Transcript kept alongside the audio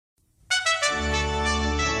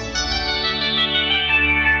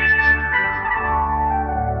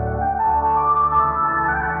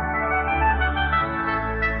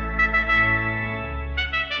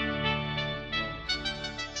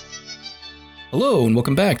Hello, and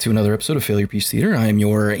welcome back to another episode of Failure Piece Theater. I am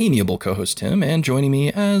your amiable co-host, Tim, and joining me,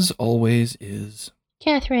 as always, is...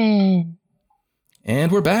 Catherine.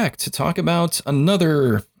 And we're back to talk about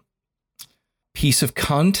another piece of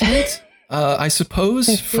content, I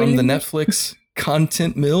suppose, from the Netflix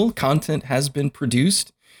content mill. Content has been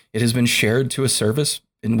produced. It has been shared to a service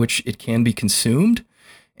in which it can be consumed.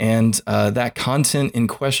 And that content in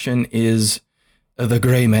question is The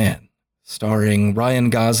Gray Man, starring Ryan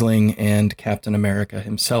Gosling and Captain America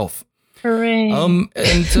himself. Hooray.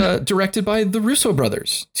 And directed by the Russo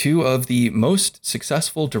brothers, two of the most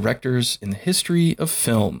successful directors in the history of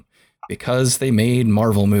film, because they made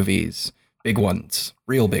Marvel movies, big ones,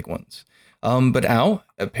 real big ones. But now,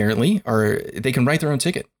 apparently, they can write their own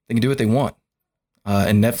ticket. They can do what they want.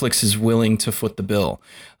 And Netflix is willing to foot the bill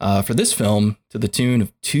for this film to the tune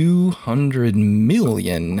of 200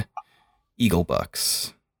 million Eagle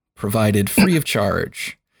Bucks, provided free of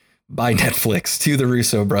charge by Netflix to the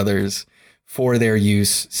Russo brothers for their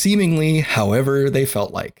use, seemingly however they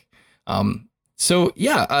felt like. The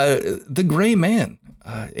Gray Man,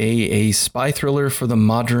 a spy thriller for the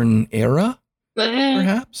modern era,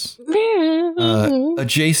 perhaps. A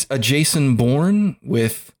Jason Bourne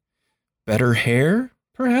with better hair,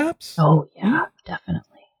 perhaps. Oh yeah,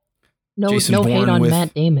 definitely. No hate on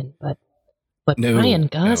Matt Damon, but Ryan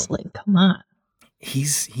Gosling, come on.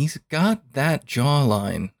 He's got that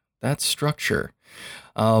jawline, that structure.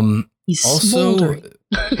 He's also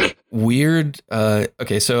weird.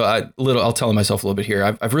 Okay, so I'll tell myself a little bit here.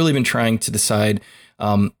 I've really been trying to decide.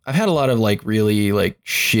 I've had a lot of really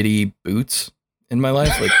shitty boots in my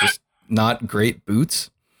life, just not great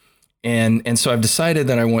boots, and so I've decided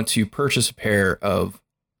that I want to purchase a pair of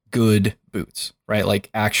good boots, right?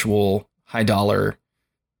 Like actual high dollar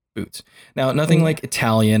boots. Now, nothing like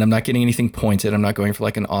Italian. I'm not getting anything pointed. I'm not going for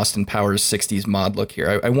an Austin Powers 60s mod look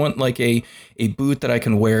here. I want a boot that I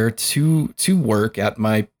can wear to work at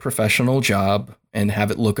my professional job and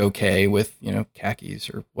have it look okay with, khakis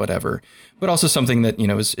or whatever, but also something that,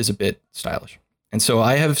 is a bit stylish. And so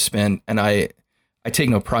I have spent, and I take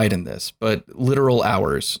no pride in this, but literal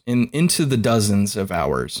hours into the dozens of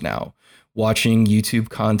hours now watching YouTube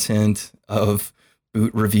content of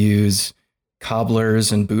boot reviews,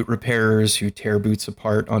 cobblers and boot repairers who tear boots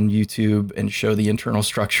apart on YouTube and show the internal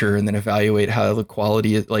structure and then evaluate how the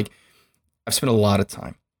quality is. I've spent a lot of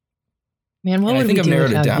time. Man, what would we do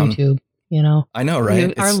without YouTube? I know,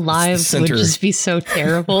 right? Our lives would just be so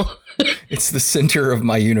terrible. It's the center of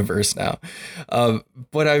my universe now.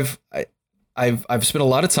 But I've spent a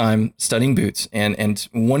lot of time studying boots, and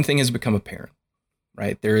one thing has become apparent,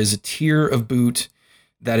 right? There is a tier of boot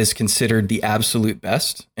that is considered the absolute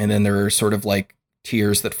best. And then there are sort of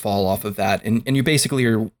tiers that fall off of that. And you basically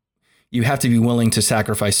you have to be willing to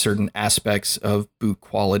sacrifice certain aspects of boot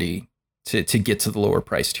quality to get to the lower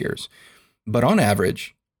price tiers. But on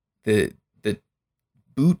average, the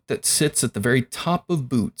boot that sits at the very top of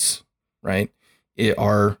boots, right,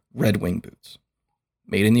 are Red Wing boots,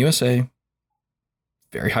 made in the USA,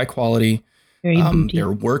 very high quality. Very booty.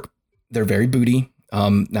 They're very booty.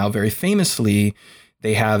 Now, very famously,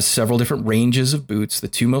 they have several different ranges of boots, the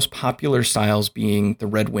two most popular styles being the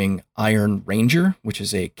Red Wing Iron Ranger, which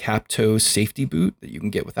is a cap toe safety boot that you can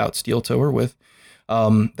get without steel toe or with,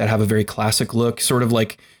 that have a very classic look, sort of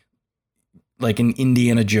like an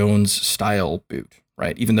Indiana Jones style boot,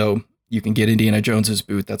 right? Even though you can get Indiana Jones's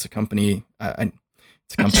boot, that's a company,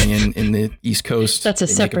 it's a company in the East Coast. That's a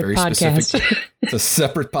separate podcast. It's a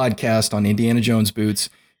separate podcast on Indiana Jones boots.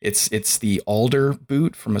 It's the Alder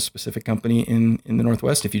boot from a specific company in the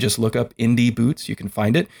Northwest. If you just look up indie boots, you can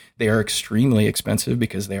find it. They are extremely expensive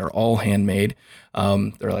because they are all handmade.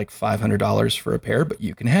 They're like $500 for a pair, but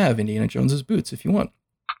you can have Indiana Jones's boots if you want.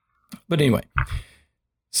 But anyway,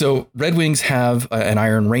 so Red Wings have an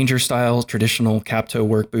Iron Ranger style traditional cap toe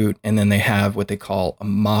work boot, and then they have what they call a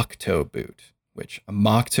mock toe boot, which a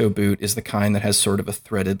mock toe boot is the kind that has sort of a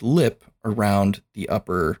threaded lip around the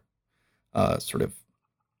upper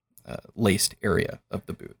laced area of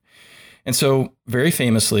the boot. And so very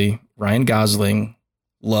famously, Ryan Gosling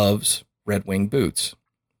loves Red Wing boots,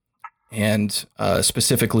 and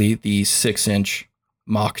specifically the 6-inch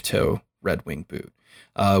mock toe Red Wing boot,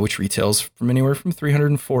 which retails from anywhere from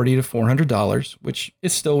 $340 to $400, which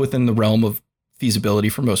is still within the realm of feasibility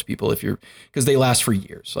for most people because they last for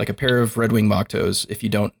years. Like a pair of Red Wing mock toes, if you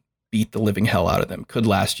don't beat the living hell out of them, could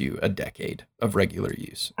last you a decade of regular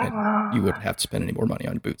use, and you wouldn't have to spend any more money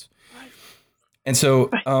on boots. And so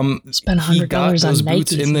spent he got $100 those on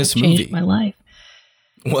boots Nikes in this and that movie. changed my life.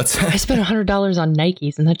 What's that? I spent $100 on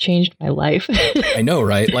Nikes and that changed my life. I know,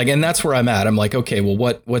 right? And that's where I'm at. I'm like, okay, well,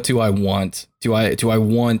 what do I want? Do I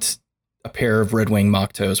want a pair of Red Wing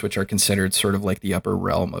Machtos, which are considered sort of like the upper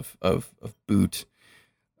realm of boot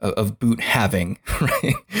having,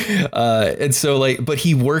 right? And so but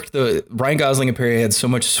he worked Ryan Gosling apparently had so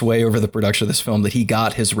much sway over the production of this film that he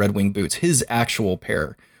got his Red Wing boots, his actual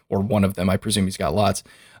pair, or one of them, I presume he's got lots,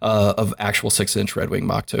 of actual 6-inch Red Wing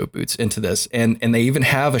Machto boots into this. And they even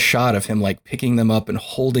have a shot of him like picking them up and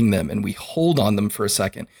holding them, and we hold on them for a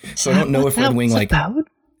second. So I don't know if Red Wing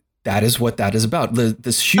that is what that is about.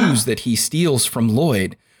 The shoes that he steals from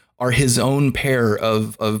Lloyd are his own pair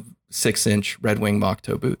of 6-inch Red Wing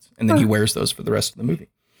Machto boots. And then he wears those for the rest of the movie.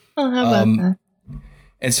 Oh, how about that?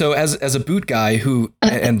 And so as a boot guy who,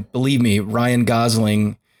 and believe me, Ryan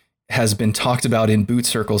Gosling has been talked about in boot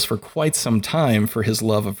circles for quite some time for his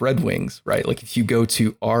love of Red Wings, right? Like if you go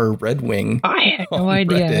to our Red Wing, I had no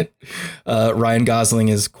idea. Reddit, Ryan Gosling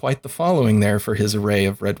is quite the following there for his array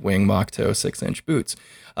of Red Wing Machto 6-inch boots,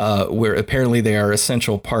 where apparently they are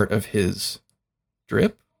essential part of his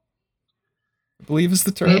drip, I believe is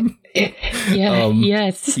the term.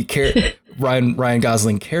 Yes. Ryan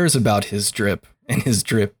Gosling cares about his drip, and his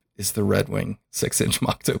drip is the Red Wing 6-inch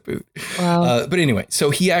Machto boot. Wow. But anyway,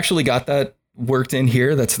 so he actually got that worked in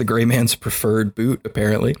here. That's the gray man's preferred boot,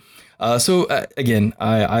 apparently. Again,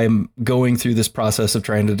 I'm going through this process of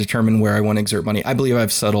trying to determine where I want to exert money. I believe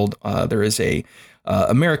I've settled. There is a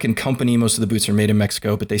American company. Most of the boots are made in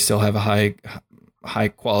Mexico, but they still have a high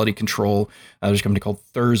quality control. There's a company called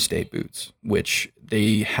Thursday Boots, which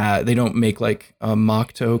they don't make like a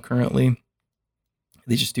Machto currently.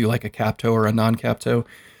 They just do like a Capto or a non-Capto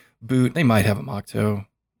boot. They might have a Machto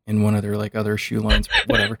in one of their like other shoe lines,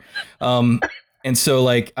 whatever. And so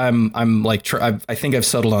like I'm like I think I've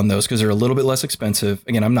settled on those because they're a little bit less expensive.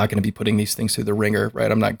 Again, I'm not going to be putting these things through the ringer,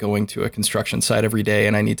 right? I'm not going to a construction site every day,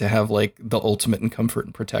 and I need to have like the ultimate in comfort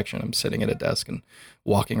and protection. I'm sitting at a desk and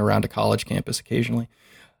walking around a college campus occasionally.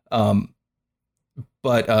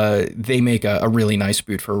 But they make a really nice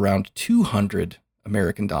boot for around $200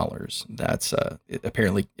 American dollars. That's it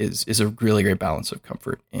apparently is a really great balance of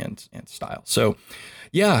comfort and style. So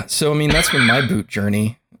yeah, so I mean that's been my boot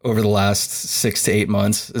journey over the last 6 to 8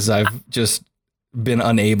 months, as I've just been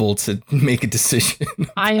unable to make a decision.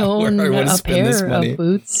 I own a pair of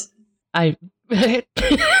boots. That's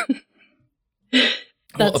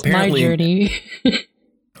my journey.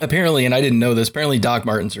 Apparently, and I didn't know this, apparently Doc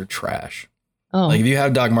Martens are trash. Oh. Like if you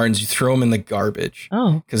have Doc Martens, you throw them in the garbage.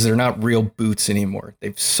 Oh. Because they're not real boots anymore.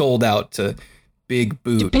 They've sold out to Big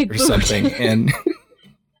Boot or something.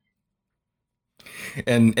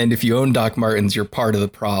 And if you own Doc Martens, you're part of the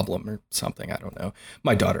problem or something. I don't know.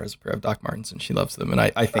 My daughter has a pair of Doc Martens and she loves them. And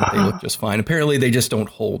I think they look just fine. Apparently, they just don't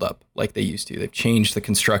hold up like they used to. They've changed the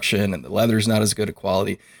construction and the leather's not as good a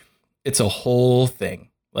quality. It's a whole thing,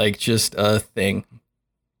 like just a thing.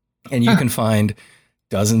 And you can find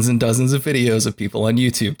dozens and dozens of videos of people on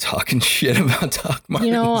YouTube talking shit about Doc Martens.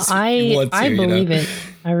 You know, I believe it.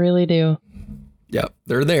 I really do. Yeah,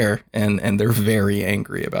 they're there and they're very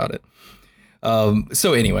angry about it.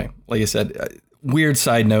 So anyway, like I said, weird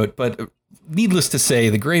side note, but needless to say,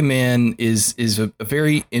 The Gray Man is a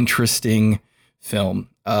very interesting film.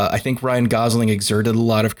 I think Ryan Gosling exerted a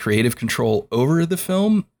lot of creative control over the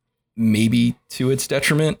film, maybe to its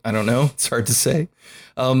detriment. I don't know. It's hard to say.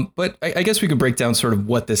 But I guess we could break down sort of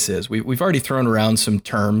what this is. We've already thrown around some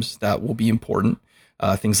terms that will be important.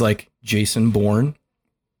 Things like Jason Bourne,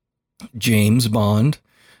 James Bond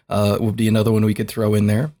would be another one we could throw in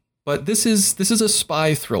there. But this is a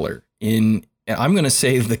spy thriller in, I'm going to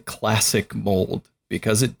say, the classic mold,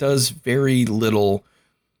 because it does very little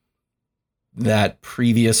that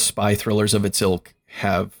previous spy thrillers of its ilk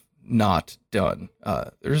have not done.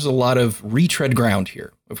 There's a lot of retread ground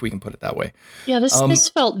here, if we can put it that way. Yeah, this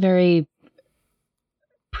felt very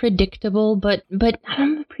predictable, but I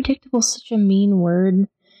don't know, predictable is such a mean word.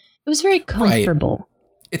 It was very comfortable. Right.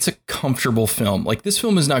 It's a comfortable film. Like, this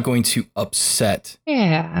film is not going to upset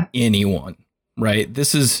anyone, right?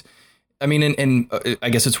 This is, I mean, and I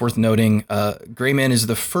guess it's worth noting, Gray Man is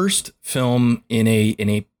the first film in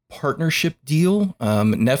a partnership deal.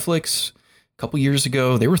 Netflix, a couple years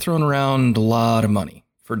ago, they were throwing around a lot of money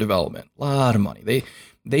for development, a lot of money.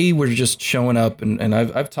 They were just showing up, and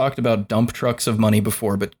I've talked about dump trucks of money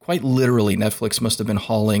before, but quite literally, Netflix must have been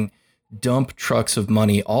hauling dump trucks of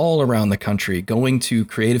money all around the country, going to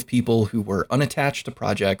creative people who were unattached to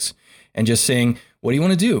projects and just saying, what do you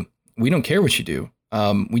want to do? We don't care what you do.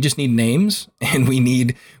 We just need names, and we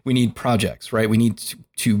need projects, right? We need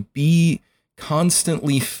to be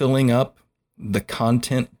constantly filling up the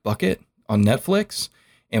content bucket on Netflix.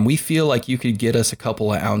 And we feel like you could get us a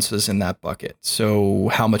couple of ounces in that bucket. So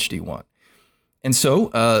how much do you want? And so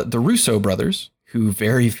the Russo brothers, who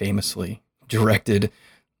very famously directed a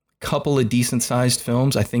couple of decent sized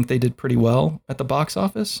films. I think they did pretty well at the box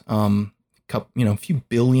office. A few $1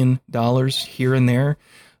 billion here and there.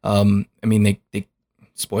 I mean, they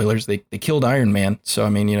spoilers, they killed Iron Man. So, I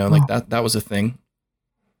mean, like that was a thing.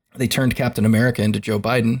 They turned Captain America into Joe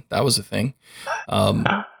Biden. That was a thing.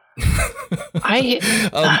 I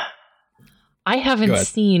haven't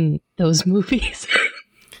seen those movies.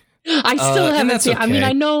 I still haven't seen. Okay. I mean,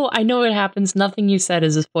 I know it happens. Nothing you said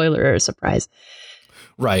is a spoiler or a surprise.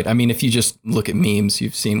 Right. I mean, if you just look at memes,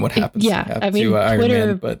 you've seen what happens. Yeah. I mean, to Iron Twitter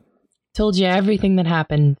Man, but told you everything that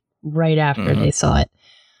happened right after they saw it.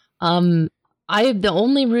 The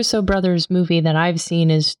only Russo brothers movie that I've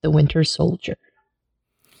seen is The Winter Soldier.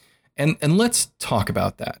 And let's talk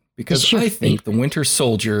about that, because I think The Winter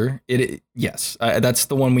Soldier, that's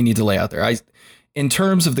the one we need to lay out there. In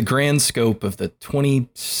terms of the grand scope of the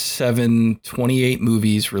 28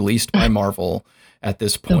 movies released by Marvel at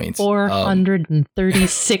this point.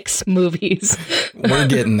 436 movies. We're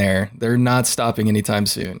getting there. They're not stopping anytime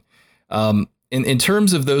soon. In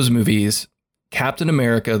terms of those movies, Captain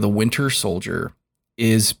America, The Winter Soldier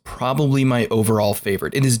is probably my overall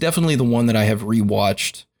favorite. It is definitely the one that I have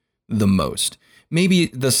rewatched the most.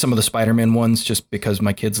 Maybe some of the Spider-Man ones, just because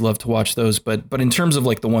my kids love to watch those. But in terms of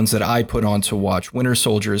like the ones that I put on to watch, Winter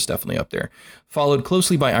Soldier is definitely up there. Followed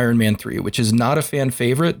closely by Iron Man 3, which is not a fan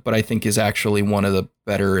favorite, but I think is actually one of the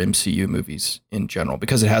better MCU movies in general,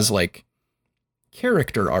 because it has like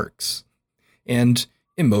character arcs and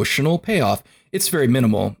emotional payoff. It's very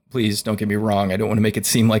minimal. Please don't get me wrong. I don't want to make it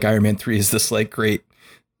seem like Iron Man 3 is this like great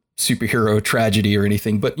superhero tragedy or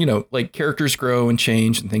anything, but like characters grow and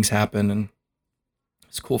change and things happen, and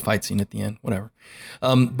it's a cool fight scene at the end, whatever.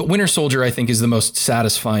 But Winter Soldier, I think, is the most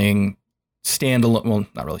satisfying standalone. Well,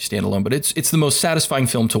 not really standalone, but it's the most satisfying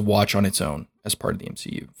film to watch on its own as part of the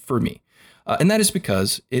MCU for me. And that is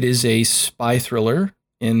because it is a spy thriller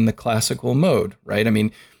in the classical mode, right? I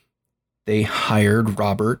mean, they hired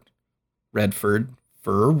Robert Redford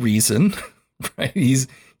for a reason, right? He's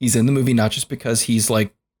in the movie not just because he's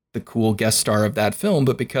like the cool guest star of that film,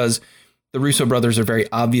 but because the Russo brothers are very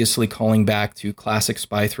obviously calling back to classic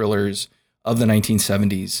spy thrillers of the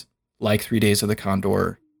 1970s, like 3 Days of the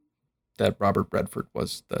Condor, that Robert Redford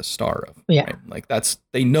was the star of. Yeah. Right? Like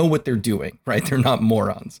they know what they're doing, right? They're not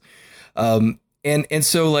morons. And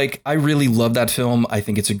so like, I really love that film. I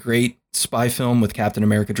think it's a great spy film with Captain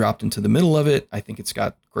America dropped into the middle of it. I think it's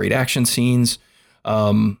got great action scenes.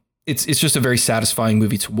 It's just a very satisfying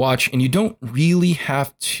movie to watch, and you don't really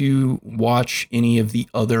have to watch any of the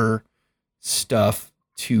other stuff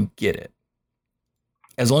to get it.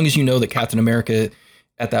 As long as you know that Captain America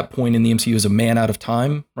at that point in the MCU is a man out of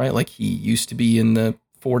time, right? Like he used to be in the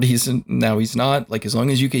 40s and now he's not. Like as long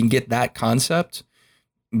as you can get that concept,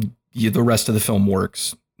 the rest of the film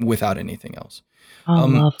works without anything else.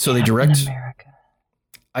 So they direct America.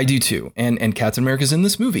 I do too. And Captain America's in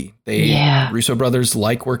this movie. Russo brothers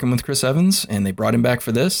like working with Chris Evans, and they brought him back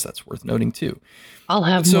for this. That's worth noting too. I'll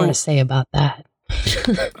have more to say about that.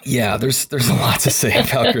 Yeah, there's a lot to say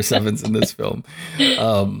about Chris Evans in this film.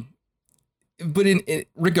 But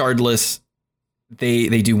regardless,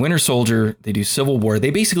 they do Winter Soldier, they do Civil War.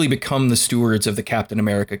 They basically become the stewards of the Captain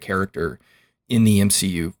America character in the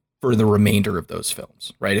MCU for the remainder of those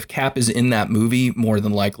films, right? If Cap is in that movie, more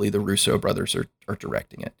than likely the Russo brothers are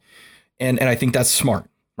directing it. And I think that's smart,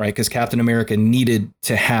 right? Because Captain America needed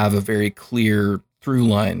to have a very clear through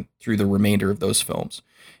line through the remainder of those films.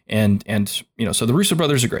 And so the Russo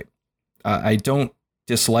brothers are great. I don't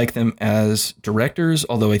dislike them as directors,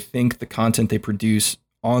 although I think the content they produce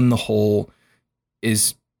on the whole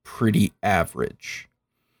is pretty average.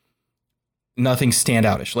 Nothing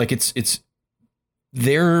standoutish. Like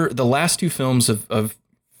they're the last two films of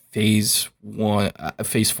phase one,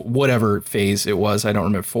 whatever phase it was. I don't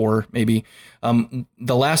remember, 4, maybe.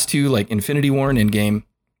 The last two, like Infinity War and Endgame,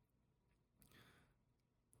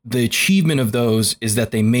 the achievement of those is that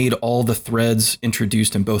they made all the threads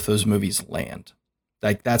introduced in both those movies land.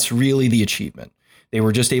 Like that's really the achievement. They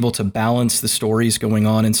were just able to balance the stories going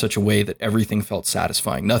on in such a way that everything felt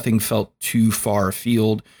satisfying. Nothing felt too far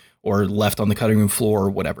afield or left on the cutting room floor or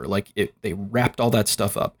whatever. Like they wrapped all that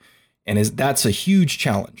stuff up. And that's a huge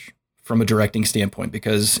challenge from a directing standpoint,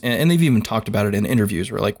 because, and they've even talked about it in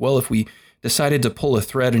interviews where like, well, if we decided to pull a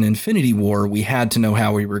thread in Infinity War, we had to know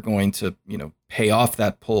how we were going to, pay off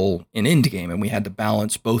that pull in Endgame. And we had to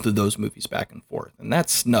balance both of those movies back and forth. And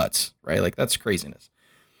that's nuts, right? Like that's craziness.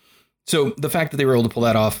 So the fact that they were able to pull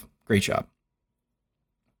that off, great job.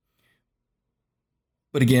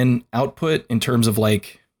 But again, output in terms of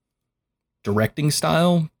like directing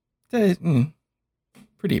style, pretty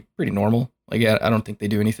normal. Like, I don't think they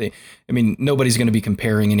do anything. I mean, nobody's going to be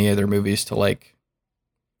comparing any of their movies to like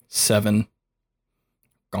Seven,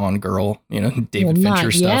 Gone Girl, David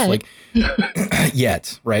Fincher stuff, like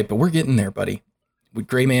yet, right? But we're getting there, buddy. With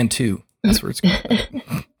Gray Man 2, that's where it's going.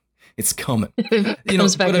 It's coming. It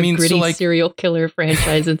comes back a gritty serial killer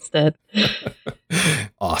franchise instead.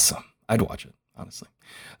 Awesome. I'd watch it, honestly.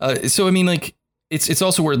 So, I mean, like, it's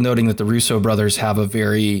also worth noting that the Russo brothers have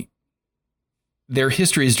their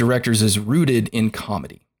history as directors is rooted in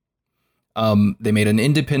comedy. They made an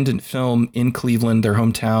independent film in Cleveland, their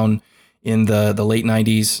hometown, in the late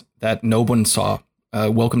 90s that no one saw.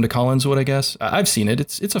 Welcome to Collinswood, I guess. I've seen it.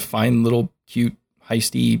 It's a fine little cute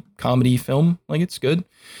heisty comedy film. Like, it's good.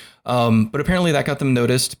 But apparently that got them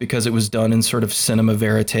noticed because it was done in sort of cinema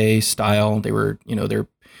verite style. They were, the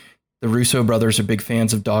Russo brothers are big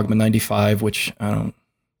fans of Dogma 95, which I don't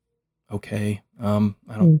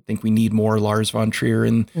think we need more Lars von Trier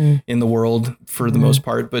in the world for the most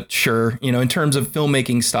part, but sure, in terms of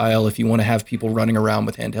filmmaking style, if you want to have people running around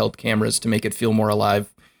with handheld cameras to make it feel more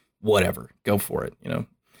alive, whatever, go for it.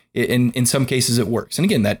 In some cases it works. And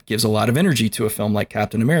again, that gives a lot of energy to a film like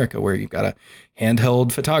Captain America, where you've got a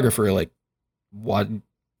handheld photographer, like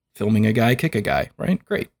filming a guy kick a guy, right?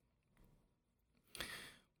 Great.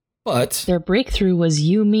 But their breakthrough was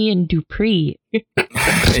You, Me, and Dupree.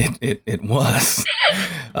 it was.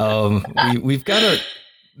 We've got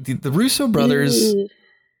the Russo brothers.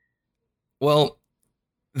 Well,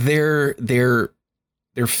 their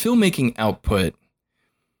filmmaking output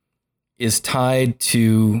is tied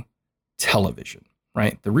to television,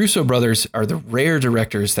 right? The Russo brothers are the rare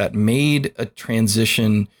directors that made a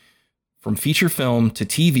transition from feature film to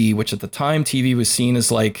TV, which at the time TV was seen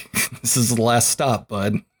as like, this is the last stop,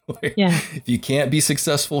 bud. Yeah. If you can't be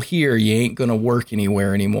successful here, you ain't going to work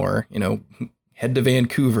anywhere anymore. Head to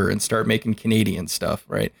Vancouver and start making Canadian stuff,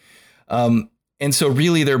 right? And so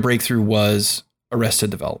really their breakthrough was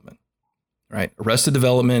Arrested Development, right? Arrested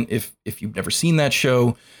Development, if you've never seen that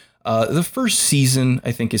show, the first season,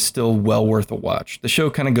 I think, is still well worth a watch. The show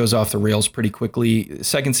kind of goes off the rails pretty quickly. The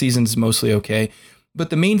second season is mostly okay. But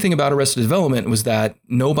the main thing about Arrested Development was that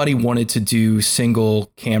nobody wanted to do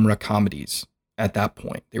single camera comedies at that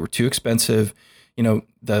point. They were too expensive. The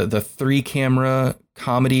 3-camera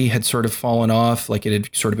comedy had sort of fallen off, like it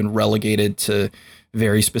had sort of been relegated to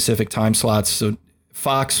very specific time slots. So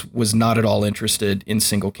Fox was not at all interested in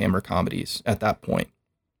single camera comedies at that point.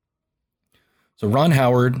 So Ron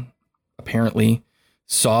Howard apparently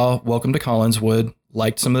saw Welcome to Collinswood,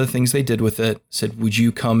 liked some of the things they did with it, said, would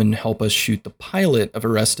you come and help us shoot the pilot of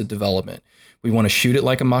Arrested Development? We want to shoot it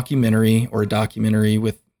like a mockumentary or a documentary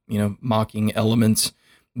with, mocking elements.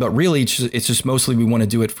 But really, it's just mostly we want to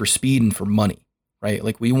do it for speed and for money, right?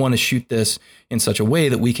 Like, we want to shoot this in such a way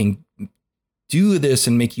that we can do this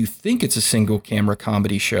and make you think it's a single camera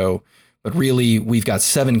comedy show. But really, we've got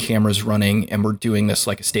 7 cameras running and we're doing this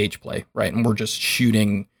like a stage play, right? And we're just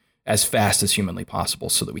shooting as fast as humanly possible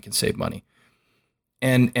so that we can save money.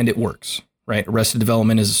 And it works, right? Arrested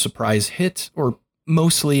Development is a surprise hit, or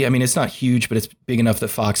mostly, I mean, it's not huge, but it's big enough that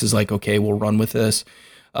Fox is like, okay, we'll run with this.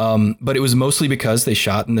 But it was mostly because they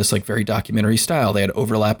shot in this like very documentary style. They had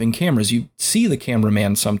overlapping cameras. You see the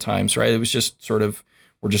cameraman sometimes, right? It was just sort of,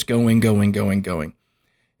 we're just going.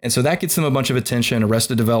 And so that gets them a bunch of attention.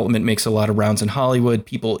 Arrested Development makes a lot of rounds in Hollywood.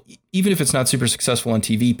 People, even if it's not super successful on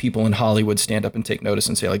TV, people in Hollywood stand up and take notice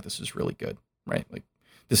and say, like, this is really good, right? Like,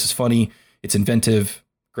 this is funny. It's inventive.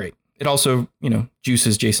 Great. It also,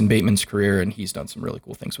 juices Jason Bateman's career, and he's done some really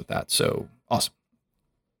cool things with that. So awesome.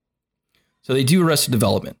 So they do Arrested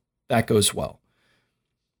Development. That goes well.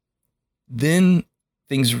 Then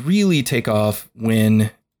things really take off when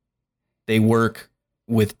they work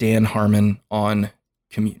with Dan Harmon on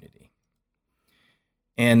Community.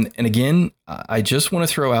 And again, I just want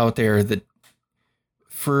to throw out there that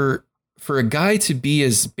for a guy to be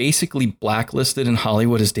as basically blacklisted in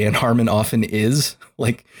Hollywood as Dan Harmon often is,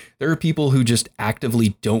 like, there are people who just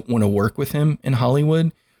actively don't want to work with him in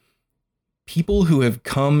Hollywood. People who have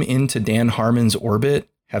come into Dan Harmon's orbit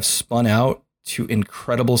have spun out to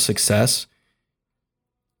incredible success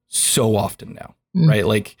so often now, right?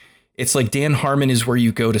 Like, it's like Dan Harmon is where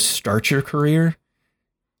you go to start your career,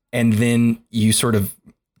 and then you sort of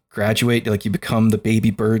graduate, like you become the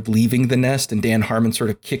baby bird leaving the nest, and Dan Harmon sort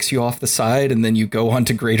of kicks you off the side, and then you go on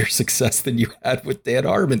to greater success than you had with Dan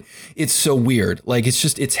Harmon. It's so weird. Like,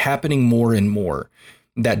 it's happening more and more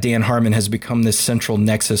that Dan Harmon has become this central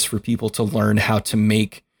nexus for people to learn how to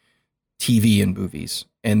make TV and movies.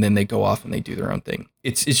 And then they go off and they do their own thing.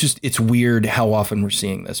 It's weird how often we're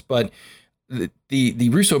seeing this, but the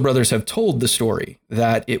Russo brothers have told the story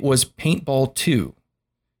that it was Paintball 2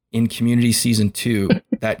 in Community Season 2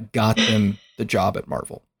 that got them the job at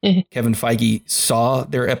Marvel. Kevin Feige saw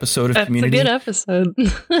their episode of Community. It's a good episode.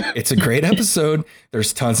 It's a great episode.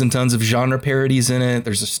 There's tons and tons of genre parodies in it.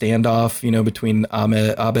 There's a standoff, between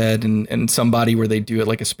Abed and somebody where they do it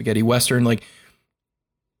like a spaghetti Western. Like,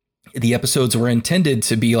 the episodes were intended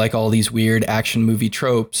to be like all these weird action movie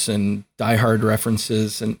tropes and Die Hard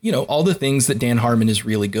references and, all the things that Dan Harmon is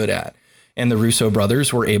really good at. And the Russo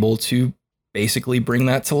brothers were able to basically bring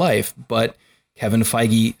that to life. But Kevin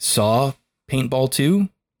Feige saw Paintball 2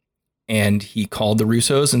 and he called the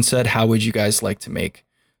Russos and said, how would you guys like to make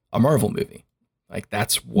a Marvel movie? Like,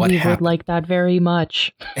 that's what happened. We would like that very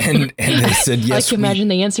much. And they said, yes. I can imagine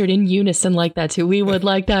they answered in unison like that too. We would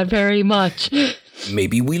like that very much.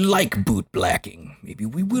 Maybe we like boot blacking. Maybe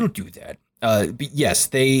we will do that. But yes,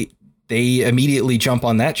 they immediately jump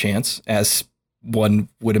on that chance, as one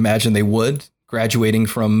would imagine they would, graduating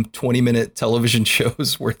from 20-minute television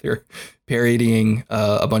shows where they're parodying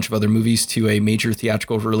a bunch of other movies to a major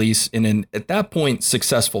theatrical release in an, at that point,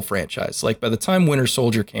 successful franchise. Like, by the time Winter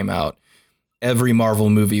Soldier came out, every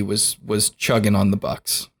Marvel movie was chugging on the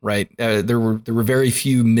bucks, right? There were very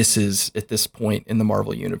few misses at this point in the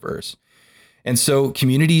Marvel universe. And so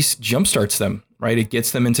Community jumpstarts them, right? It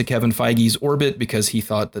gets them into Kevin Feige's orbit because he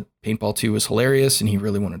thought that Paintball 2 was hilarious and he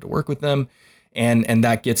really wanted to work with them. And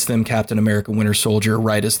that gets them Captain America Winter Soldier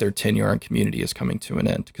right as their tenure on Community is coming to an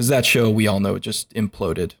end. Because that show, we all know, just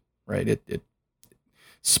imploded, right? It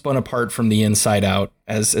spun apart from the inside out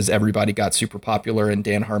as everybody got super popular and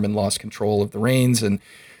Dan Harmon lost control of the reins and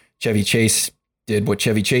Chevy Chase did what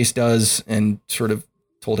Chevy Chase does and sort of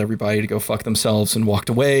told everybody to go fuck themselves and walked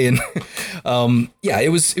away. And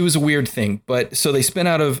it was a weird thing. But so they spin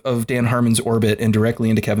out of Dan Harmon's orbit and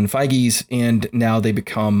directly into Kevin Feige's, and now they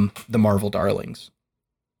become the Marvel darlings.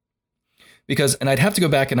 Because, and I'd have to go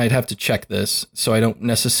back and I'd have to check this, so I don't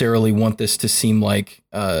necessarily want this to seem like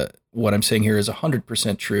what I'm saying here is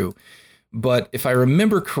 100% true. But if I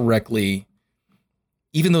remember correctly,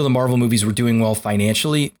 even though the Marvel movies were doing well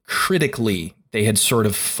financially, critically, they had sort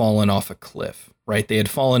of fallen off a cliff, right? They had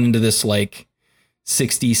fallen into this like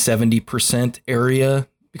 60, 70% area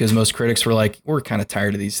because most critics were like, we're kind of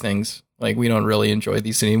tired of these things. Like, we don't really enjoy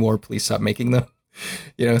these anymore. Please stop making them.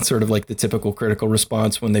 It's sort of like the typical critical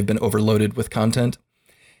response when they've been overloaded with content.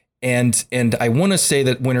 And I want to say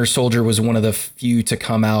that Winter Soldier was one of the few to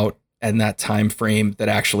come out in that time frame that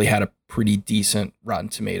actually had a pretty decent Rotten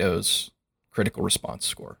Tomatoes critical response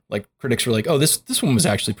score. Like, critics were like, oh, this one was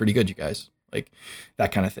actually pretty good, you guys. Like,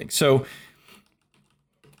 that kind of thing. So,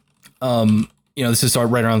 this is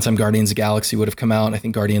right around the time Guardians of the Galaxy would have come out. I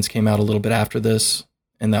think Guardians came out a little bit after this,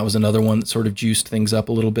 and that was another one that sort of juiced things up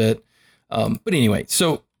a little bit. But anyway,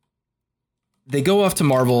 so they go off to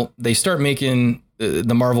Marvel. They start making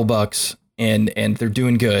the Marvel bucks, and they're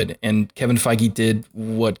doing good. And Kevin Feige did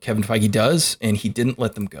what Kevin Feige does, and he didn't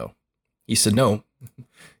let them go. He said, no,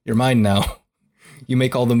 you're mine now. You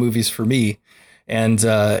make all the movies for me. And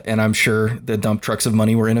I'm sure the dump trucks of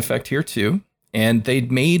money were in effect here too. And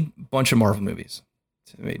they'd made a bunch of Marvel movies.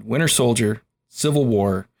 So they made Winter Soldier, Civil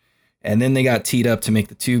War, and then they got teed up to make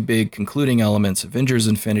the two big concluding elements, Avengers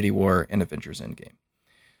Infinity War and Avengers Endgame.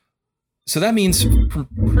 So that means from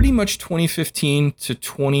pretty much 2015 to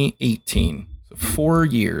 2018, so 4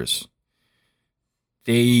 years,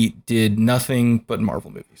 they did nothing but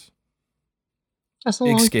Marvel movies. That's a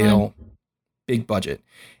big long scale, time. Big budget.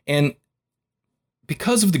 And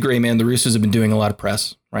because of The Gray Man, the Russos have been doing a lot of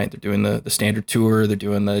press, right? They're doing the standard tour. They're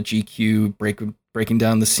doing the GQ breaking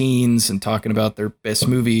down the scenes and talking about their best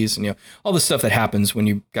movies and, all the stuff that happens when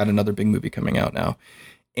you got another big movie coming out now.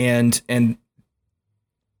 And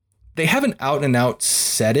they haven't out and out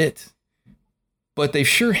said it, but they've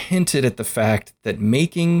sure hinted at the fact that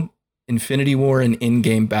making Infinity War and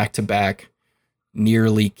Endgame back to back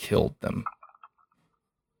nearly killed them.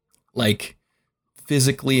 Like,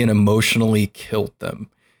 physically and emotionally killed them,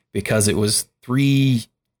 because it was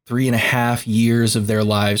 3.5 years of their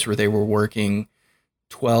lives where they were working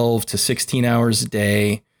 12 to 16 hours a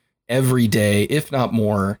day, every day, if not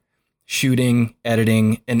more, shooting,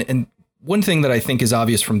 editing. And one thing that I think is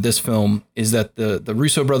obvious from this film is that the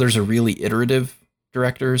Russo brothers are really iterative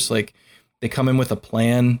directors. Like, they come in with a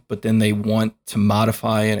plan, but then they want to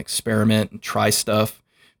modify and experiment and try stuff.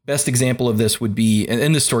 Best example of this would be,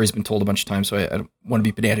 and this story's been told a bunch of times, so I don't want to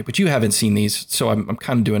be pedantic, but you haven't seen these, so I'm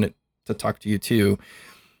kind of doing it to talk to you too.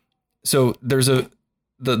 So there's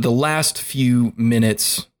the last few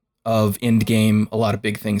minutes of Endgame, a lot of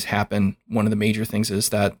big things happen. One of the major things is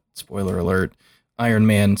that, spoiler alert, Iron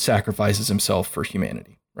Man sacrifices himself for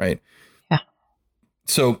humanity, right? Yeah.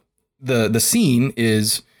 So the scene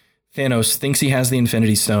is Thanos thinks he has the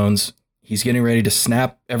Infinity Stones. He's getting ready to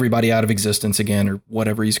snap everybody out of existence again, or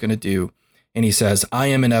whatever he's going to do. And he says, I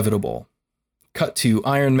am inevitable. Cut to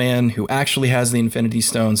Iron Man, who actually has the Infinity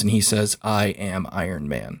Stones, and he says, I am Iron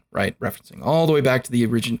Man, right? Referencing all the way back to the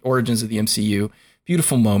origins of the MCU.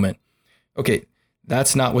 Beautiful moment. Okay,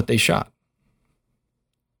 that's not what they shot.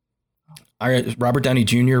 Robert Downey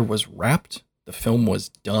Jr. was wrapped. The film was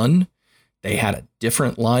done. They had a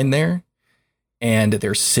different line there. And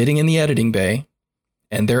they're sitting in the editing bay.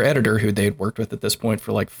 And their editor, who they'd worked with at this point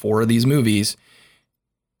for like 4 of these movies,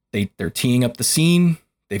 they're teeing up the scene.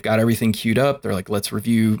 They've got everything queued up. They're like, let's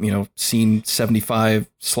review, scene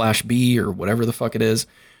 75/B or whatever the fuck it is.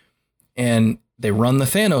 And they run the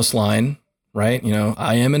Thanos line, right?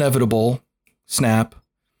 I am inevitable, snap.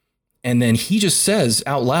 And then he just says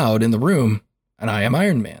out loud in the room, and I am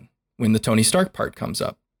Iron Man, when the Tony Stark part comes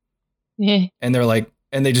up. Yeah. And they're like,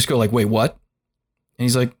 and they just go like, wait, what? And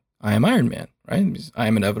he's like, I am Iron Man, right? I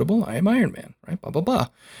am inevitable. I am Iron Man, right? Blah, blah, blah.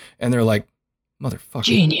 And they're like, motherfucker.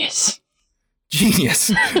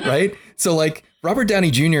 Genius, right? So like Robert Downey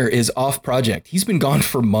Jr. is off project. He's been gone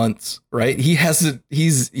for months, right? He had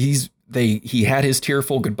his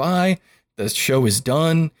tearful goodbye. The show is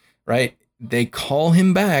done, right? They call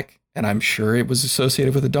him back, and I'm sure it was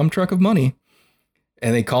associated with a dump truck of money.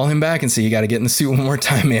 And they call him back and say, you got to get in the suit one more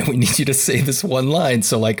time, man. We need you to say this one line.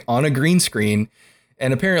 So like on a green screen,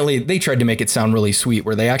 and apparently they tried to make it sound really sweet,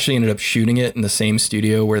 where they actually ended up shooting it in the same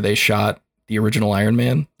studio where they shot the original Iron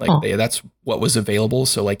Man. That's what was available.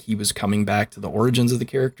 So like he was coming back to the origins of the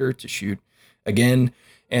character to shoot again.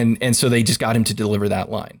 And so they just got him to deliver that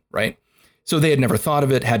line, right? So they had never thought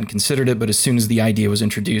of it, hadn't considered it, but as soon as the idea was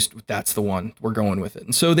introduced, that's the one, we're going with it.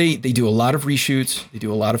 And so they do a lot of reshoots, they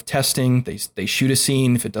do a lot of testing, they shoot a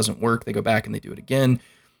scene. If it doesn't work, they go back and they do it again.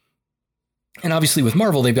 And obviously with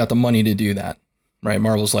Marvel, they've got the money to do that, right?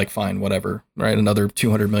 Marvel's like, fine, whatever, right? Another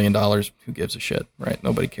 $200 million, who gives a shit, right?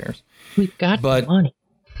 Nobody cares. We've got the money.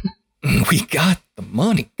 We got the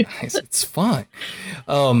money, guys. It's fine.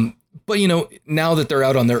 But, now that they're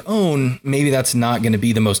out on their own, maybe that's not going to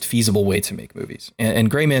be the most feasible way to make movies. And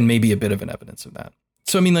Gray Man may be a bit of an evidence of that.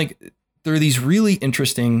 So, I mean, like, there are these really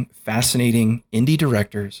interesting, fascinating indie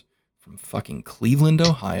directors from fucking Cleveland,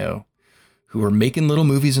 Ohio, who are making little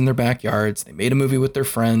movies in their backyards. They made a movie with their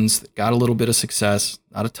friends that got a little bit of success,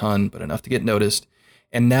 not a ton, but enough to get noticed.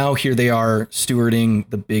 And now here they are stewarding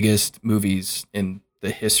the biggest movies in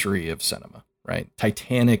the history of cinema, right?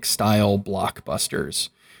 Titanic style blockbusters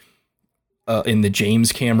in the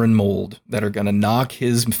James Cameron mold that are going to knock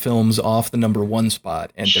his films off the #1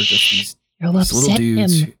 spot. And they're just these little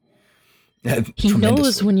dudes. He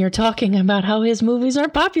knows when you're talking about how his movies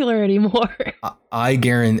aren't popular anymore. I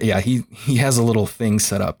guarantee. Yeah, he has a little thing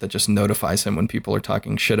set up that just notifies him when people are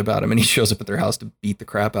talking shit about him, and he shows up at their house to beat the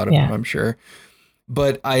crap out of him, I'm sure.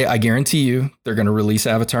 But I guarantee you they're going to release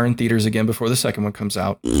Avatar in theaters again before the second one comes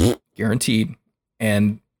out. Guaranteed.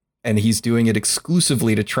 And he's doing it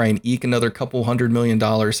exclusively to try and eke another couple $100 million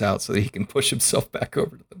out so that he can push himself back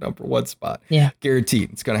over to the #1 spot. Yeah.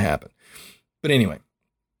 Guaranteed. It's going to happen. But anyway,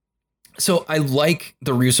 so I like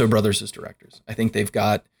the Russo brothers as directors. I think they've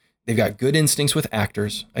got good instincts with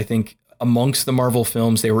actors. I think amongst the Marvel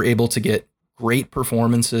films, they were able to get great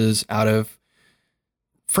performances out of,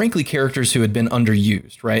 frankly, characters who had been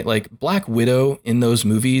underused, right? Like Black Widow in those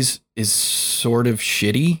movies is sort of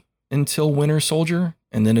shitty until Winter Soldier.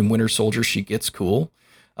 And then in Winter Soldier, she gets cool.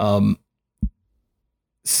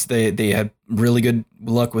 They had really good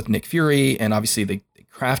luck with Nick Fury. And obviously they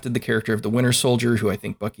crafted the character of the Winter Soldier, who I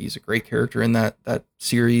think Bucky is a great character in that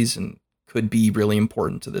series and could be really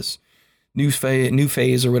important to this new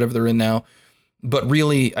phase or whatever they're in now. But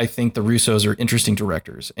really, I think the Russos are interesting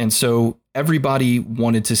directors. And so everybody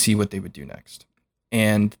wanted to see what they would do next.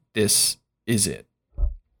 And this is it.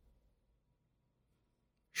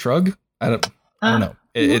 Shrug? I don't know.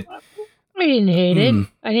 I didn't hate it.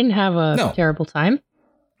 I didn't have a terrible time.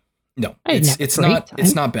 No, it's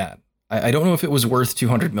not bad. I don't know if it was worth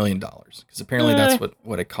 $200 million because apparently that's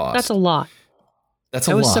what it cost. That's a lot.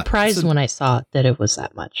 I was surprised when I saw that it was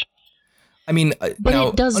that much. I mean, but now,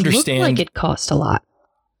 it does look like it cost a lot.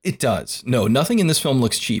 It does. No, nothing in this film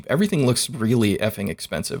looks cheap. Everything looks really effing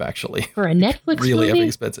expensive, actually. For a Netflix really movie? Effing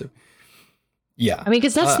expensive. Yeah. I mean,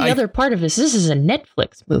 because that's the other part of this. This is a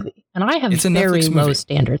Netflix movie. And I have very low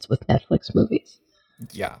standards with Netflix movies.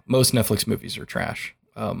 Yeah. Most Netflix movies are trash.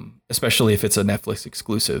 Especially if it's a Netflix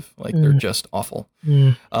exclusive. Like, they're just awful.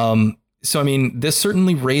 So, I mean, this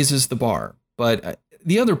certainly raises the bar. But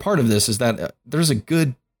the other part of this is that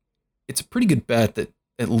it's a pretty good bet that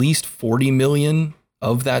at least 40 million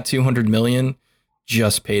of that 200 million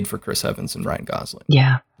just paid for Chris Evans and Ryan Gosling.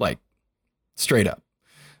 Yeah. Like straight up.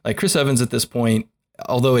 Like Chris Evans at this point,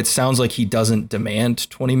 although it sounds like he doesn't demand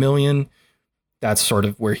 20 million, that's sort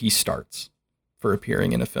of where he starts for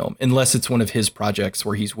appearing in a film, unless it's one of his projects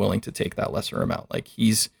where he's willing to take that lesser amount. Like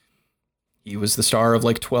he was the star of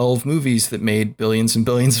like 12 movies that made billions and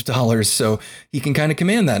billions of dollars. So he can kind of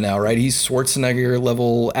command that now, right? He's Schwarzenegger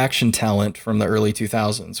level action talent from the early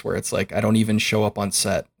 2000s, where it's like, I don't even show up on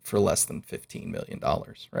set for less than $15 million,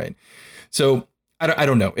 right? So I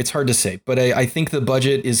don't know. It's hard to say, but I think the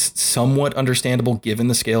budget is somewhat understandable given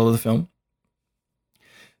the scale of the film.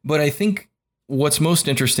 But I think what's most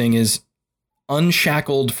interesting is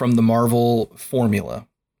unshackled from the Marvel formula,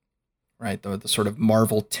 right? The sort of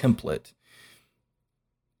Marvel template.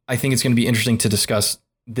 I think it's going to be interesting to discuss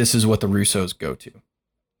this is what the Russos go to,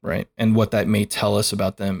 right? And what that may tell us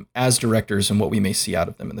about them as directors and what we may see out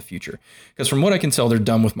of them in the future. Because from what I can tell, they're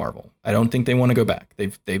done with Marvel. I don't think they want to go back.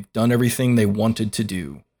 They've done everything they wanted to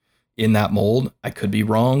do in that mold. I could be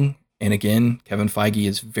wrong. And again, Kevin Feige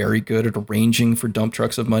is very good at arranging for dump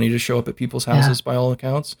trucks of money to show up at people's houses by all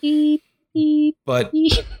accounts. But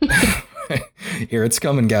here it's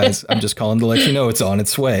coming, guys. I'm just calling to let you know it's on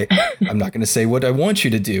its way. I'm not going to say what I want you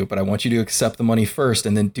to do, but I want you to accept the money first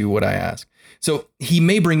and then do what I ask. So he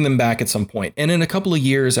may bring them back at some point. And in a couple of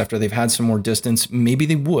years after they've had some more distance, maybe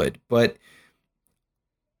they would. But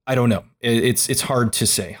I don't know. It's hard to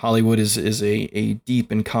say. Hollywood is a deep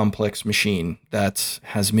and complex machine that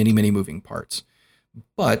has many, many moving parts.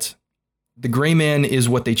 But The Gray Man is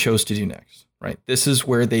what they chose to do next, right? This is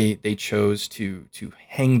where they chose to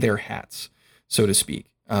hang their hats, so to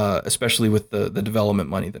speak, especially with the development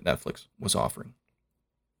money that Netflix was offering.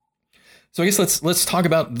 So I guess let's talk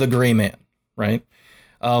about The Gray Man, right?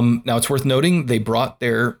 Now it's worth noting they brought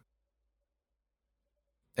their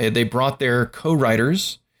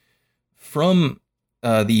co-writers from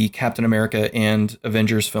the Captain America and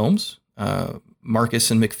Avengers films. Marcus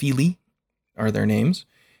and McFeely are their names.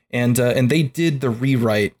 And they did the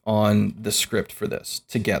rewrite on the script for this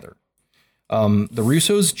together. The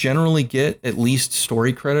Russos generally get at least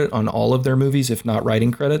story credit on all of their movies, if not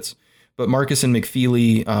writing credits. But Marcus and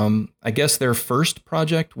McFeely, I guess their first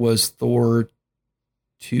project was Thor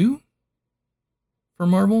 2 for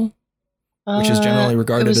Marvel, which is generally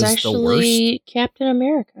regarded as the worst. Captain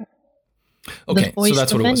America. Okay, so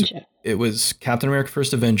that's what it was. It was Captain America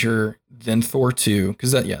First Avenger, then Thor 2,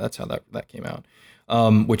 because that's how that came out.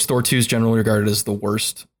 Which Thor 2 is generally regarded as the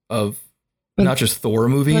worst of not just Thor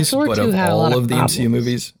movies, but of all of the MCU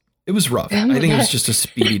movies. It was rough. I think it was just a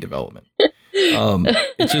speedy development.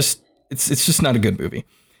 It's just not a good movie.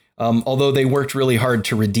 Although they worked really hard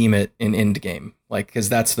to redeem it in Endgame, like, because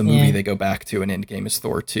that's the movie they go back to in Endgame is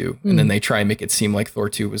Thor 2. And then they try and make it seem like Thor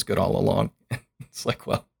 2 was good all along. It's like,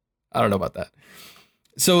 well, I don't know about that.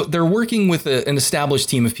 So they're working with an established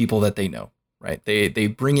team of people that they know, right? They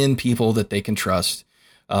bring in people that they can trust,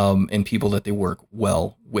 and people that they work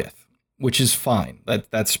well with, which is fine.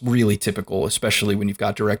 That's really typical, especially when you've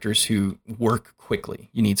got directors who work quickly.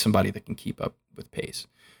 You need somebody that can keep up with pace.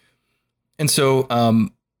 And so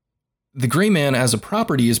The Gray Man as a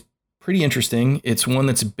property is pretty interesting. It's one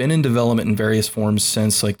that's been in development in various forms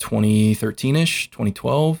since like 2013-ish,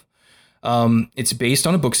 2012. It's based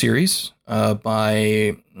on a book series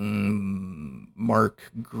by Mark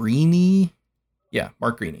Greaney. Yeah,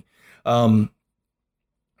 Mark Greaney. And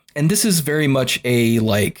this is very much a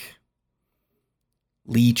like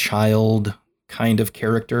Lee Child kind of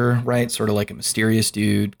character, right? Sort of like a mysterious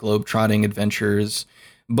dude, globe-trotting adventures,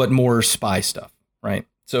 but more spy stuff, right?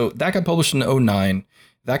 So that got published in 2009.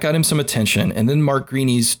 That got him some attention. And then Mark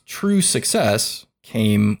Greaney's true success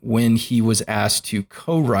came when he was asked to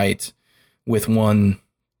co-write with one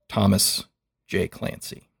Thomas J.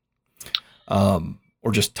 Clancy,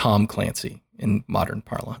 or just Tom Clancy in modern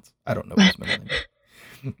parlance. I don't know his middle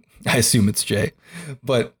name. I assume it's J.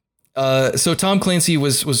 But so Tom Clancy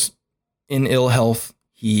was in ill health.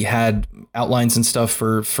 He had outlines and stuff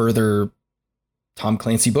for further Tom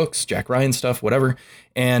Clancy books, Jack Ryan stuff, whatever.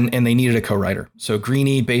 And they needed a co-writer. So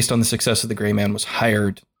Greaney, based on the success of The Gray Man, was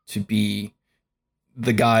hired to be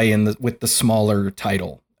the guy with the smaller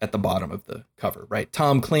title at the bottom of the cover, right?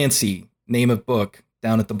 Tom Clancy, name of book,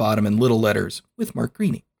 down at the bottom in little letters with Mark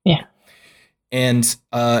Greaney. Yeah. And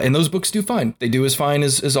those books do fine. They do as fine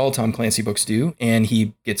as all Tom Clancy books do. And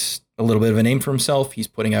he gets a little bit of a name for himself. He's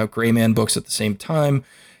putting out Gray Man books at the same time.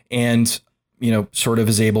 And, sort of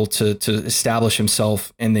is able to establish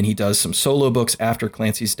himself. And then he does some solo books after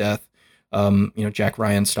Clancy's death. Jack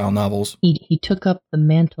Ryan style novels. He took up the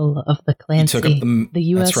mantle of the Clancy,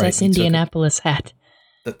 the USS Indianapolis hat.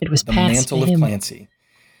 It was the passed mantle to him. of Clancy.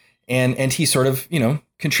 And he sort of,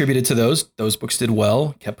 contributed to those. Those books did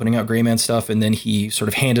well, kept putting out Gray Man stuff. And then he sort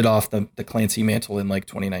of handed off the Clancy mantle in like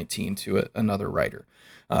 2019 to another writer,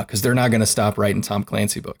 because they're not going to stop writing Tom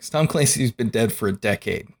Clancy books. Tom Clancy's been dead for a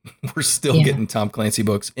decade. We're still getting Tom Clancy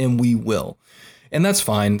books, and we will. And that's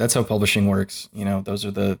fine. That's how publishing works. Those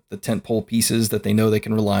are the tentpole pieces that they know they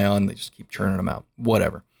can rely on. They just keep churning them out,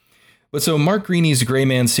 whatever. But so Mark Greaney's Gray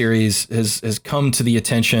Man series has come to the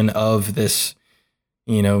attention of this,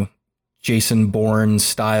 Jason Bourne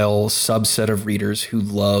style subset of readers who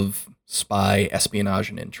love spy,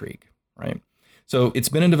 espionage, and intrigue, right? So it's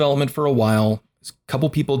been in development for a while. A couple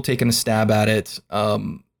people taken a stab at it.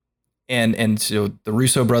 And so the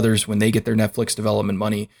Russo brothers, when they get their Netflix development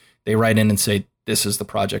money, they write in and say, this is the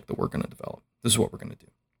project that we're going to develop. This is what we're going to do.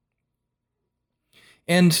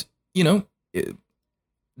 And,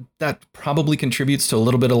 that probably contributes to a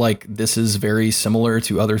little bit of like, this is very similar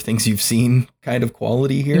to other things you've seen kind of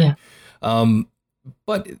quality here. Yeah.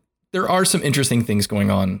 But there are some interesting things going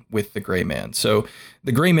on with the Gray Man. So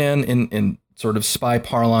the Gray Man in sort of spy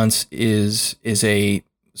parlance is a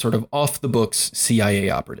sort of off the books CIA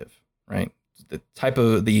operative, right? The type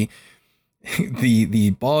of the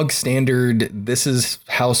bog standard, this is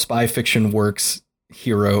how spy fiction works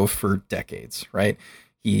hero for decades, right?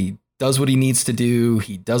 He does what he needs to do.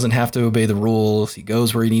 He doesn't have to obey the rules. He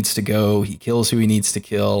goes where he needs to go. He kills who he needs to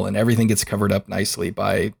kill, and everything gets covered up nicely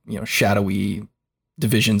by, shadowy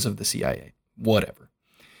divisions of the CIA, whatever.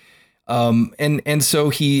 And so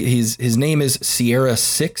his name is Sierra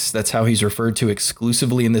 6. That's how he's referred to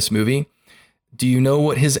exclusively in this movie. Do you know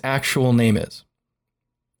what his actual name is?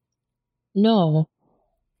 No.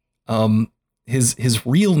 His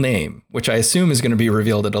real name, which I assume is going to be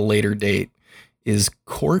revealed at a later date, is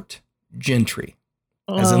Court Gentry.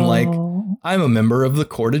 As in, like, I'm a member of the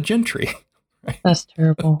Court of Gentry. Right? That's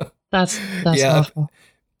terrible. That's awful.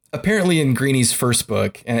 Apparently in Greaney's first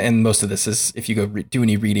book, and most of this is, if you go do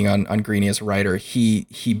any reading on Greaney as a writer,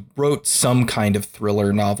 he wrote some kind of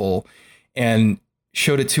thriller novel and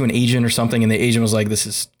showed it to an agent or something. And the agent was like, this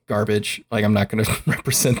is garbage. Like, I'm not going to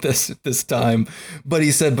represent this at this time. But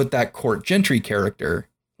he said, but that Court Gentry character,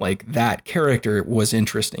 like that character was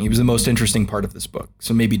interesting. He was the most interesting part of this book.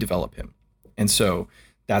 So maybe develop him. And so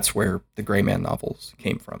that's where the Gray Man novels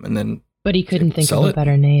came from. And then, but he couldn't think of a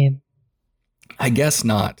better name. I guess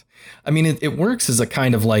not. I mean, it works as a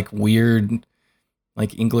kind of like weird,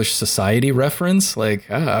 like English society reference. Like,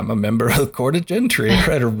 I'm a member of the Court of Gentry,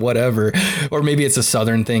 right? Or whatever. Or maybe it's a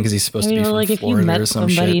Southern thing because he's supposed to be from like Florida if you met or some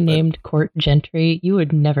somebody shit, named Court Gentry, you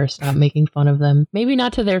would never stop making fun of them. Maybe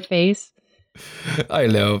not to their face. I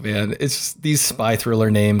know, man. It's just, these spy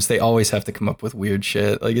thriller names, they always have to come up with weird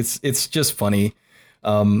shit. Like it's just funny.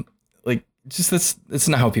 Like just that's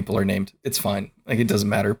not how people are named. It's fine. Like it doesn't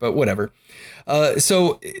matter, but whatever.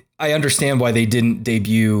 So I understand why they didn't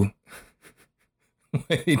debut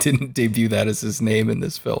that as his name in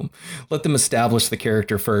this film. Let them establish the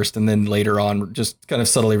character first, and then later on just kind of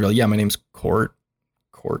subtly reveal, yeah, my name's Court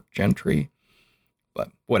Gentry. But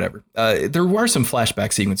whatever. There were some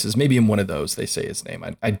flashback sequences. Maybe in one of those they say his name.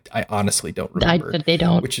 I honestly don't remember. They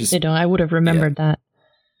don't. I would have remembered that.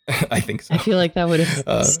 I think so. I feel like that would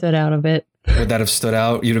have stood out a bit. Would that have stood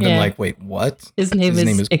out? You'd have been like, wait, what? His name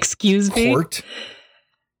is excuse me? Court.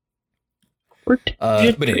 But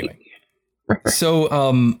anyway.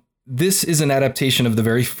 So this is an adaptation of the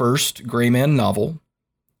very first Gray Man novel,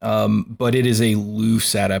 but it is a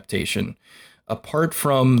loose adaptation. Apart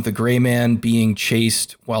from the Gray Man being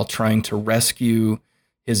chased while trying to rescue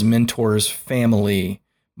his mentor's family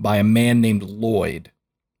by a man named Lloyd,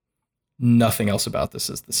 nothing else about this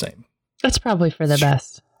is the same. That's probably for the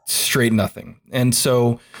best. Straight nothing. And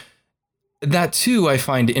so that too, I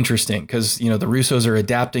find interesting because, the Russos are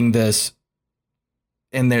adapting this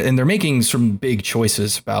and they're making some big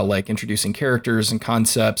choices about like introducing characters and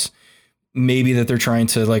concepts. Maybe that they're trying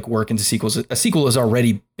to like work into sequels. A sequel has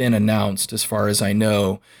already been announced as far as I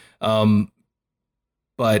know.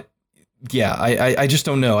 But yeah, I just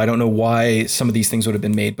don't know. I don't know why some of these things would have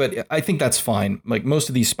been made, but I think that's fine. Like most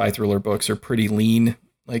of these spy thriller books are pretty lean,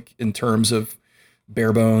 like in terms of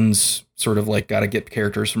bare bones, sort of like got to get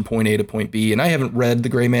characters from point A to point B. And I haven't read The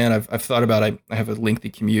Gray Man. I've thought about, I have a lengthy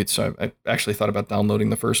commute. So I actually thought about downloading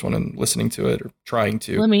the first one and listening to it or trying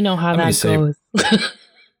to. Let me know how that goes.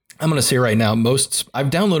 I'm going to say right now,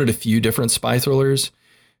 I've downloaded a few different spy thrillers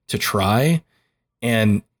to try,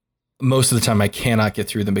 and most of the time I cannot get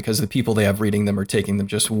through them because the people they have reading them are taking them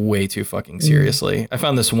just way too fucking seriously. I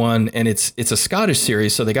found this one, and it's a Scottish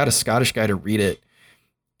series, so they got a Scottish guy to read it,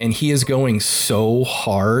 and he is going so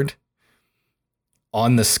hard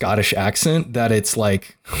on the Scottish accent that it's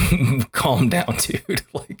like, calm down, dude.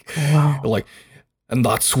 Like, and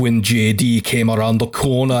that's when JD came around the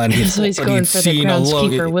corner and he's going for the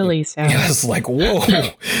groundskeeper Willie sound. Yeah, it's like, whoa,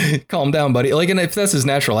 calm down, buddy. Like, and if that's his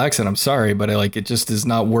natural accent, I'm sorry, but it just is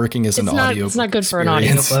not working as an audio. It's not good for an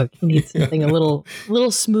audiobook. You need something a little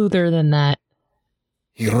smoother than that.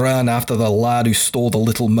 He ran after the lad who stole the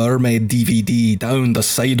Little Mermaid DVD down the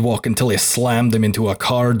sidewalk until he slammed him into a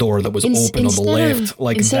car door that was open on the left.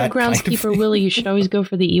 Instead of groundskeeper Willie, you should always go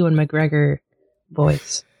for the Ewan McGregor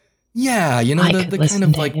voice. Yeah, the kind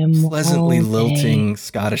of like pleasantly lilting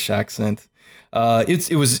Scottish accent.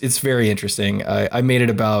 It's very interesting. I made it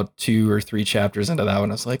about 2 or 3 chapters into that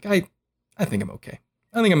one. I was like, I think I'm okay.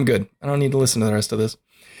 I think I'm good. I don't need to listen to the rest of this.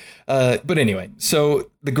 But anyway, so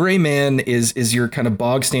The Gray Man is your kind of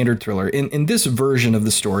bog standard thriller. In this version of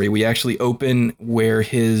the story, we actually open where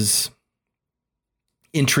his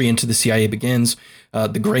entry into the CIA begins.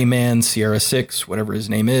 The Gray Man, Sierra 6, whatever his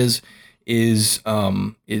name is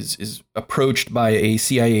approached by a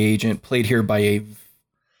CIA agent played here by a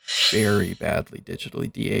very badly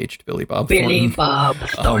digitally de-aged Billy Bob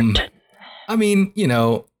Thornton. I mean,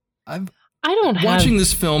 I don't have watching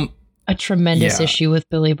this film a tremendous issue with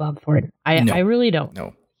Billy Bob Thornton. I really don't.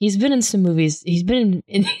 No. He's been in some movies. He's been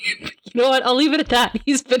in you know what? I'll leave it at that.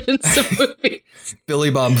 He's been in some movies. Billy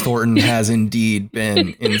Bob Thornton has indeed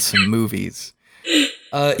been in some movies.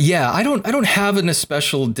 I don't have an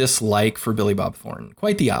especial dislike for Billy Bob Thornton.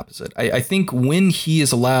 Quite the opposite. I think when he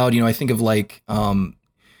is allowed, I think of like some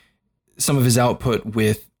of his output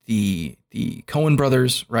with the Coen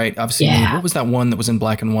brothers, right? Obviously, what was that one that was in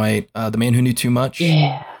black and white? The Man Who Knew Too Much.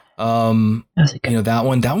 Yeah. That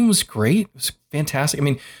one was great. It was fantastic. I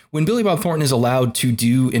mean, when Billy Bob Thornton is allowed to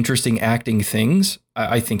do interesting acting things,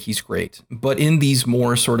 I think he's great. But in these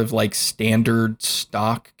more sort of like standard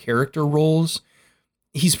stock character roles,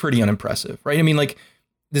 he's pretty unimpressive, right? I mean, like,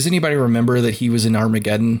 does anybody remember that he was in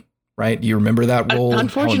Armageddon, right? Do you remember that role?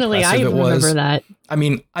 Unfortunately, I remember that. I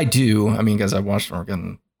mean, I do. I mean, because I've watched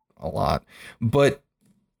Armageddon a lot. But,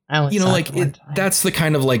 that's the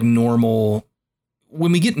kind of like normal...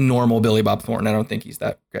 When we get normal Billy Bob Thornton, I don't think he's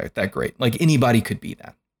that great. Like, anybody could be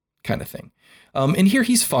that kind of thing. And here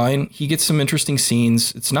he's fine. He gets some interesting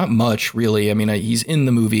scenes. It's not much, really. I mean, he's in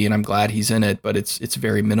the movie, and I'm glad he's in it, but it's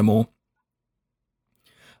very minimal.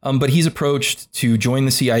 But he's approached to join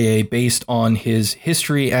the CIA based on his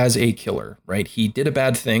history as a killer, right? He did a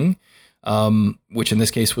bad thing, which in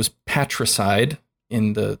this case was patricide,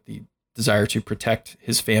 in the desire to protect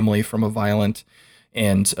his family from a violent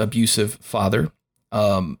and abusive father.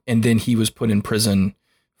 And then he was put in prison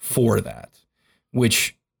for that,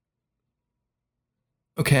 which,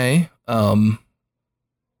 okay.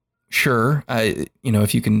 Sure.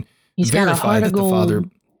 If you can verify that the father,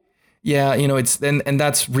 and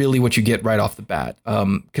that's really what you get right off the bat.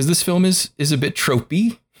 Cause this film is a bit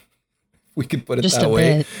tropey. We could put it just that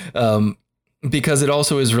way. Because it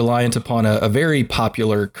also is reliant upon a very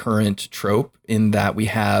popular current trope in that we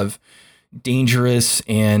have dangerous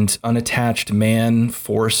and unattached man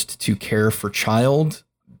forced to care for child,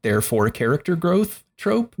 therefore character growth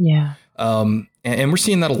trope. Yeah. And we're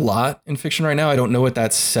seeing that a lot in fiction right now. I don't know what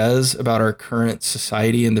that says about our current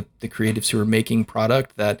society and the creatives who are making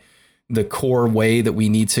product, that the core way that we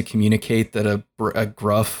need to communicate that a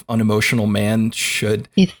gruff, unemotional man should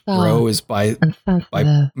grow is by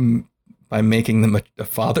making them a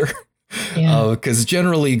father. Because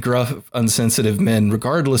generally gruff, unsensitive men,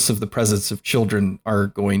 regardless of the presence of children, are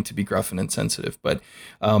going to be gruff and insensitive. But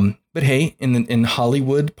hey, in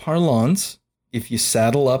Hollywood parlance, if you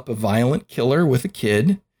saddle up a violent killer with a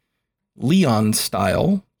kid, Leon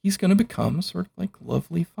style, he's going to become sort of like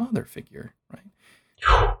lovely father figure,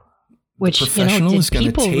 right? Which, did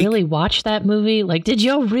people really watch that movie? Like, did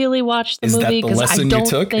y'all really watch the movie? Because I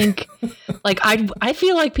don't think, like, I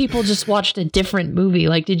feel like people just watched a different movie.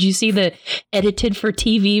 Like, did you see the edited for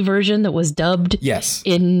TV version that was dubbed? Yes.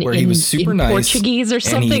 Where he was super nice Portuguese or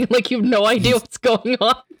something? Like, you have no idea what's going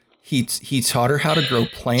on. He taught her how to grow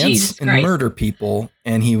plants and murder people.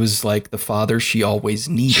 And he was like the father she always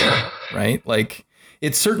needed, right? Like,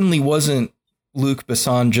 it certainly wasn't Luc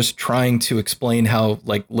Besson just trying to explain how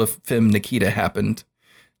like La Femme Nikita happened.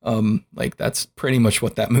 Like that's pretty much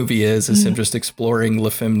what that movie is him just exploring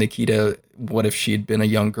La Femme Nikita. What if she'd been a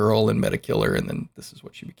young girl and met a killer, and then this is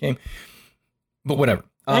what she became. But whatever.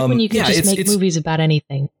 Back when you could just make movies about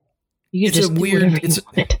anything. You could just do whatever you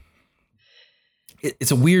wanted.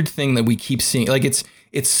 It's a weird thing that we keep seeing. Like it's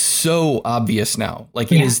so obvious now.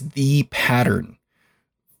 Like it is the pattern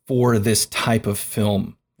for this type of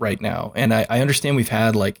film right now. And I understand we've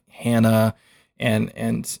had like Hannah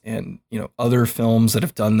and other films that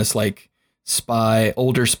have done this, like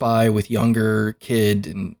older spy with younger kid,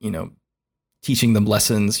 and teaching them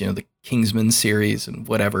lessons, the Kingsman series and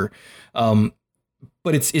whatever.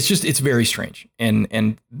 But it's very strange.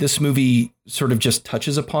 And this movie sort of just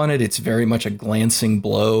touches upon it. It's very much a glancing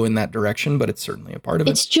blow in that direction, but it's certainly a part of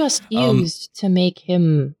it. It's just used to make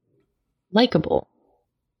him likable.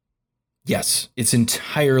 Yes, it's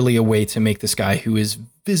entirely a way to make this guy who is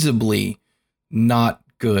visibly not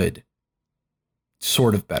good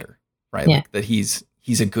sort of better, right? Yeah. Like that he's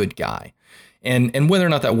a good guy. And whether or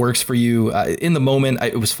not that works for you, in the moment,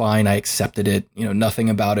 it was fine. I accepted it. Nothing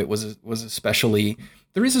about it was especially.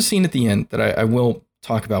 There is a scene at the end that I will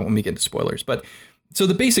talk about when we get into spoilers. But so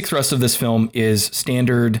the basic thrust of this film is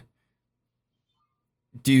standard.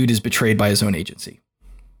 Dude is betrayed by his own agency.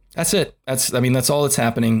 That's it. That's all that's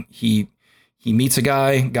happening. He meets a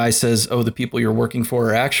guy. Guy says, "Oh, the people you're working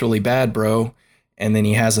for are actually bad, bro." And then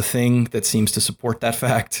he has a thing that seems to support that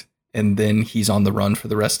fact. And then he's on the run for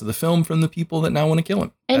the rest of the film from the people that now want to kill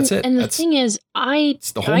him. That's it. And the thing is,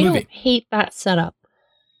 it's the whole movie. Don't hate that setup.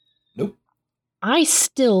 Nope. I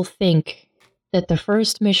still think that the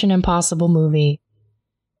first Mission Impossible movie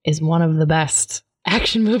is one of the best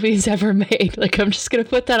action movies ever made. Like, I'm just going to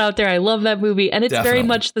put that out there. I love that movie. And it's very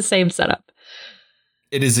much the same setup.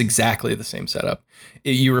 It is exactly the same setup.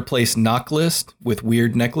 You replace knock list with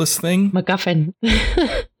weird necklace thing. MacGuffin.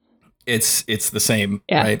 It's the same,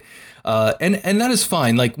 yeah. Right? And that is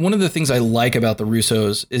fine. Like, one of the things I like about the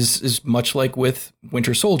Russos is much like with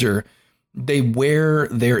Winter Soldier, they wear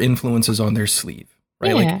their influences on their sleeve,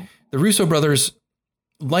 right? Yeah. Like the Russo brothers,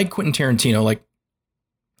 like Quentin Tarantino, like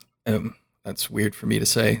that's weird for me to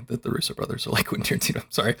say that the Russo brothers are like Quentin Tarantino.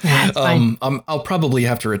 I'm sorry. Yeah, I'll probably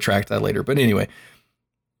have to retract that later. But anyway,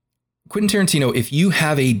 Quentin Tarantino, if you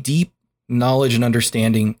have a deep knowledge and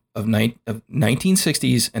understanding of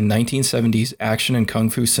 1960s and 1970s action and kung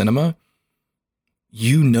fu cinema,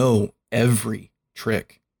 every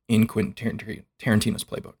trick in Quentin Tarantino's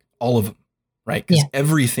playbook, all of them, right? Because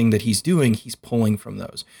everything that he's doing, he's pulling from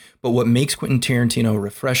those. But what makes Quentin Tarantino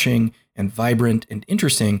refreshing and vibrant and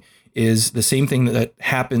interesting is the same thing that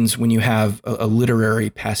happens when you have a literary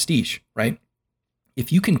pastiche, right?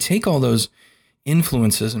 If you can take all those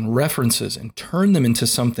influences and references and turn them into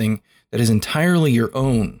something that is entirely your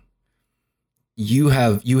own, you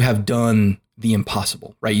have done the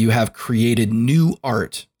impossible, right? You have created new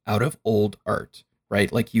art out of old art,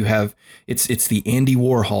 right? Like it's the Andy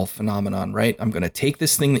Warhol phenomenon, right? I'm going to take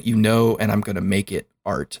this thing that and I'm going to make it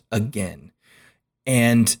art again.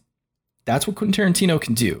 And that's what Quentin Tarantino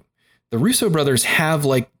can do. The Russo brothers have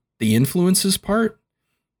like the influences part,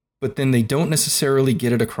 but then they don't necessarily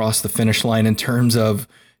get it across the finish line in terms of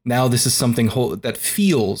now this is something that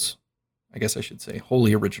feels, I guess I should say,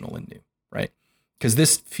 wholly original and new, right? Because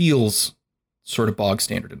this feels sort of bog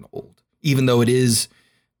standard and old, even though it is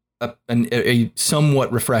a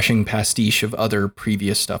somewhat refreshing pastiche of other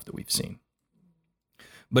previous stuff that we've seen.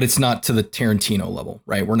 But it's not to the Tarantino level,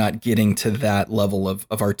 right? We're not getting to that level of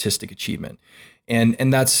artistic achievement.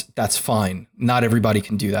 And that's fine. Not everybody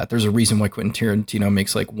can do that. There's a reason why Quentin Tarantino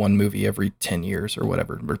makes like one movie every 10 years or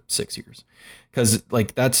whatever, or 6 years. Because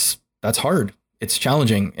like that's hard. It's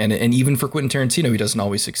challenging. And even for Quentin Tarantino, he doesn't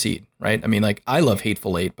always succeed, right? I mean, like, I love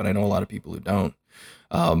Hateful Eight, but I know a lot of people who don't.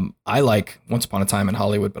 I like Once Upon a Time in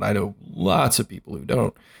Hollywood, but I know lots of people who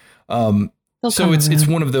don't. So it's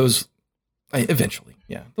one of those, eventually,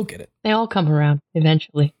 yeah, they'll get it. They all come around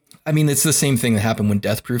eventually. I mean, it's the same thing that happened when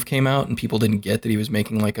Death Proof came out and people didn't get that he was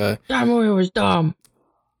making like that movie was dumb.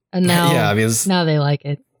 And now, now they like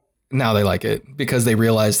it. Now they like it because they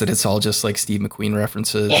realize that it's all just like Steve McQueen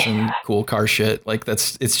references and cool car shit. Like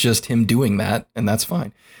it's just him doing that, and that's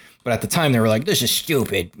fine. But at the time they were like, this is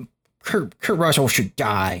stupid. Kurt Russell should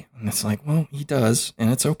die. And it's like, well, he does,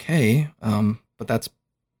 and it's okay. But that's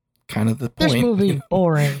kind of the point. This movie's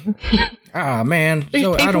boring. Man.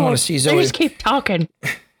 I don't want to see Zoe. They just keep talking.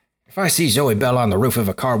 If I see Zoe Bell on the roof of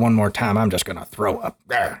a car one more time, I'm just going to throw up.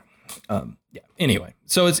 Yeah. Anyway,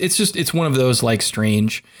 so it's one of those like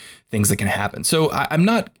strange things that can happen. So I'm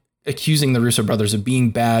not accusing the Russo brothers of being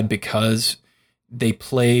bad because they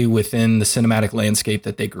play within the cinematic landscape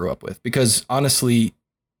that they grew up with, because honestly,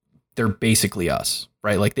 they're basically us,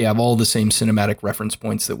 right? Like they have all the same cinematic reference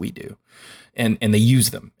points that we do, and they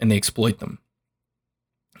use them and they exploit them.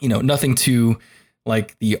 Nothing to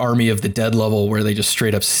like the Army of the Dead level where they just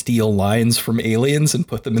straight up steal lines from aliens and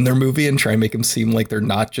put them in their movie and try and make them seem like they're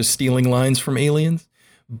not just stealing lines from aliens.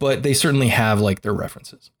 But they certainly have like their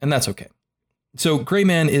references, and that's okay. So Gray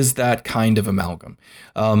Man is that kind of amalgam.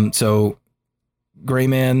 So Gray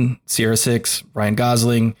Man, Sierra Six, Ryan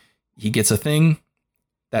Gosling, he gets a thing.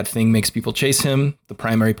 That thing makes people chase him. The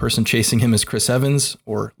primary person chasing him is Chris Evans,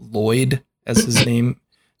 or Lloyd, as his name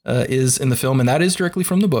is in the film. And that is directly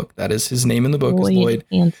from the book. That is his name in the book, is Lloyd.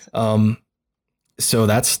 So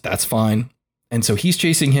that's fine. And so he's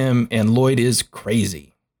chasing him, and Lloyd is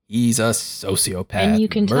crazy. He's a sociopath. And you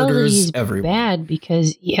can tell that he's everyone. bad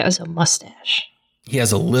because he has a mustache. He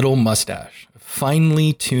has a little mustache,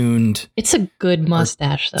 finely tuned. It's a good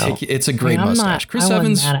mustache, though. It's a great mustache. Chris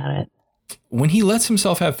Evans, mad at it. When he lets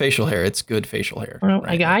himself have facial hair, it's good facial hair. Right?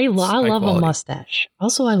 Like, I love a mustache.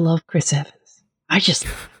 Also, I love Chris Evans. I just...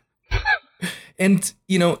 And,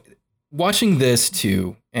 you know, watching this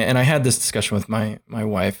too, and I had this discussion with my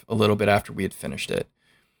wife a little bit after we had finished it.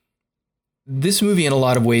 This movie in a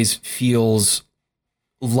lot of ways feels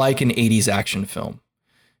like an 80s action film,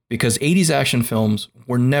 because 80s action films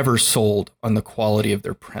were never sold on the quality of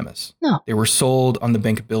their premise. No. They were sold on the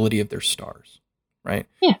bankability of their stars, right?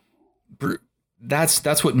 Yeah.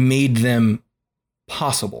 That's what made them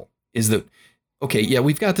possible, is that, okay, yeah,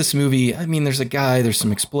 we've got this movie. I mean, there's a guy, there's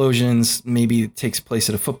some explosions, maybe it takes place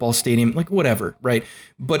at a football stadium, like whatever, right?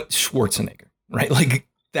 But Schwarzenegger, right? Like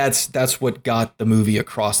that's what got the movie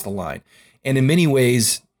across the line. And in many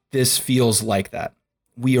ways, this feels like that.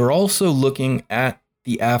 We are also looking at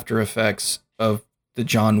the after effects of the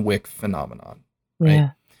John Wick phenomenon, right? Yeah.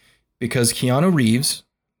 Because Keanu Reeves,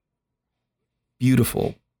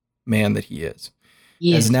 beautiful man that he is,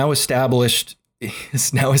 has now established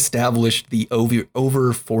the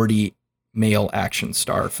over 40 male action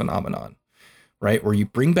star phenomenon, right? Where you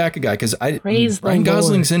bring back a guy, because Ryan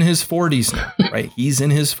Gosling's in his 40s now, right? He's in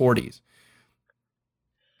his 40s.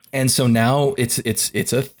 And so now it's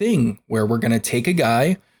a thing where we're going to take a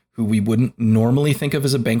guy who we wouldn't normally think of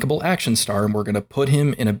as a bankable action star, and we're going to put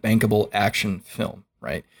him in a bankable action film,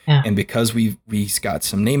 right? Yeah. And because we've got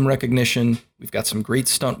some name recognition, we've got some great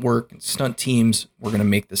stunt work and stunt teams, we're going to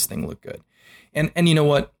make this thing look good. And you know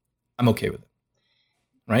what? I'm okay with it,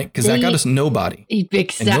 right? Because that got us Nobody.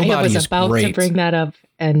 Exactly. I was about to bring that up.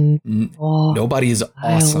 And Nobody is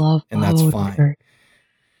awesome, and that's fine.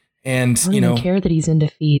 And I don't even care that he's in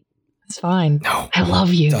defeat. It's fine. No, I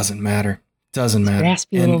love you. Doesn't matter.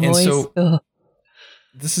 Raspy little voice. So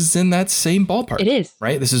this is in that same ballpark. It is,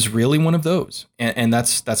 right? This is really one of those, and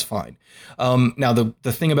that's fine. Now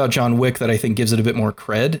the thing about John Wick that I think gives it a bit more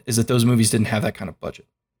cred is that those movies didn't have that kind of budget.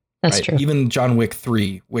 That's right? true. Even John Wick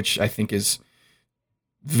 3, which I think is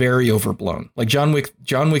very overblown. Like John Wick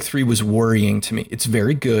 3 was worrying to me. It's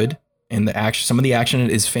very good, and some of the action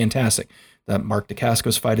in it is fantastic. That Mark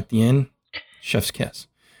Dacascos fight at the end, chef's kiss.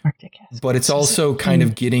 Mark Dacascos. But it's also kind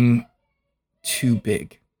of getting too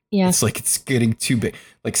big. Yeah. It's getting too big.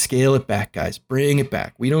 Like, scale it back, guys. Bring it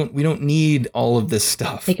back. We don't need all of this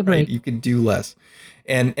stuff. Take a break. Right? You could do less.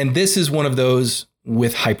 And this is one of those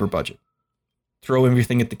with hyper budget. Throw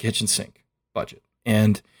everything at the kitchen sink budget.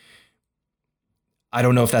 And I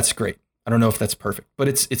don't know if that's great. I don't know if that's perfect, but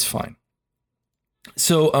it's fine.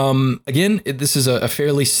 So again, this is a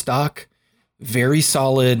fairly stock, very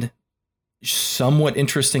solid, somewhat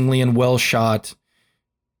interestingly and well shot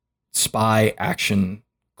spy action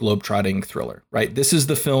globetrotting thriller, right? This is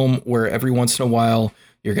the film where every once in a while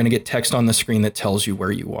you're going to get text on the screen that tells you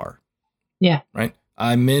where you are. Yeah. Right.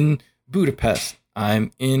 I'm in Budapest.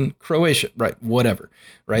 I'm in Croatia. Right. Whatever.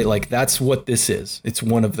 Right. Like, that's what this is. It's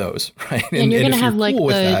one of those. Right. And you're going to have like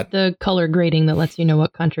the color grading that lets you know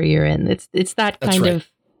what country you're in. It's that kind of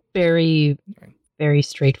very, very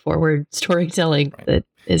straightforward storytelling that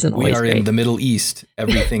isn't always great. We are in the Middle East.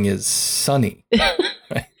 Everything is sunny.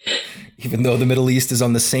 Right? Even though the Middle East is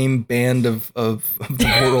on the same band of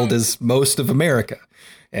the world as most of America.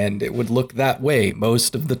 And it would look that way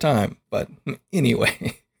most of the time. But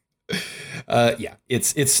anyway, yeah,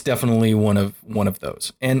 it's definitely one of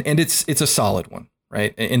those. And it's a solid one,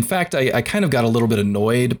 right? In fact, I kind of got a little bit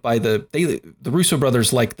annoyed by the Russo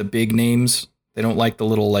brothers like the big names. They don't like the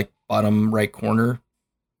little like bottom right corner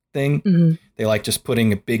thing. Mm-hmm. They like just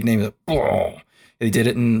putting a big name. Like, they did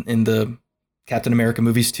it in the Captain America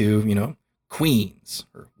movies too, you know, Queens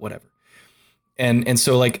or whatever. And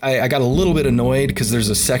so like I got a little bit annoyed because there's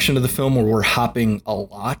a section of the film where we're hopping a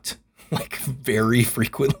lot, like very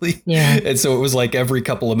frequently. Yeah. And so it was like every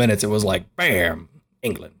couple of minutes, it was like, bam,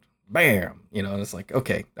 England, bam, you know, and it's like,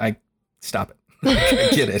 okay, stop it.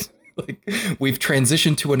 I get it. Like, we've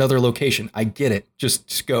transitioned to another location. I get it.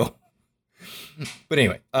 Just go. But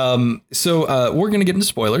anyway, so we're going to get into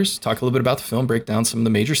spoilers, talk a little bit about the film, break down some of the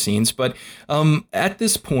major scenes. But at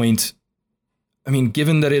this point, I mean,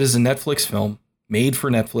 given that it is a Netflix film made for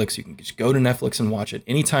Netflix, you can just go to Netflix and watch it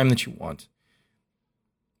anytime that you want.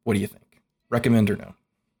 What do you think? Recommend or no?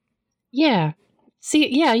 Yeah. See,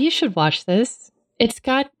 yeah, you should watch this. It's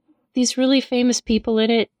got these really famous people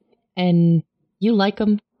in it, and you like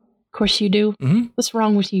them. Of course you do. Mm-hmm. What's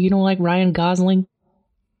wrong with you? You don't like Ryan Gosling?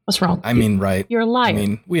 What's wrong? I mean, right. You're a liar. I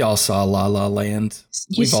mean, we all saw La La Land.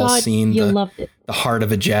 We've all seen loved it. The heart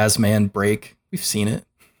of a jazz man break. We've seen it.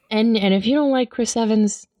 And if you don't like Chris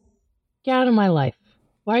Evans, get out of my life.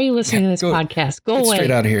 Why are you listening to this podcast? Go away.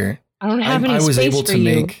 Straight out of here. I don't have any space for you. I was able to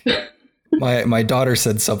make my daughter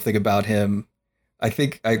said something about him. I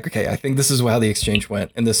think this is how the exchange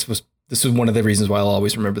went, and this was one of the reasons why I'll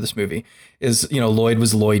always remember this movie. Is Lloyd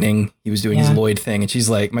was Lloyding, he was doing his Lloyd thing, and she's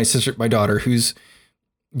like, my daughter, who's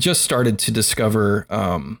just started to discover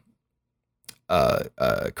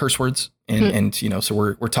curse words, and so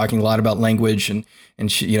we're talking a lot about language, and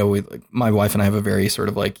she, my wife and I have a very sort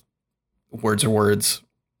of like words are words,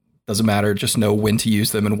 doesn't matter, just know when to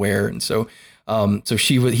use them and where, and so. So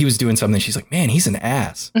he was doing something. She's like, man, he's an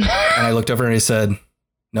ass. And I looked over and I said,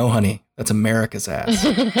 no, honey, that's America's ass,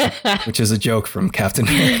 which is a joke from Captain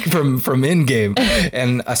from Endgame.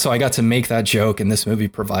 And so I got to make that joke, and this movie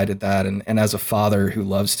provided that. And as a father who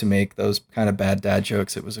loves to make those kind of bad dad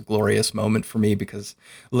jokes, it was a glorious moment for me, because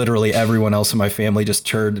literally everyone else in my family just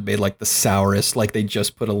turned and made like the sourest, like they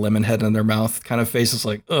just put a lemon head in their mouth kind of faces,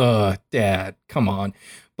 like, ugh, Dad, come on.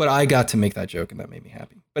 But I got to make that joke, and that made me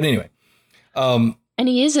happy. But anyway. And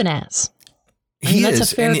he is an ass. That's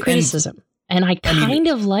a fair criticism. And I kind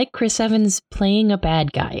of like Chris Evans playing a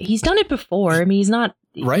bad guy. He's done it before. I mean, he's not.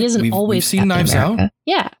 Right. He isn't always. We've seen Knives Out.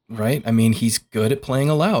 Yeah. Right. I mean, he's good at playing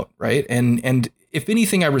a lout. Right. And if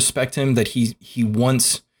anything, I respect him that he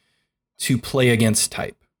wants to play against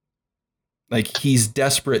type. Like, he's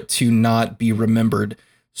desperate to not be remembered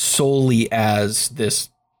solely as this,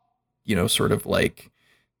 sort of like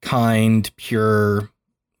kind, pure,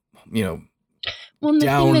 well, the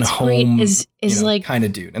down thing that's home great is like kind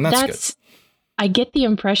of dude, and that's good. I get the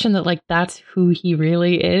impression that like that's who he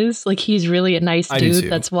really is. Like, he's really a nice dude.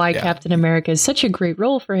 That's why Captain America is such a great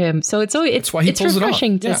role for him. So it's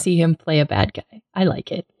refreshing to see him play a bad guy. I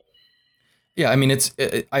like it. Yeah, I mean,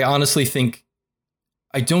 I honestly think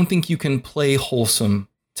I don't think you can play wholesome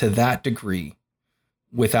to that degree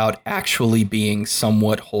without actually being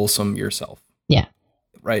somewhat wholesome yourself. Yeah.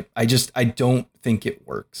 Right. I don't think it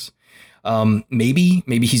works. Maybe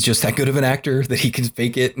he's just that good of an actor that he can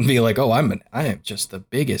fake it and be like, oh, I am just the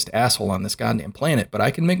biggest asshole on this goddamn planet, but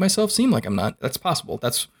I can make myself seem like I'm not. That's possible.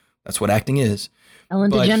 That's what acting is.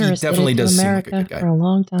 Ellen DeGeneres definitely does America seem like a good guy for a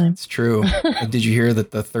long time. It's true. Did you hear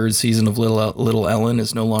that the third season of Little Ellen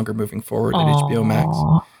is no longer moving forward at HBO Max?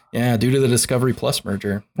 Yeah, due to the Discovery Plus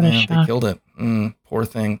merger. Yeah, they killed it. Poor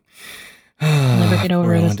thing. I'll never get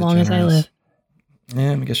over it as long as I live.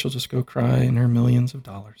 Yeah, I guess she'll just go cry in her millions of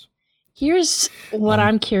dollars. Here's what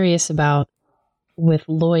I'm curious about with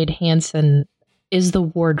Lloyd Hansen is the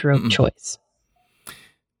wardrobe choice.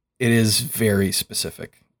 It is very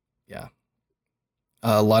specific. Yeah.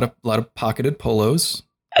 A lot of pocketed polos,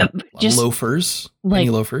 just loafers, mini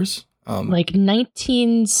loafers. Like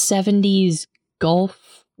 1970s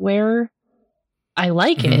golf wear. I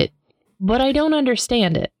like it, but I don't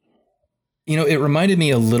understand it. It reminded me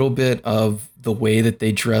a little bit of the way that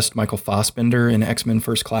they dressed Michael Fassbender in X-Men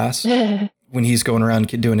First Class when he's going around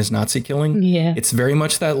doing his Nazi killing. Yeah. It's very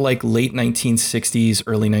much that like late 1960s,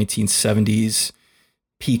 early 1970s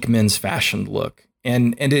peak men's fashion look.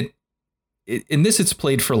 And in this, it's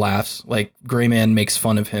played for laughs. Like, Gray Man makes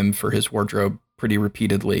fun of him for his wardrobe pretty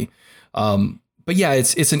repeatedly. But yeah,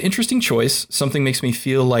 it's an interesting choice. Something makes me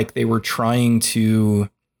feel like they were trying to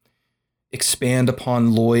expand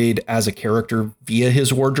upon Lloyd as a character via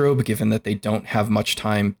his wardrobe, given that they don't have much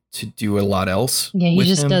time to do a lot else. Yeah, he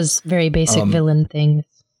just does very basic villain things.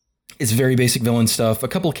 It's very basic villain stuff. A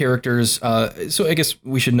couple of characters. So I guess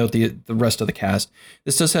we should note the rest of the cast.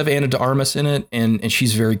 This does have Ana de Armas in it, and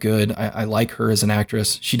she's very good. I like her as an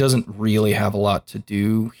actress. She doesn't really have a lot to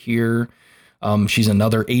do here. She's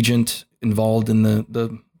another agent involved in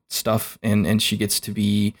the stuff, and she gets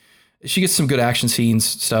some good action scenes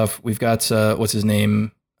stuff. We've got what's his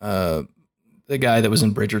name, the guy that was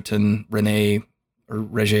in Bridgerton,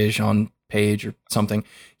 Regé Jean Page or something.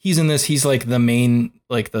 He's in this. He's like the main,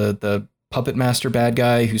 like the puppet master bad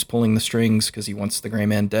guy who's pulling the strings because he wants the Gray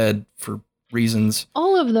Man dead for reasons.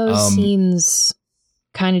 All of those scenes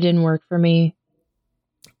kind of didn't work for me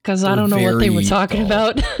because I don't know what they were talking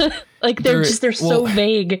about. Like they're so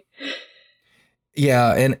vague.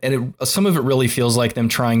 Yeah, and some of it really feels like them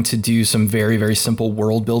trying to do some very, very simple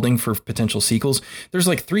world building for potential sequels. There's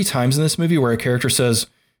like 3 times in this movie where a character says,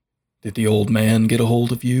 "Did the old man get a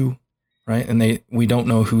hold of you?" Right? And we don't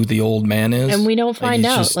know who the old man is. And we don't find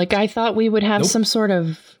out. Like, I thought we would have some sort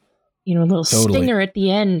of little stinger at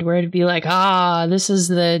the end where it'd be like, this is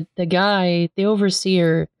the guy, the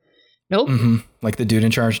overseer. Nope. Mm-hmm. Like the dude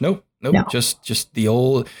in charge. Nope. No. Just the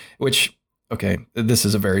old, which, okay, this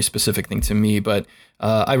is a very specific thing to me, but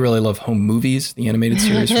I really love Home Movies, the animated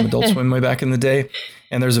series from Adult Swim way back in the day.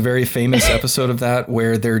 And there's a very famous episode of that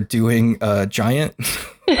where they're doing Giant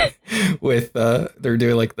with, they're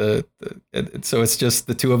doing like so it's just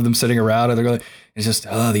the two of them sitting around and they're going, it's just,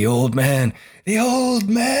 the old man.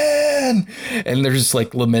 And they're just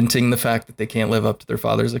like lamenting the fact that they can't live up to their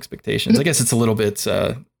father's expectations. I guess it's a little bit, it's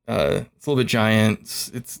a little bit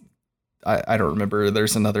Giant. I don't remember.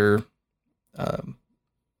 There's another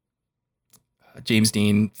James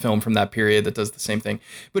Dean film from that period that does the same thing.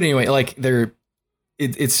 But anyway, like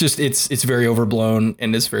it's very overblown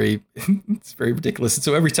and it's very ridiculous. And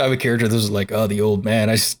so every time a character this is like, the old man,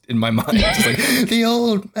 I just in my mind it's like the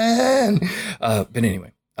old man. But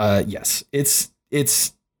anyway, yes, it's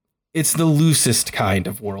the loosest kind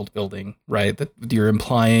of world building, right? That you're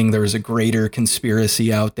implying there's a greater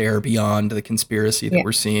conspiracy out there beyond the conspiracy that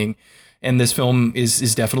we're seeing. And this film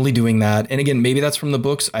is definitely doing that. And again, maybe that's from the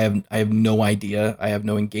books. I have no idea. I have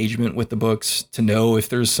no engagement with the books to know if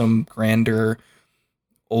there's some grander,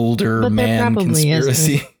 older man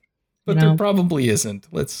conspiracy. But there probably isn't.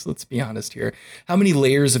 Let's be honest here. How many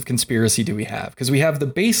layers of conspiracy do we have? Because we have the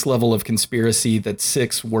base level of conspiracy that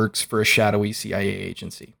Six works for a shadowy CIA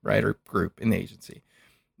agency, right? Or group in the agency.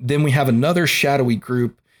 Then we have another shadowy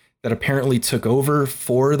group that apparently took over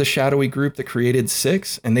for the shadowy group that created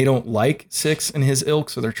Six, and they don't like Six and his ilk,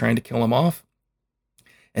 so they're trying to kill him off.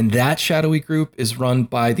 And that shadowy group is run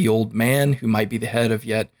by the old man, who might be the head of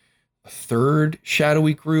yet a third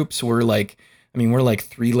shadowy group. So we're like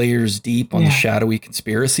 3 layers deep on the shadowy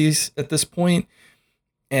conspiracies at this point.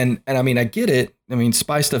 And I mean, I get it. I mean,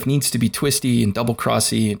 spy stuff needs to be twisty and double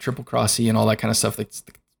crossy and triple crossy and all that kind of stuff. That's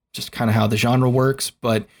just kind of how the genre works,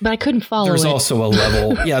 but I couldn't follow there's also a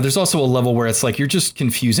level. There's also a level where it's like, you're just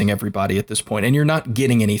confusing everybody at this point and you're not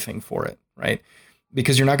getting anything for it. Right.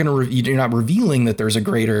 Because you're not you're not revealing that there's a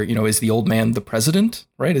greater, is the old man the president,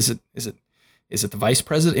 right? Is it the vice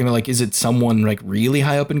president? I mean, like, is it someone like really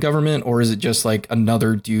high up in government, or is it just like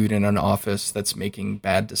another dude in an office that's making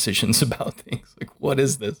bad decisions about things? Like, what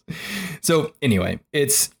is this? So anyway,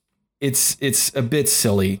 it's a bit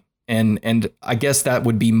silly. And I guess that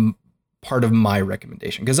would be part of my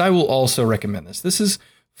recommendation, because I will also recommend this. This is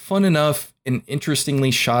fun enough and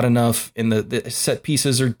interestingly shot enough, and the set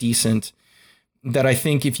pieces are decent, that I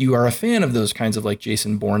think if you are a fan of those kinds of like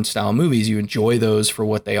Jason Bourne style movies, you enjoy those for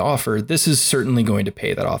what they offer. This is certainly going to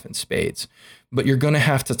pay that off in spades, but you're going to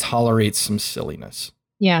have to tolerate some silliness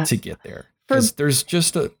to get there. Because there's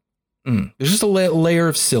just a layer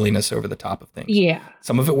of silliness over the top of things. Yeah.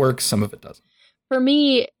 Some of it works, some of it doesn't. For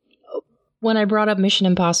me, when I brought up Mission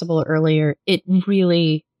Impossible earlier, it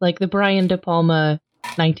really, like the Brian De Palma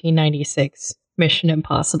 1996 Mission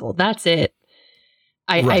Impossible, that's it.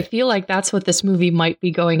 I feel like that's what this movie might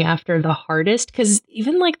be going after the hardest, because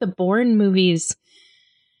even like the Bourne movies,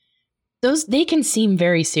 they can seem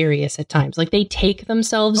very serious at times. Like they take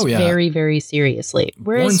themselves very, very seriously.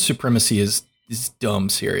 Whereas Bourne supremacy is dumb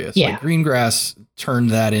serious. Yeah. Like Greengrass turned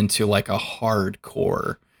that into like a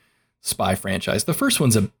hardcore spy franchise. The first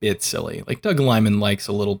one's a bit silly. Like Doug Liman likes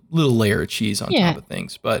a little layer of cheese on top of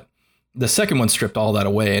things, but the second one stripped all that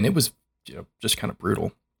away, and it was just kind of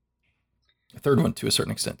brutal. The third one to a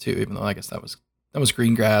certain extent too, even though I guess that was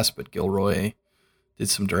Greengrass, but Gilroy did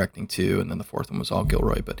some directing too, and then the fourth one was all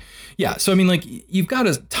Gilroy. But yeah, so I mean, like, you've got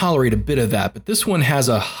to tolerate a bit of that, but this one has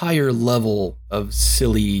a higher level of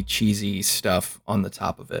silly, cheesy stuff on the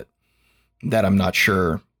top of it that I'm not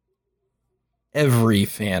sure every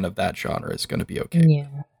fan of that genre is going to be okay.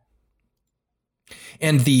 Yeah.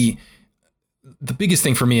 And the biggest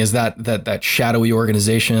thing for me is that shadowy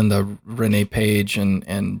organization, the Renee Page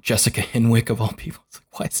and Jessica Henwick of all people. It's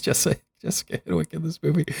like, why is Jessica Henwick in this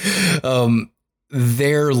movie?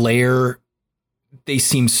 Their lair, they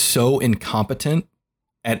seem so incompetent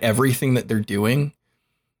at everything that they're doing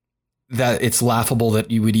that it's laughable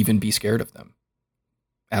that you would even be scared of them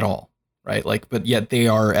at all. Right. Like, but yet they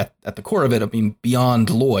are at the core of it. I mean,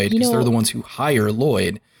 beyond Lloyd, because they're the ones who hire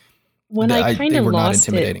Lloyd. When I kind of lost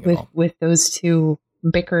it with those two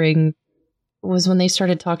bickering was when they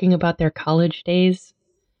started talking about their college days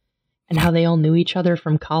and how they all knew each other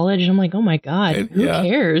from college. I'm like, oh my God, who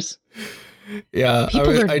cares? Yeah, I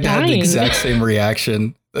had the exact same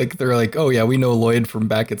reaction. Like, they're like, oh yeah, we know Lloyd from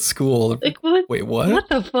back at school. Like, what? Wait, what? What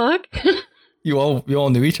the fuck? You all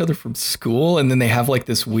knew each other from school, and then they have like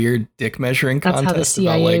this weird dick measuring contest. That's how the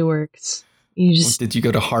CIA works. You just did you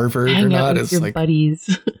go to Harvard hang or not? Out with your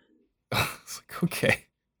buddies. It's like, okay.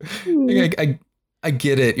 I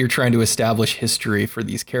get it. You're trying to establish history for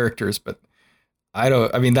these characters, but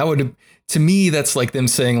I mean, that would, to me, that's like them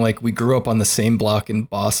saying like we grew up on the same block in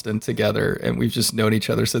Boston together and we've just known each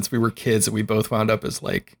other since we were kids and we both wound up as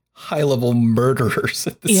like high level murderers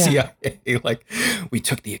at the CIA. Like we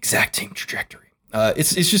took the exact same trajectory.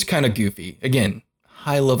 It's just kind of goofy. Again,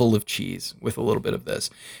 high level of cheese with a little bit of this.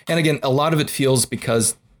 And again, a lot of it feels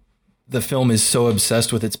because the film is so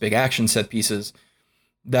obsessed with its big action set pieces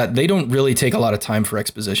that they don't really take a lot of time for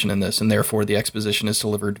exposition in this, and therefore the exposition is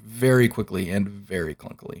delivered very quickly and very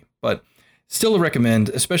clunkily. But still a recommend,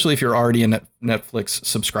 especially if you're already a Netflix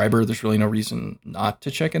subscriber. There's really no reason not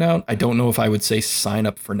to check it out. I don't know if I would say sign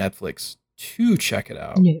up for Netflix to check it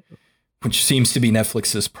out, which seems to be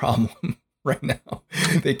Netflix's problem right now.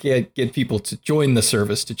 They can't get people to join the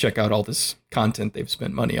service to check out all this content they've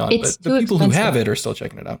spent money on. It's but the people who have it are still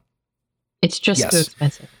checking it out. It's just too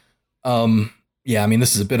expensive. Yeah, I mean,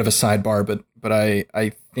 this is a bit of a sidebar, but I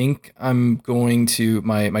think I'm going to,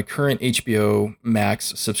 my current HBO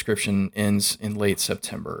Max subscription ends in late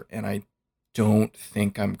September, and I don't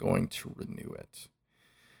think I'm going to renew it.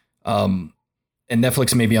 And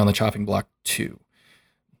Netflix may be on the chopping block too.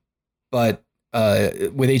 But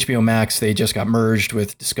with HBO Max, they just got merged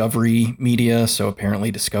with Discovery Media. So apparently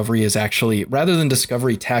Discovery is actually, rather than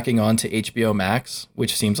Discovery tacking on to HBO Max,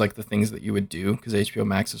 which seems like the things that you would do because HBO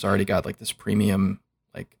Max has already got like this premium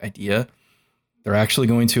like idea, they're actually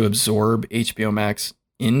going to absorb HBO Max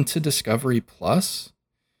into Discovery Plus.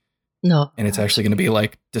 No. And it's actually going to be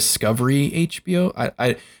like Discovery HBO.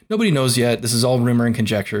 I nobody knows yet. This is all rumor and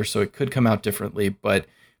conjecture, so it could come out differently, but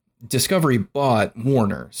Discovery bought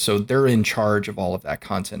Warner, so they're in charge of all of that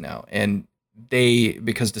content now. And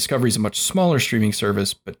because Discovery is a much smaller streaming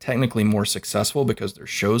service, but technically more successful because their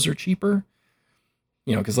shows are cheaper.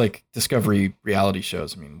 You know, because like Discovery reality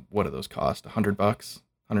shows, I mean, what do those cost? $100,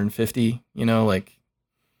 $150? You know, like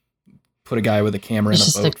put a guy with a camera in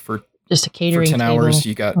a boat for just a catering for 10 table. hours.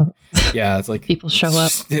 You got, yeah, it's like people show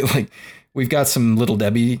up. Like, we've got some Little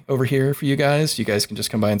Debbie over here for you guys. You guys can just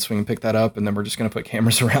come by and swing and pick that up. And then we're just going to put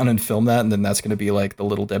cameras around and film that. And then that's going to be like the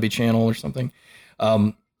Little Debbie channel or something.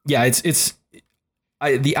 Yeah,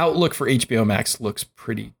 the outlook for HBO Max looks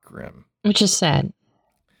pretty grim. Which is sad.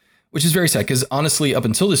 Which is very sad. Because honestly, up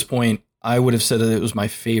until this point, I would have said that it was my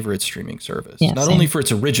favorite streaming service. Yeah, Not same. only for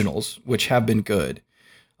its originals, which have been good.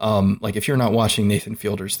 Like if you're not watching Nathan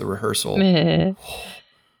Fielder's The Rehearsal,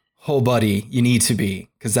 oh, buddy, you need to be,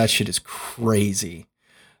 because that shit is crazy.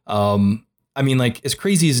 I mean, like as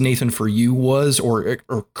crazy as Nathan For You was, or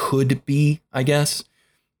could be, I guess.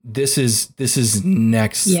 This is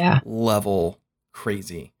next level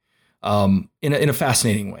crazy, in a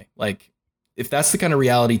fascinating way. Like if that's the kind of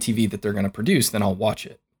reality TV that they're going to produce, then I'll watch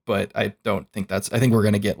it. But I don't think I think we're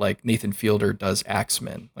going to get like Nathan Fielder does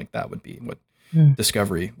Axemen. Like that would be what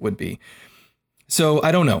Discovery would be. So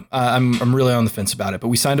I don't know. I'm really on the fence about it, but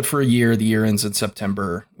we signed up for a year. The year ends in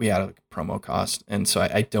September. We had a promo cost. And so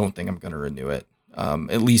I don't think I'm going to renew it.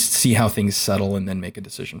 At least see how things settle and then make a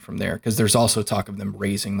decision from there. Because there's also talk of them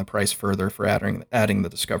raising the price further for adding the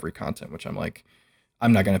Discovery content, which I'm like,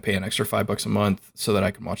 I'm not going to pay an extra $5 a month so that I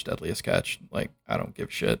can watch Deadliest Catch. Like, I don't give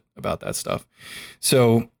a shit about that stuff.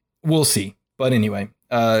 So we'll see. But anyway,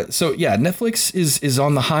 so yeah, Netflix is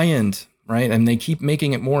on the high end. Right. And they keep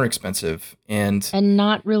making it more expensive and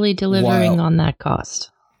not really delivering on that cost.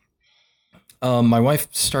 My wife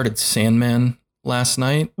started Sandman last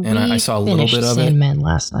night and I saw a little bit of Sandman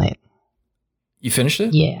last night. You finished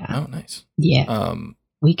it? Yeah. Oh, nice. Yeah.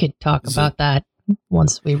 We could talk about that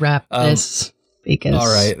once we wrap this because all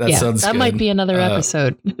right. That sounds that good. might be another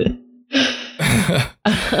episode.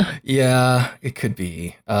 Yeah, it could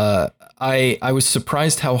be. I was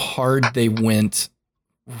surprised how hard they went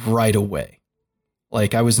right away.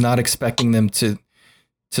 Like I was not expecting them to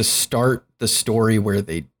start the story where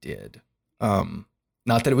they did.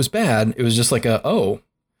 Not that it was bad. It was just like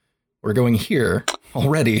we're going here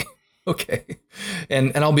already. Okay.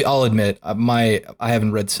 And I'll admit I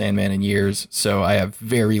haven't read Sandman in years, so I have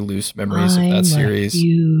very loose memories of that series.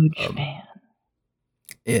 Huge fan.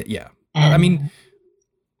 I mean,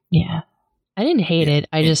 yeah. I didn't hate it.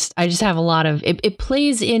 I just have a lot of it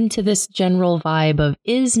plays into this general vibe of,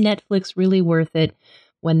 is Netflix really worth it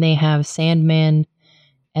when they have Sandman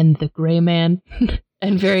and The Gray Man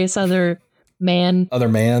and various other mans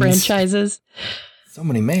franchises? So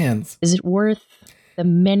many mans. Is it worth the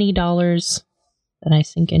many dollars that I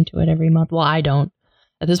sink into it every month? Well, I don't.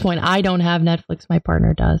 At this point, I don't have Netflix. My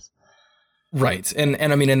partner does. Right. And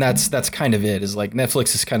I mean, and that's kind of it, is like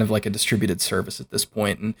Netflix is kind of like a distributed service at this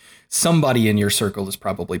point, and somebody in your circle is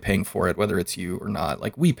probably paying for it, whether it's you or not.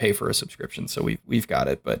 Like we pay for a subscription, so we've got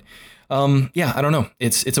it. But yeah, I don't know.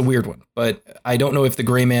 It's a weird one, but I don't know if The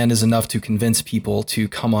Gray Man is enough to convince people to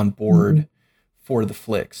come on board for the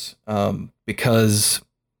flicks, because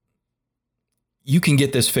you can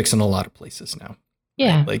get this fix in a lot of places now.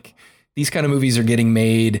 Yeah. Right? Like these kind of movies are getting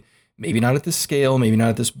made. Maybe not at this scale, maybe not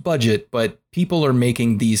at this budget, but people are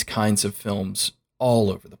making these kinds of films all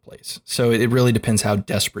over the place. So it really depends how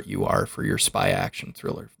desperate you are for your spy action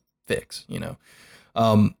thriller fix, you know?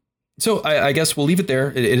 So I guess we'll leave it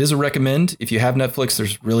there. It is a recommend. If you have Netflix,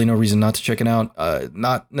 there's really no reason not to check it out.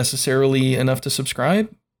 Not necessarily enough to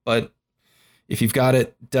subscribe, but if you've got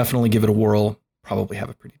it, definitely give it a whirl. Probably have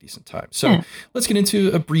a pretty decent time. So let's get into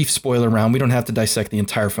a brief spoiler round. We don't have to dissect the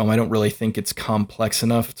entire film. I don't really think it's complex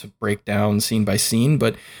enough to break down scene by scene.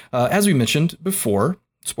 But as we mentioned before,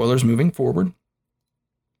 spoilers moving forward,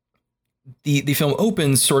 the film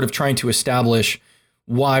opens sort of trying to establish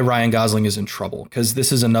why Ryan Gosling is in trouble, because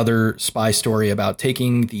this is another spy story about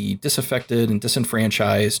taking the disaffected and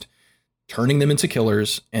disenfranchised, turning them into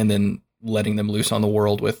killers, and then letting them loose on the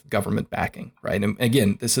world with government backing, right? And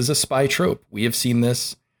again, this is a spy trope. We have seen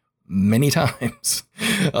this many times,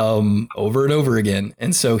 over and over again.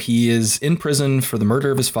 And so he is in prison for the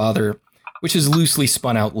murder of his father, which is loosely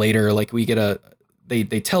spun out later. Like we get they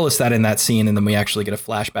tell us that in that scene, and then we actually get a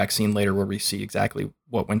flashback scene later where we see exactly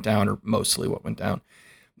what went down, or mostly what went down,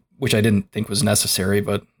 which I didn't think was necessary,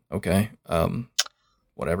 but okay.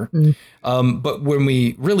 Whatever. But when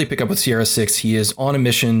we really pick up with Sierra 6, he is on a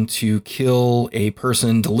mission to kill a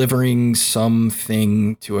person delivering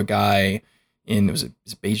something to a guy in, is it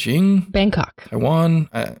Beijing? Bangkok. Taiwan?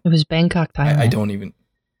 It was Bangkok, Thailand. I don't even...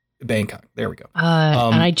 Bangkok. There we go.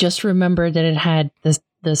 And I just remembered that it had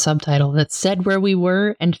the subtitle that said where we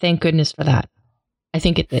were, and thank goodness for that. I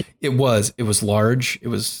think it did. It was large. It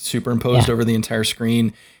was superimposed over the entire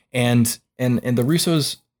screen. And the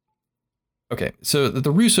Russos... Okay, so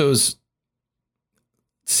the Russos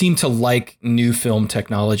seem to like new film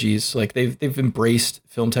technologies. Like they've embraced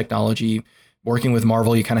film technology. Working with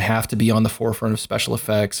Marvel, you kind of have to be on the forefront of special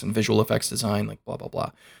effects and visual effects design, like blah, blah,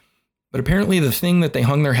 blah. But apparently the thing that they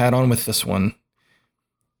hung their hat on with this one,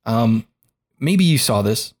 maybe you saw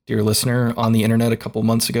this, dear listener, on the internet a couple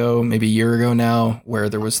months ago, maybe a year ago now, where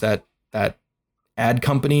there was that ad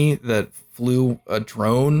company that flew a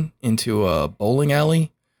drone into a bowling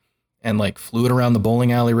alley and like flew it around the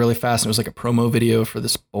bowling alley really fast. And it was like a promo video for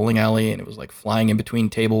this bowling alley, and it was like flying in between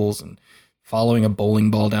tables and following a bowling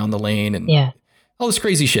ball down the lane and all this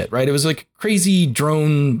crazy shit, right? It was like crazy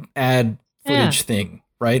drone ad footage thing,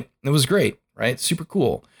 right? It was great, right? Super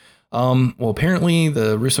cool. Well, apparently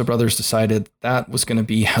the Russo brothers decided that was going to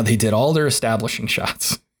be how they did all their establishing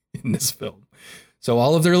shots in this film. So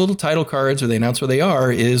all of their little title cards, where they announce where they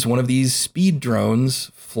are, is one of these speed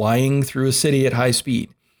drones flying through a city at high speed.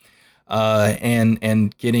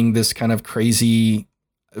 And getting this kind of crazy,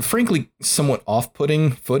 frankly, somewhat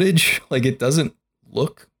off-putting footage. Like it doesn't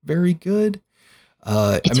look very good.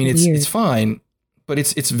 I mean, it's fine, but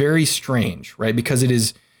it's very strange, right? Because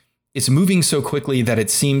it's moving so quickly that it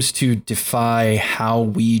seems to defy how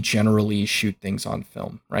we generally shoot things on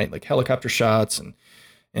film, right? Like helicopter shots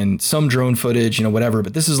and some drone footage, you know, whatever.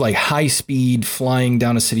 But this is like high speed flying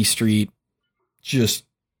down a city street, just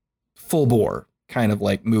full bore kind of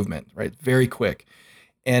like movement, right? Very quick.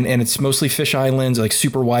 And it's mostly fisheye lens, like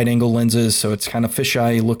super wide angle lenses. So it's kind of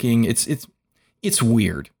fisheye looking. It's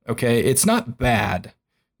weird. Okay. It's not bad,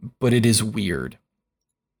 but it is weird.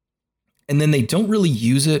 And then they don't really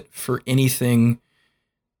use it for anything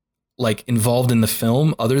like involved in the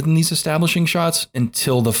film other than these establishing shots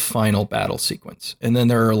until the final battle sequence. And then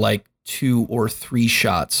there are like 2 or 3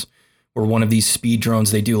 shots where one of these speed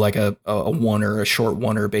drones, they do like a one-er, a short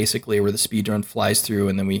one-er basically, where the speed drone flies through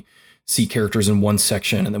and then we see characters in one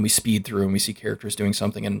section and then we speed through and we see characters doing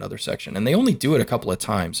something in another section. And they only do it a couple of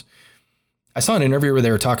times. I saw an interview where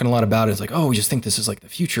they were talking a lot about it. It's like, oh, we just think this is like the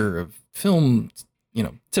future of film, you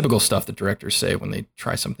know, typical stuff that directors say when they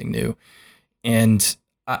try something new. And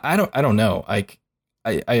I don't know. Like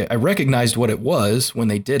I recognized what it was when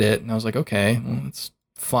they did it, and I was like, okay, well, it's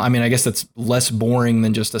fun. I mean, I guess that's less boring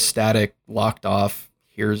than just a static locked off,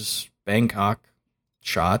 here's Bangkok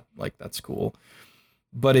shot. Like, that's cool.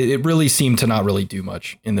 But it really seemed to not really do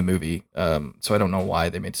much in the movie. So I don't know why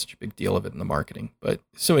they made such a big deal of it in the marketing. But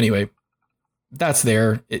so anyway, that's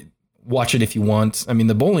there. Watch it if you want. I mean,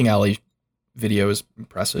 the bowling alley video is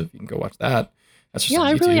impressive. You can go watch that. That's just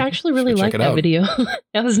I actually really liked that video.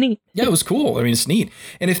 That was neat. Yeah, it was cool. I mean, it's neat.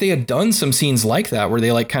 And if they had done some scenes like that where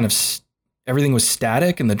they like kind of everything was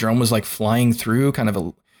static and the drum was like flying through, kind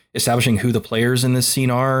of establishing who the players in this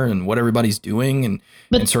scene are and what everybody's doing,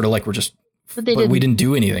 and sort of like we didn't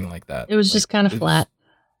do anything like that. It was like, just kind of flat.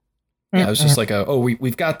 Yeah, it was just like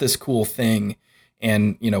we've got this cool thing,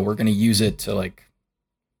 and we're gonna use it to like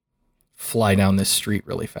fly down this street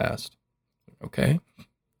really fast. Okay,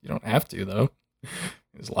 you don't have to though.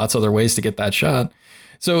 There's lots of other ways to get that shot.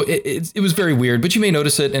 So it was very weird, but you may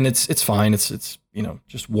notice it, and it's fine. It's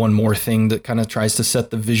just one more thing that kind of tries to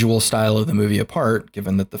set the visual style of the movie apart,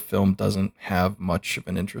 given that the film doesn't have much of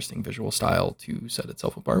an interesting visual style to set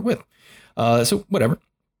itself apart with. So whatever.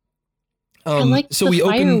 I like the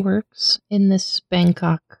fireworks in this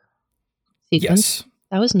Bangkok sequence. Yes,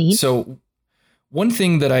 that was neat. So one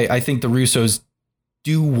thing that I think the Russos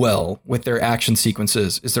do well with their action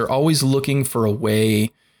sequences is they're always looking for a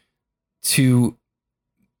way to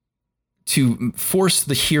force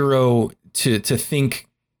the hero to think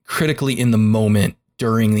critically in the moment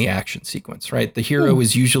during the action sequence, right? The hero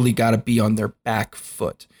is usually got to be on their back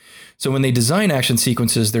foot. So when they design action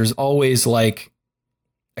sequences, there's always like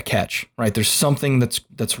a catch, right? There's something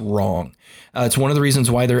that's wrong. It's one of the reasons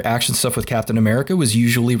why their action stuff with Captain America was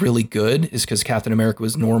usually really good, is because Captain America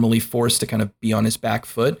was normally forced to kind of be on his back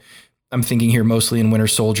foot. I'm thinking here mostly in Winter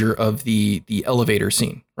Soldier of the elevator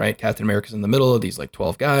scene, right? Captain America's in the middle of these like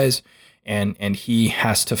 12 guys, and he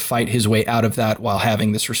has to fight his way out of that while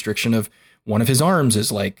having this restriction of one of his arms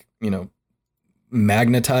is like,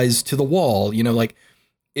 magnetized to the wall, like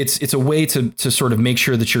it's a way to sort of make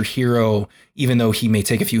sure that your hero, even though he may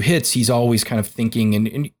take a few hits, he's always kind of thinking,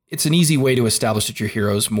 and it's an easy way to establish that your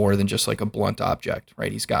hero is more than just like a blunt object,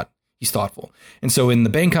 right? He's thoughtful. And so in the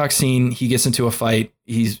Bangkok scene, he gets into a fight.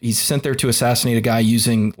 He's sent there to assassinate a guy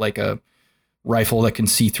using like a rifle that can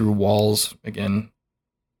see through walls. Again,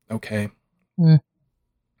 okay.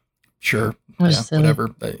 Sure. Yeah, silly. Whatever.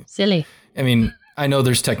 But, silly. I mean, I know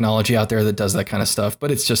there's technology out there that does that kind of stuff,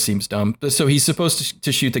 but it just seems dumb. So he's supposed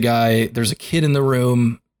to shoot the guy. There's a kid in the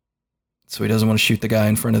room, so he doesn't want to shoot the guy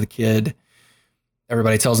in front of the kid.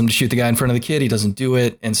 Everybody tells him to shoot the guy in front of the kid. He doesn't do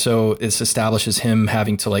it. And so this establishes him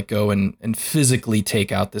having to like go and physically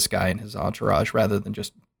take out this guy and his entourage rather than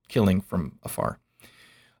just killing from afar.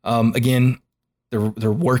 Again,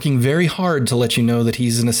 they're working very hard to let you know that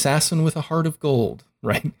he's an assassin with a heart of gold,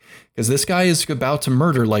 right? Because this guy is about to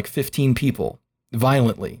murder like 15 people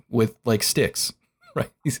violently with like sticks,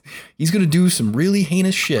 right? He's going to do some really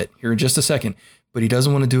heinous shit here in just a second, but he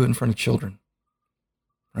doesn't want to do it in front of children,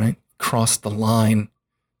 right? Cross the line.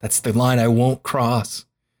 That's the line I won't cross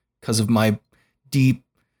because of my deep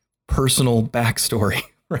personal backstory,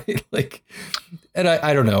 right? Like, and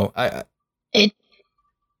I don't know.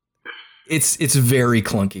 It's very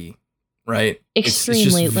clunky, right?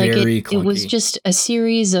 Extremely. It's just very clunky. It was just a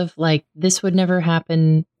series of like, this would never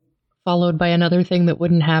happen, followed by another thing that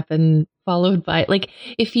wouldn't happen, followed by like,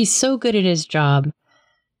 if he's so good at his job,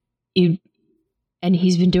 and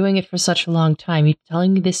he's been doing it for such a long time, you're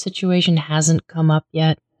telling me this situation hasn't come up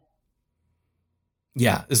yet?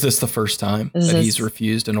 Yeah. Is this the first time that he's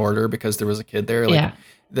refused an order because there was a kid there? Like,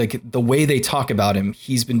 yeah. The way they talk about him,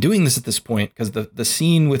 he's been doing this at this point because the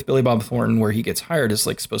scene with Billy Bob Thornton where he gets hired is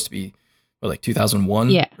like supposed to be like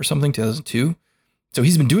 2001 or something, 2002. So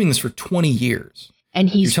he's been doing this for 20 years.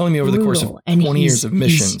 And you're telling me over the course of 20 years of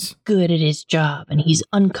missions. He's good at his job and he's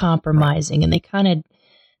uncompromising, right. And they kind of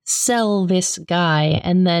sell this guy.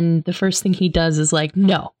 And then the first thing he does is like,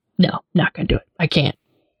 no, not going to do it. I can't.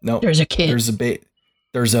 No, there's a kid.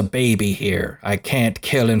 There's a baby here. I can't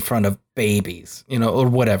kill in front of babies, or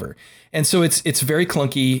whatever. And so it's very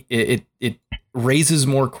clunky. It raises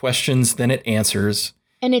more questions than it answers.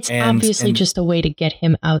 And it's obviously just a way to get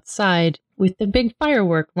him outside with the big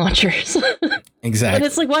firework launchers. Exactly. And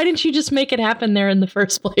it's like, why didn't you just make it happen there in the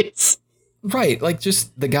first place? Right. Like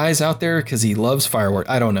just the guy's out there because he loves fireworks.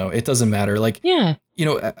 I don't know. It doesn't matter. Like, yeah.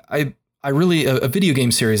 I really, a video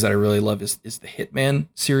game series that I really love is the Hitman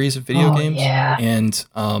series of video games. Yeah. And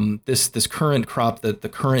this current crop, the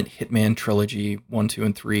current Hitman trilogy 1, 2,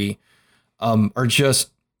 and 3 are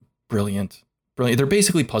just brilliant. They're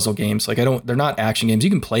basically puzzle games. Like they're not action games. You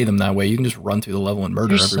can play them that way. You can just run through the level and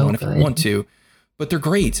murder everyone if you want to. But they're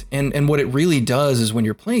great. And what it really does is when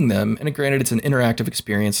you're playing them, and granted it's an interactive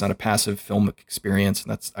experience, not a passive filmic experience.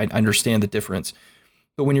 And I understand the difference.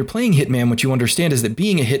 But when you're playing Hitman, what you understand is that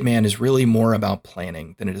being a Hitman is really more about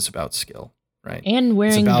planning than it is about skill, right? And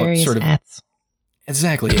wearing various hats.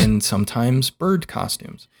 Exactly. And sometimes bird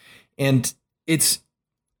costumes. And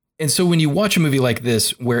so when you watch a movie like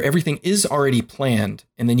this, where everything is already planned,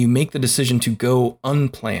 and then you make the decision to go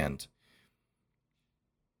unplanned,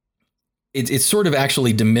 it sort of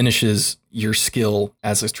actually diminishes your skill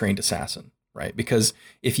as a trained assassin, right? Because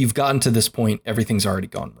if you've gotten to this point, everything's already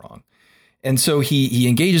gone wrong. And so he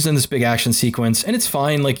engages in this big action sequence, and it's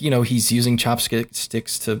fine. Like, he's using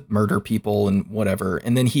chopsticks to murder people and whatever.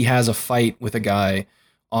 And then he has a fight with a guy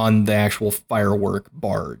on the actual firework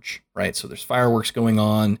barge, right? So there's fireworks going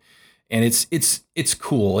on, and it's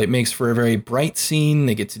cool. It makes for a very bright scene.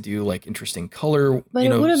 They get to do like interesting color. But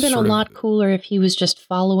it would have been a lot cooler if he was just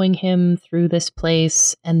following him through this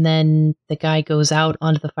place, and then the guy goes out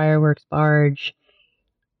onto the fireworks barge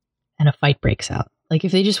and a fight breaks out. Like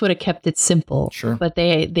if they just would have kept it simple. Sure. But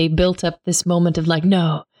they built up this moment of like,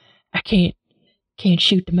 no, I can't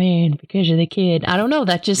shoot the man because of the kid. I don't know.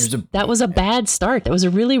 That was a bad start. That was a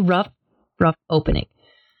really rough opening.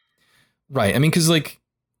 Right. I mean, because like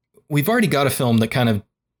we've already got a film that kind of,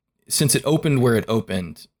 since it opened where it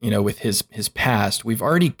opened, with his past, we've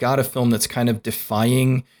already got a film that's kind of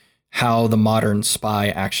defying how the modern spy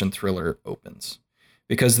action thriller opens.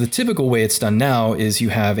 Because the typical way it's done now is you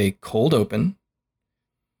have a cold open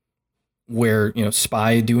where,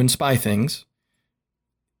 spy doing spy things.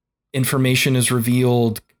 Information is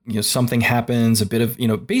revealed, something happens, a bit of,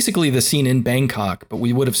 basically the scene in Bangkok, but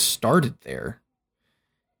we would have started there.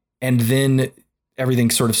 And then everything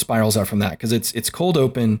sort of spirals out from that because it's cold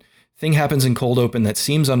open. Thing happens in cold open that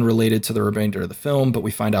seems unrelated to the remainder of the film, but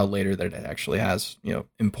we find out later that it actually has,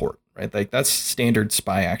 import, right? Like that's standard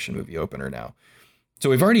spy action movie opener now. So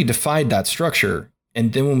we've already defied that structure.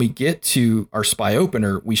 And then when we get to our spy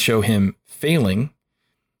opener, we show him failing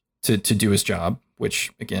to do his job,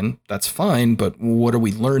 which again, that's fine. But what are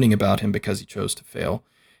we learning about him because he chose to fail?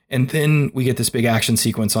 And then we get this big action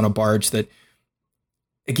sequence on a barge that,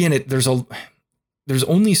 again, there's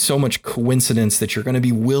only so much coincidence that you're going to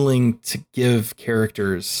be willing to give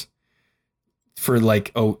characters for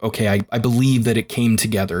like, oh, okay, I believe that it came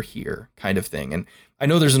together here kind of thing. And I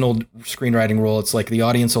know there's an old screenwriting rule. It's like the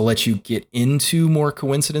audience will let you get into more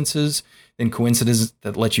coincidences than coincidences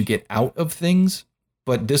that let you get out of things.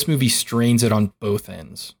 But this movie strains it on both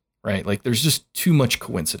ends, right? Like there's just too much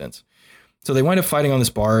coincidence. So they wind up fighting on this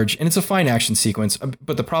barge, and it's a fine action sequence.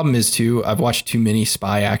 But the problem is, too, I've watched too many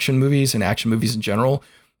spy action movies and action movies in general.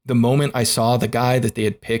 The moment I saw the guy that they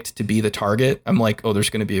had picked to be the target, I'm like, oh, there's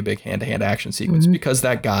going to be a big hand-to-hand action sequence because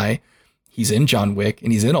that guy, he's in John Wick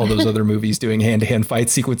and he's in all those other movies doing hand-to-hand fight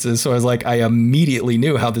sequences. So I was like, I immediately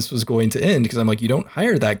knew how this was going to end because I'm like, you don't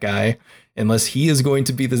hire that guy unless he is going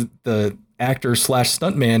to be the actor /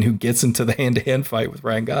 stuntman who gets into the hand-to-hand fight with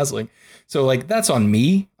Ryan Gosling. So like, that's on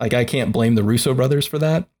me. Like, I can't blame the Russo brothers for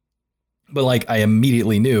that. But like, I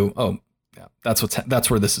immediately knew, oh, yeah, that's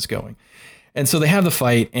where this is going. And so they have the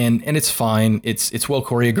fight and it's fine. It's well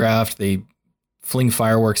choreographed. They fling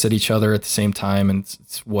fireworks at each other at the same time and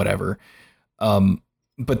it's whatever.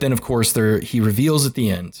 But then of course he reveals at the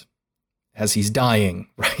end as he's dying,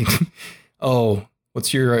 right? Oh,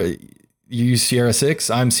 what's you Sierra 6?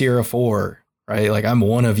 I'm Sierra 4. Right? Like I'm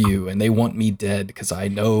one of you and they want me dead because I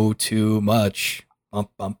know too much. Bum,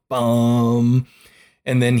 bum, bum.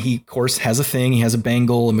 And then he, of course, has a thing. He has a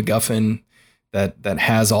bangle, a MacGuffin that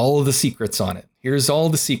has all of the secrets on it. Here's all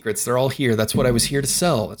the secrets. They're all here. That's what I was here to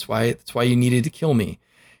sell. That's why you needed to kill me.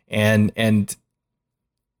 And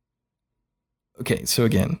okay, so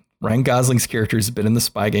again, Ryan Gosling's character has been in the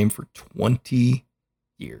spy game for 20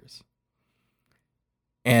 years.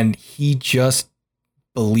 And he just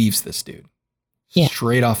believes this dude. Yeah.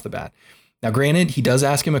 Straight off the bat. Now, granted, he does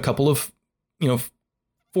ask him a couple of,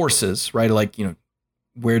 forces, right? Like,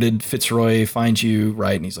 where did Fitzroy find you?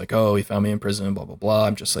 Right. And he's like, oh, he found me in prison, blah, blah, blah.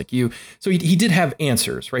 I'm just like you. So he did have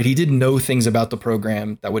answers, right? He did know things about the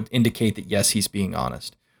program that would indicate that, yes, he's being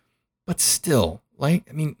honest. But still, like,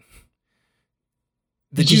 I mean,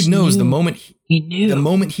 the dude knows the moment the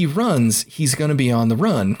moment he runs, he's going to be on the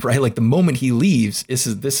run, right? Like the moment he leaves, this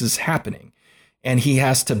is happening. And he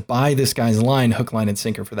has to buy this guy's line, hook, line, and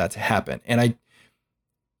sinker for that to happen. And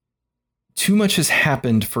too much has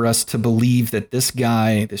happened for us to believe that this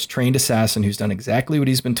guy, this trained assassin who's done exactly what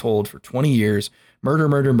he's been told for 20 years, murder,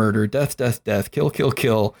 murder, murder, death, death, death, kill, kill,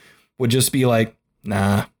 kill, would just be like,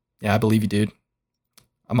 nah, yeah, I believe you, dude.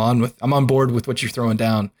 I'm on board with what you're throwing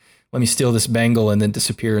down. Let me steal this bangle and then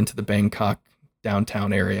disappear into the Bangkok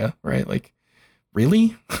downtown area, right? Like,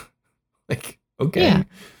 really? Like, okay. Yeah.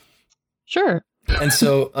 Sure. And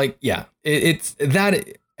so, like, yeah, it's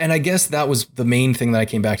that. And I guess that was the main thing that I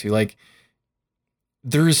came back to. Like,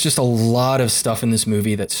 there's just a lot of stuff in this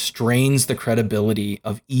movie that strains the credibility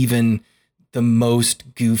of even the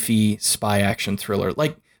most goofy spy action thriller,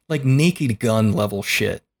 like Naked Gun level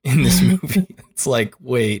shit in this movie. It's like,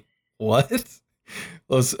 wait, what?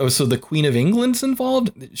 So the Queen of England's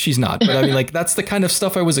involved? She's not. But I mean, like, that's the kind of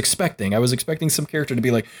stuff I was expecting. I was expecting some character to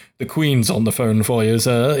be like, the Queen's on the phone for you,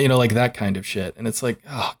 like that kind of shit. And it's like,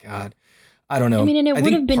 oh, God, I don't know. I mean, and it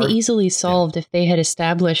would have been easily solved if they had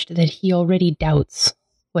established that he already doubts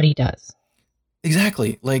what he does.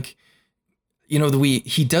 Exactly. Like,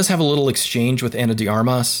 he does have a little exchange with Ana de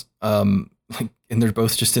Armas. And they're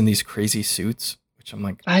both just in these crazy suits, which I'm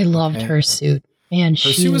like, I loved her suit. Man,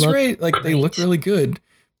 her suit was great. Like, they look really good.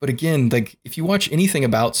 But again, like, if you watch anything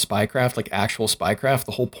about spycraft, like actual spycraft,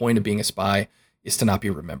 the whole point of being a spy is to not be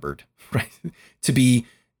remembered, right? To be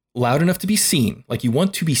loud enough to be seen. Like, you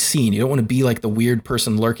want to be seen. You don't want to be like the weird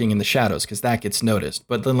person lurking in the shadows, because that gets noticed.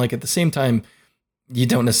 But then, like, at the same time, you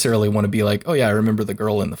don't necessarily want to be like, oh yeah, I remember the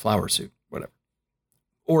girl in the flower suit, whatever.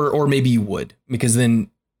 Or maybe you would, because then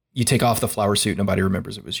you take off the flower suit, nobody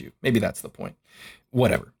remembers it was you. Maybe that's the point.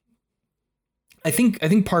 Whatever. I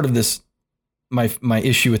think part of this, my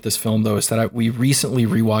issue with this film, though, is that we recently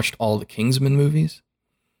rewatched all the Kingsman movies.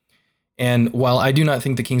 And while I do not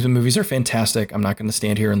think the Kingsman movies are fantastic, I'm not going to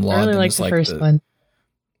stand here and laud them. I really like the first one.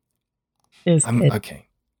 Okay.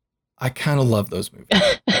 I kind of love those movies,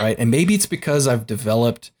 right? And maybe it's because I've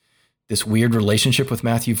developed this weird relationship with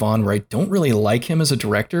Matthew Vaughn where I don't really like him as a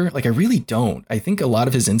director. Like, I really don't. I think a lot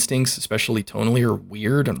of his instincts, especially tonally, are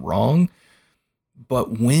weird and wrong.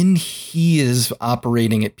 But when he is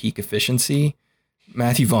operating at peak efficiency,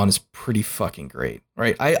 Matthew Vaughn is pretty fucking great,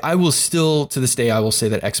 right? I will still, to this day, I will say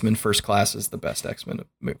that X-Men First Class is the best X-Men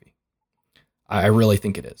movie. I really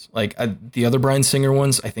think it is. Like, the other Bryan Singer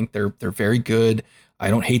ones, I think they're very good. I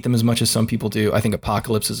don't hate them as much as some people do. I think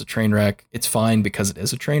Apocalypse is a train wreck. It's fine because it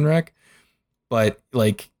is a train wreck. But,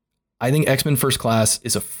 like, I think X-Men First Class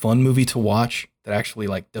is a fun movie to watch that actually,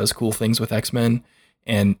 like, does cool things with X-Men.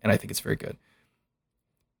 And I think it's very good.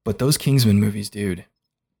 But those Kingsman movies, dude,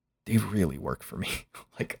 they really work for me.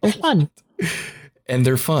 Like, they're fun. And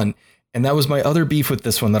they're fun. And that was my other beef with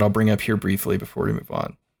this one that I'll bring up here briefly before we move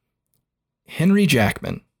on. Henry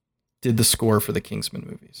Jackman did the score for the Kingsman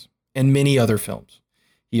movies and many other films.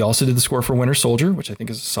 He also did the score for Winter Soldier, which I think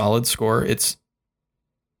is a solid score. It's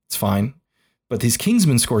fine. But these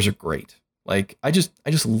Kingsman scores are great. Like, I just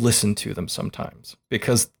listen to them sometimes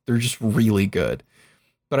because they're just really good.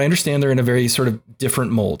 But I understand they're in a very sort of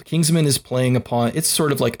different mold. Kingsman is playing upon, it's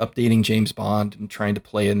sort of like updating James Bond and trying to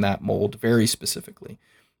play in that mold very specifically.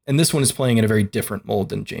 And this one is playing in a very different mold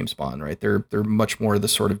than James Bond, right? They're much more the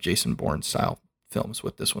sort of Jason Bourne style films,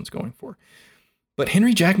 what this one's going for. But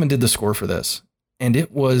Henry Jackman did the score for this, and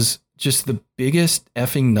it was just the biggest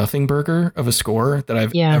effing nothing burger of a score that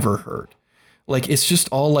I've ever heard. Like, it's just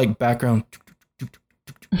all like background.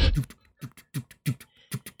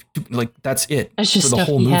 Like, that's it. That's just for the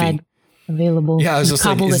whole movie. Had available. Yeah, I was just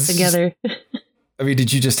cobbled it together. I mean,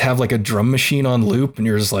 did you just have like a drum machine on loop and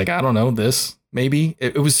you're just like, I don't know, this maybe?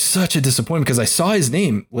 It was such a disappointment because I saw his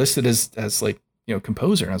name listed as like,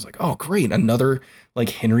 composer, and I was like, oh great, another like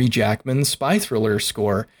Henry Jackman spy thriller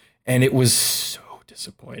score. And it was so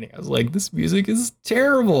disappointing. I was like, this music is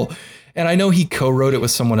terrible. And I know he co-wrote it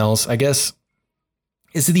with someone else. I guess,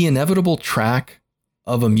 is it the inevitable track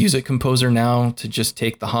of a music composer now to just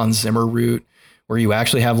take the Hans Zimmer route, where you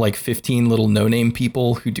actually have like 15 little no-name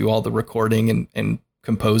people who do all the recording and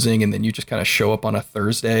composing, and then you just kind of show up on a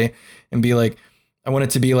Thursday and be like, I want it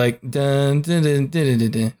to be like dun, dun, dun, dun,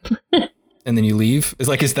 dun, dun, dun. And then you leave. Is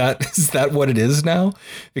that what it is now?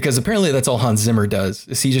 Because apparently that's all Hans Zimmer does,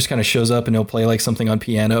 is he just kind of shows up and he'll play like something on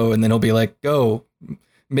piano, and then he'll be like, go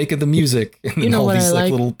make it the music, and then all these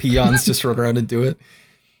like little peons just run around and do it.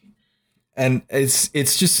 And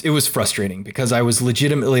it was frustrating because I was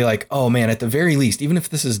legitimately like, oh man, at the very least, even if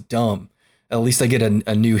this is dumb, at least I get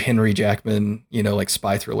a new Henry Jackman, like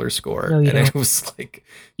spy thriller score. No, and it was like,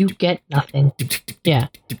 you get nothing. Yeah.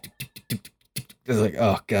 I was like,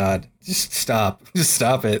 oh God, just stop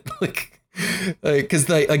it. Because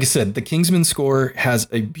like I said, the Kingsman score has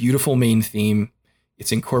a beautiful main theme.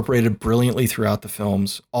 It's incorporated brilliantly throughout the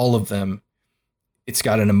films, all of them. It's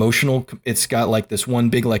got like this one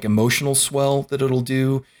big like emotional swell that it'll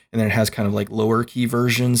do. And then it has kind of like lower key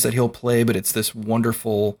versions that he'll play, but it's this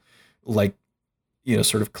wonderful, like,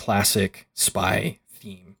 sort of classic spy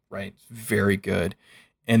theme, right? Very good.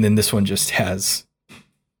 And then this one just has,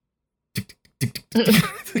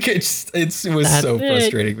 it was so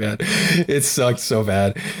frustrating, man. It sucked so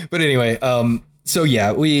bad. But anyway,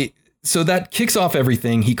 so that kicks off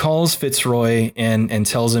everything. He calls Fitzroy and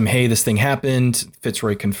tells him, hey, this thing happened.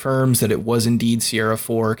 Fitzroy confirms that it was indeed Sierra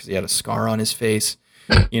 4 because he had a scar on his face.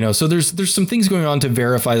 So there's some things going on to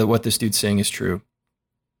verify that what this dude's saying is true.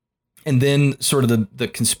 And then sort of the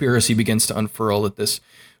conspiracy begins to unfurl, that this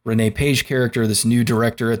Renee Page character, this new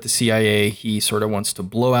director at the CIA, he sort of wants to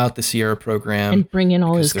blow out the Sierra program and bring in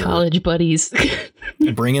all his college buddies.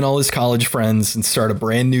 Bring in all his college friends and start a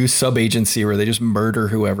brand new sub-agency where they just murder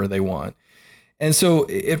whoever they want. And so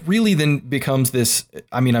it really then becomes this,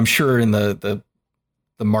 I mean, I'm sure in the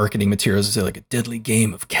marketing materials, it's like a deadly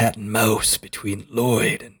game of cat and mouse between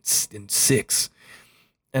Lloyd and Six.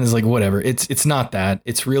 And it's like, whatever. It's not that.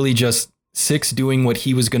 It's really just Six doing what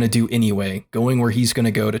he was going to do anyway, going where he's going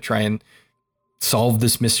to go to try and solve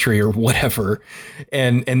this mystery or whatever.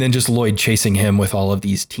 And then just Lloyd chasing him with all of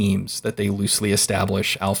these teams that they loosely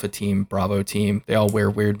establish. Alpha team, Bravo team. They all wear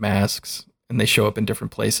weird masks and they show up in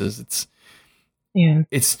different places.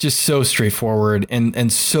 It's just so straightforward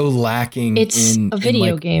and so lacking in a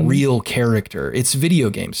video game, real character. It's video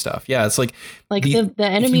game stuff. Yeah, it's like the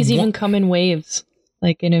enemies even come in waves,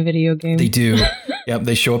 like in a video game. They do. Yep,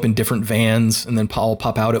 they show up in different vans and then all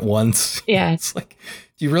pop out at once. Yeah, it's like,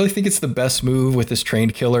 do you really think it's the best move with this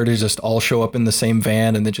trained killer to just all show up in the same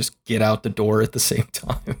van and then just get out the door at the same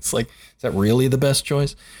time? It's like, is that really the best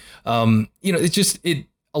choice?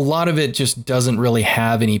 A lot of it just doesn't really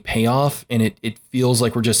have any payoff, and it feels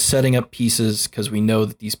like we're just setting up pieces because we know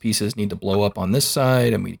that these pieces need to blow up on this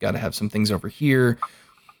side and we got to have some things over here.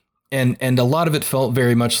 And a lot of it felt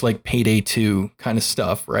very much like Payday 2 kind of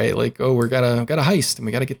stuff, right? Like, oh, we got a heist and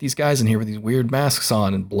we got to get these guys in here with these weird masks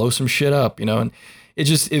on and blow some shit up, and it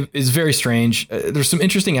is very strange. There's some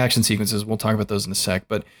interesting action sequences. We'll talk about those in a sec,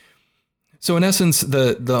 but so in essence,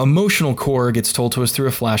 the emotional core gets told to us through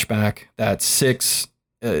a flashback that Six,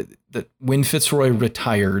 that when Fitzroy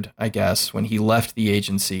retired, I guess, when he left the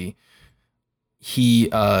agency, he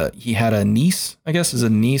had a niece, I guess is a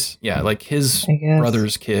niece. Yeah. Like his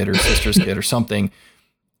brother's kid or sister's kid or something.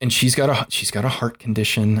 And she's got a heart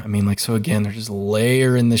condition. I mean, like, so again, they're just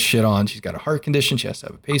layering this shit on. She's got a heart condition. She has to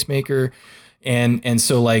have a pacemaker. And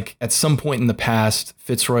so like at some point in the past,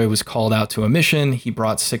 Fitzroy was called out to a mission. He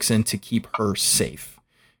brought Six in to keep her safe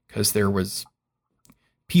because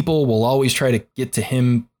people will always try to get to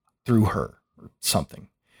him through her or something.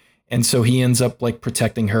 And so he ends up like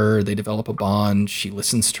protecting her. They develop a bond. She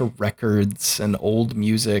listens to records and old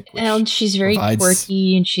music. And she's very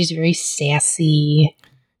quirky and she's very sassy.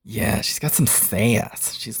 Yeah, she's got some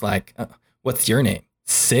sass. She's like, what's your name?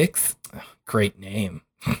 Six? Oh, great name.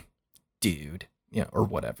 Dude. Or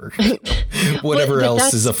whatever. Whatever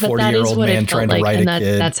else is a 40-year-old man trying to write a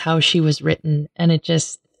kid. That's how she was written. And it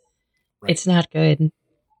just, It's not good.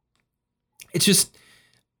 It's just,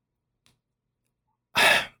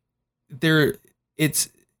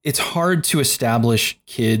 it's hard to establish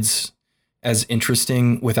kids as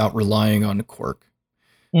interesting without relying on quirk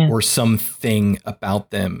or something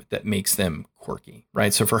about them that makes them quirky,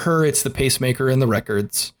 right? So for her, it's the pacemaker and the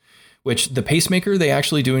records, which the pacemaker they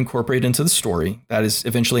actually do incorporate into the story. That is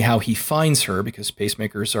eventually how he finds her, because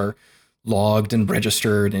pacemakers are logged and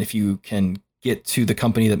registered. And if you can get to the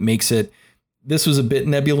company that makes it, this was a bit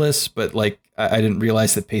nebulous, but like I didn't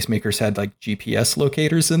realize that pacemakers had like GPS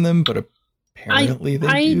locators in them, but apparently they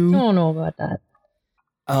do. I don't know about that.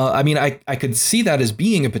 I mean, I could see that as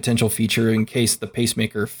being a potential feature in case the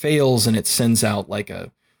pacemaker fails and it sends out like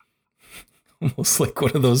almost like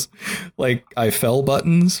one of those like I fell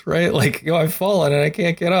buttons, right? Like, I've fallen and I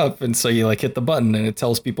can't get up. And so you like hit the button and it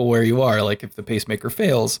tells people where you are. Like if the pacemaker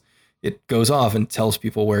fails, it goes off and tells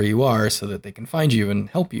people where you are so that they can find you and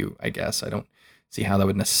help you, I guess. I don't see how that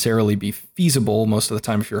would necessarily be feasible. Most of the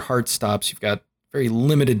time, if your heart stops, you've got very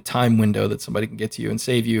limited time window that somebody can get to you and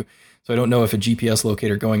save you. So I don't know if a GPS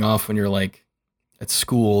locator going off when you're like at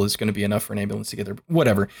school is going to be enough for an ambulance to get there,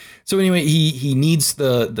 whatever. So anyway, he needs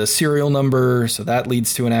the serial number. So that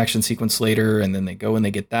leads to an action sequence later. And then they go and they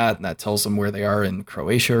get that, and that tells them where they are in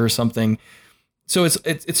Croatia or something. So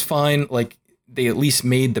it's fine. Like they at least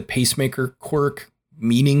made the pacemaker quirk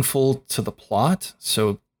meaningful to the plot.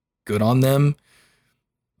 So good on them.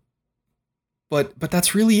 But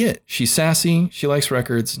that's really it. She's sassy. She likes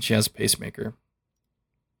records, and she has a pacemaker.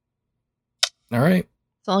 All right.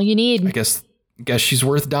 That's all you need. I guess she's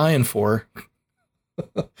worth dying for.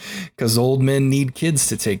 Because old men need kids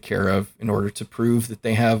to take care of in order to prove that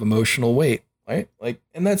they have emotional weight, right? Like,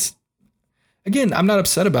 and that's, again, I'm not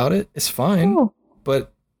upset about it. It's fine. Oh.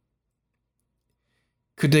 But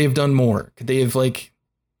could they have done more? Could they have like,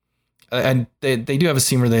 and they do have a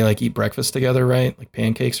scene where they like eat breakfast together, right? Like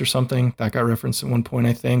pancakes or something. That got referenced at one point,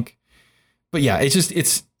 I think. But yeah,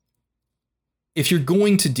 it's if you're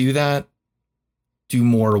going to do that, do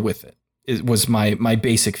more with it. It was my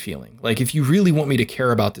basic feeling. Like, if you really want me to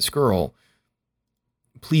care about this girl,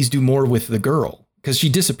 please do more with the girl, because she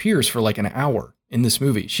disappears for like an hour in this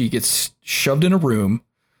movie. She gets shoved in a room,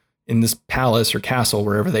 in this palace or castle,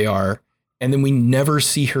 wherever they are. And then we never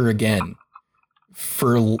see her again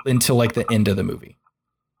until like the end of the movie.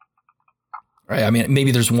 Right. I mean,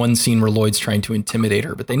 maybe there's one scene where Lloyd's trying to intimidate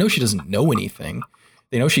her, but they know she doesn't know anything.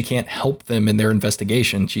 They know she can't help them in their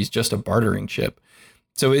investigation. She's just a bartering chip.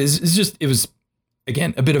 So it was,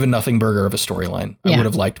 again, a bit of a nothing burger of a storyline. I would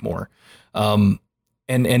have liked more. And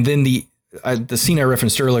then the scene I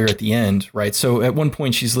referenced earlier at the end, right? So at one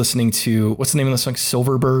point she's listening to, what's the name of the song?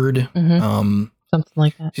 Silverbird. Mm-hmm. Something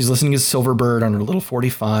like that. She's listening to Silverbird on her little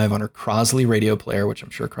 45 on her Crosley radio player, which I'm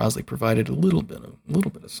sure Crosley provided a little bit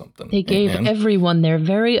of something. They gave everyone their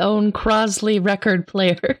very own Crosley record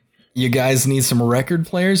player. You guys need some record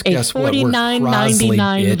players? Guess what? We're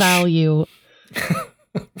 $49.99 value.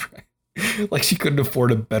 Right. Like she couldn't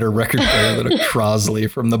afford a better record player than a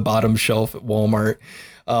Crosley from the bottom shelf at Walmart.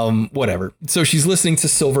 Whatever. So she's listening to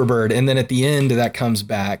Silverbird, and then at the end that comes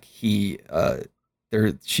back.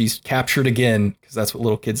 She's captured again, because that's what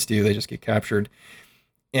little kids do. They just get captured,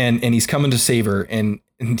 and he's coming to save her, and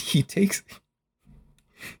he takes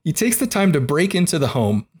the time to break into the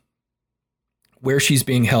home where she's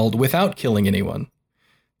being held without killing anyone,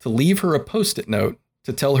 to leave her a Post-it note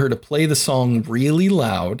to tell her to play the song really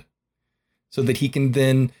loud, so that he can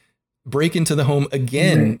then break into the home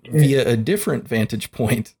again via a different vantage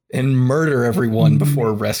point and murder everyone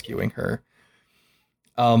before rescuing her.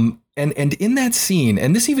 And in that scene,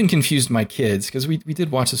 and this even confused my kids, because we did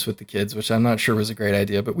watch this with the kids, which I'm not sure was a great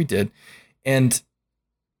idea, but we did. And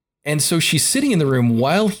so she's sitting in the room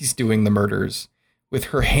while he's doing the murders with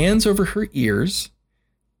her hands over her ears,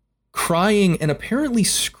 crying and apparently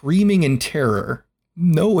screaming in terror,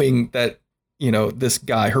 knowing that, this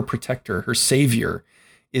guy, her protector, her savior,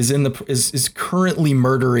 is currently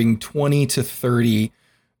murdering 20 to 30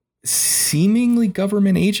 seemingly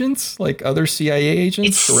government agents, like other CIA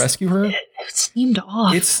agents, to rescue her. It seemed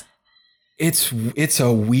off. It's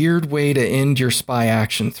a weird way to end your spy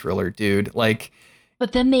action thriller, dude. Like,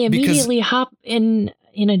 but then they immediately hop in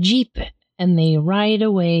a Jeep and they ride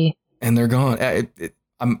away, and they're gone.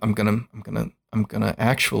 I'm gonna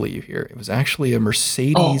actually, you hear it was actually a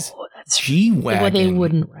Mercedes G-Wagon. Well,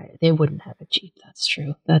 they wouldn't have a Jeep. That's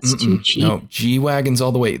true. That's too cheap. No, G-Wagons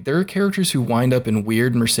all the way. There are characters who wind up in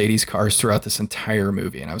weird Mercedes cars throughout this entire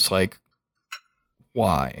movie. And I was like,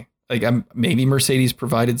 why? Like, maybe Mercedes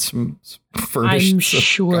provided some furnished I'm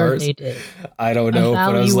sure cars. They did. I don't know,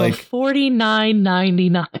 but I was like,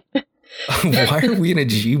 $49.99. why are we in a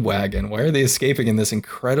G-Wagon? Why are they escaping in this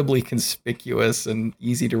incredibly conspicuous and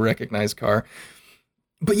easy to recognize car?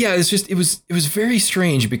 But yeah, it was very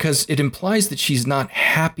strange, because it implies that she's not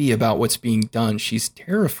happy about what's being done. She's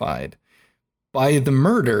terrified by the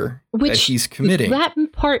murder that he's committing. That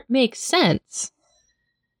part makes sense.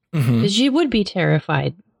 Because she would be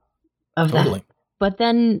terrified of that. But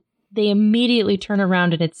then they immediately turn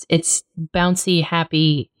around and it's bouncy,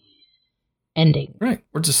 happy ending. Right.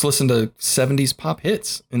 We're just listening to 70s pop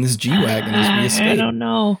hits in this G-Wagon as we escape. I don't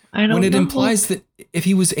know. When it implies that if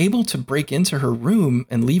he was able to break into her room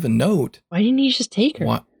and leave a note. Why didn't he just take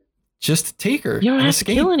her? Just take her. You don't have to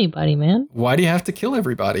kill anybody, man. Why do you have to kill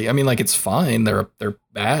everybody? I mean, like, it's fine. They're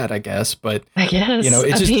bad, I guess. But I guess.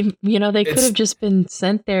 They could have just been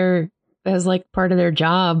sent there as like part of their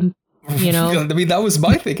job. I mean, that was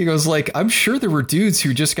my thinking. I was like, I'm sure there were dudes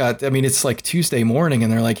who just it's like Tuesday morning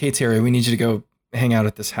and they're like, hey, Terry, we need you to go hang out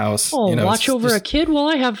at this house. Oh, watch over a kid? Well,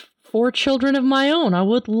 I have 4 children of my own. I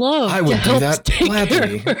would love I would do that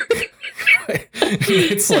gladly.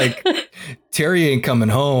 It's like Terry ain't coming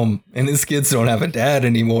home and his kids don't have a dad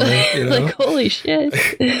anymore. Like, holy shit.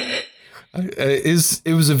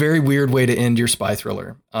 It was a very weird way to end your spy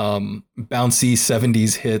thriller. Bouncy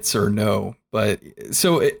 70s hits or no. But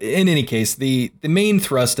so in any case, the main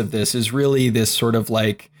thrust of this is really this sort of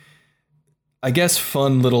like, I guess,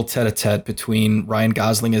 fun little tete-a-tete between Ryan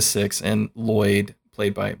Gosling as Six and Lloyd,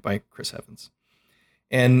 played by Chris Evans.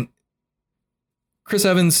 And Chris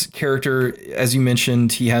Evans' character, as you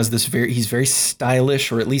mentioned, he's very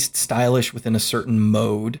stylish, or at least stylish within a certain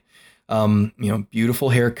mode. Beautiful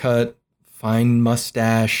haircut, fine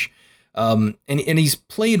mustache. And he's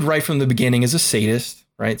played right from the beginning as a sadist,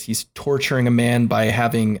 right? He's torturing a man by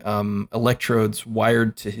having electrodes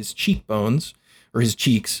wired to his cheekbones, or his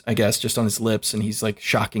cheeks, I guess, just on his lips. And he's like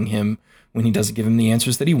shocking him when he doesn't give him the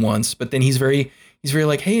answers that he wants. But then he's very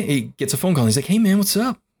like, hey, he gets a phone call. And he's like, hey man, what's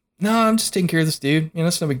up? No, I'm just taking care of this dude.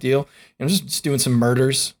 It's no big deal. I'm just doing some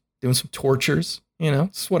murders, doing some tortures.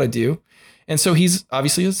 This is what I do. And so he's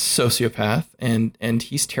obviously a sociopath and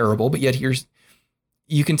he's terrible, but yet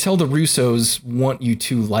you can tell the Russos want you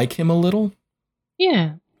to like him a little.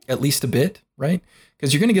 Yeah. at least a bit, right?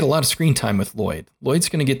 Because you're going to get a lot of screen time with Lloyd. Lloyd's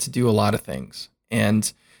going to get to do a lot of things.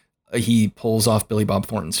 And he pulls off Billy Bob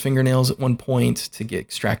Thornton's fingernails at one point to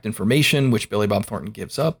extract information, which Billy Bob Thornton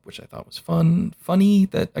gives up, which I thought was funny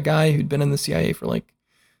that a guy who'd been in the CIA for like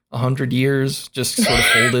 100 years just sort of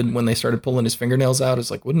folded when they started pulling his fingernails out.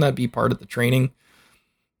 It's like, wouldn't that be part of the training?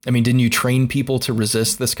 I mean, didn't you train people to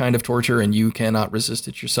resist this kind of torture and you cannot resist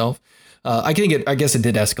it yourself? I guess it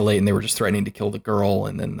did escalate and they were just threatening to kill the girl.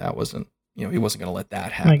 And then that wasn't, he wasn't going to let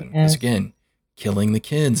that happen. Because again, killing the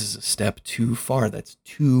kids is a step too far. That's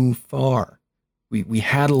too far. We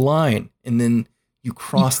had a line and then you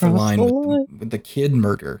cross the line with the kid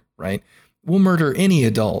murder, right? We'll murder any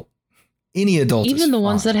adult. Any adult. Even the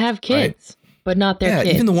ones that have kids, right? But not their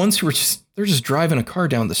kids. Even the ones who are they're just driving a car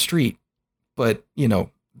down the street. But,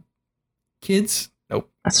 kids, nope.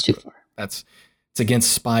 That's too far. It's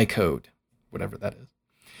against spy code, whatever that is.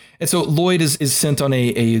 And so Lloyd is sent on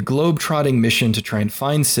a globe-trotting mission to try and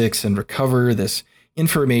find Six and recover this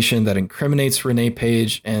information that incriminates Renee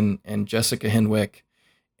Page and Jessica Henwick.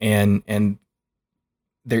 And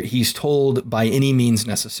he's told by any means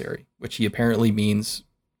necessary, which he apparently means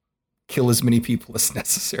kill as many people as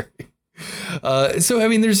necessary. So, I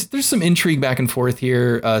mean, there's some intrigue back and forth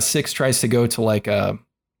here. Six tries to go to like a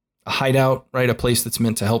hideout, right? A place that's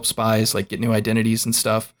meant to help spies, like get new identities and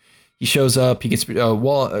stuff. He shows up, he gets,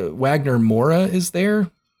 Wagner Moura is there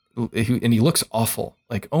and he looks awful.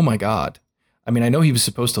 Like, oh my God. I mean, I know he was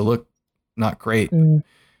supposed to look not great.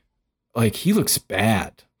 Like he looks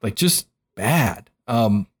bad, like just bad.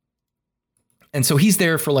 And so he's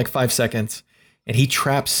there for like 5 seconds and he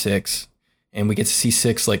traps Six. And we get to see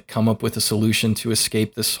Six like come up with a solution to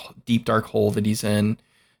escape this deep, dark hole that he's in,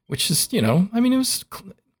 which is, I mean,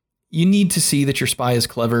 you need to see that your spy is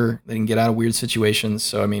clever. They can get out of weird situations.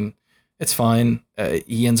 So, I mean, it's fine.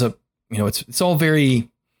 He ends up, it's all very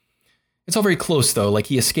close though. Like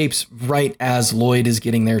he escapes right as Lloyd is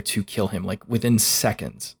getting there to kill him, like within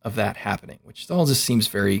seconds of that happening, which all just seems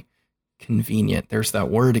very convenient. There's that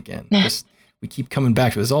word again. We keep coming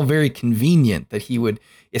back to it. It's all very convenient that he would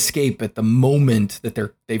escape at the moment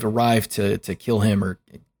that they've arrived to kill him or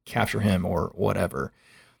capture him or whatever.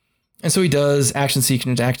 And so he does action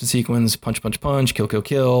sequence, punch,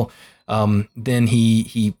 kill. Then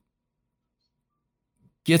he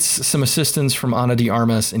gets some assistance from Ana de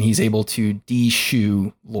Armas and he's able to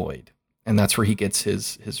de-shoe Lloyd. And that's where he gets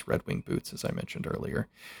his Red Wing boots, as I mentioned earlier.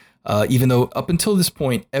 Even though up until this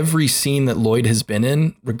point, every scene that Lloyd has been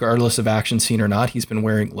in, regardless of action scene or not, he's been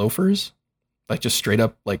wearing loafers, like just straight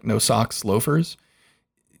up, like no socks loafers.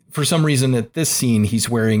 For some reason at this scene, he's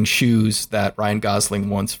wearing shoes that Ryan Gosling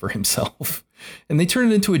wants for himself. And they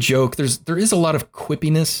turn it into a joke. There is a lot of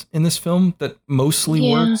quippiness in this film that mostly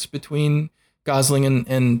works between Gosling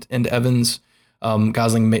and Evans.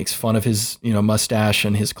 Gosling makes fun of his, mustache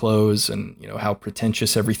and his clothes and, how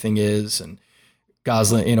pretentious everything is. And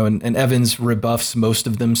Gosling, and Evans rebuffs most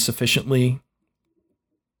of them sufficiently.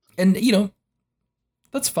 And,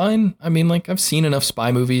 that's fine. I mean, like I've seen enough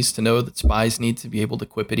spy movies to know that spies need to be able to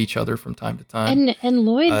quip at each other from time to time. And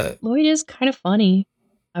Lloyd is kind of funny.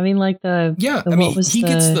 I mean, like he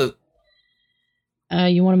gets the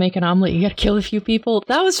you want to make an omelet, you got to kill a few people.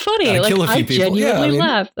 That was funny. Like I genuinely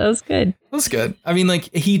laughed. That was good. That was good. I mean,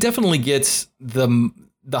 like he definitely gets the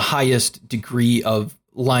highest degree of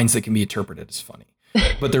lines that can be interpreted as funny.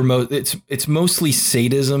 But it's mostly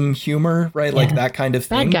sadism humor, right? Like that kind of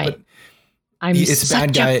thing. Bad guy. But it's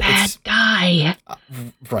such a bad guy.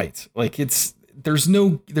 Right. Like there's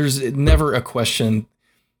never a question.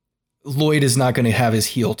 Lloyd is not going to have his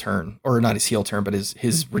heel turn, or not his heel turn, but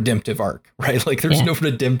his redemptive arc, right? Like there's no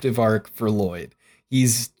redemptive arc for Lloyd.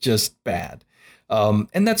 He's just bad.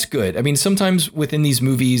 And that's good. I mean, sometimes within these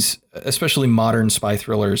movies, especially modern spy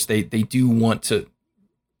thrillers, they do want to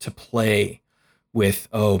play with,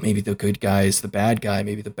 maybe the good guy is the bad guy,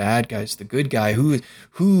 maybe the bad guy is the good guy.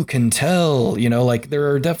 Who can tell? Like there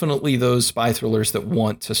are definitely those spy thrillers that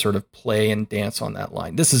want to sort of play and dance on that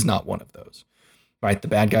line. This is not one of those, right? The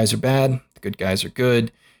bad guys are bad, the good guys are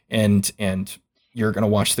good, and you're going to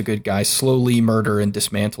watch the good guy slowly murder and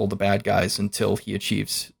dismantle the bad guys until he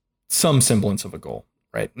achieves some semblance of a goal,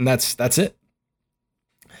 right? And that's it.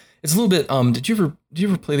 It's a little bit. Did you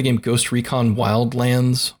ever play the game Ghost Recon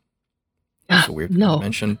Wildlands? That's a weird thing to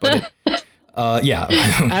mention, but yeah.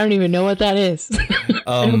 I don't even know what that is.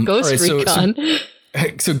 Ghost Recon.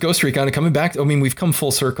 So Ghost Recon coming back. I mean, we've come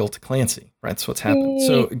full circle to Clancy, right? That's what's happened.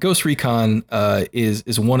 So Ghost Recon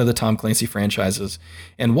is one of the Tom Clancy franchises,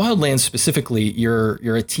 and Wildlands specifically, you're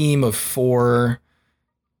a team of 4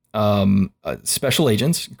 special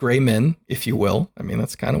agents, gray men, if you will. I mean,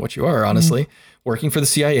 that's kind of what you are, honestly. Working for the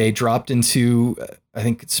CIA, dropped into, I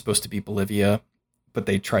think it's supposed to be Bolivia, but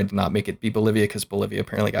they tried to not make it be Bolivia because Bolivia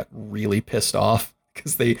apparently got really pissed off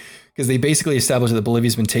because they basically established that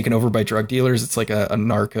Bolivia's been taken over by drug dealers. It's like a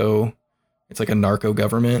narco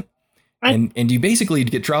government. And you basically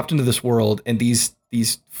get dropped into this world, and these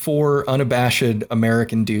four unabashed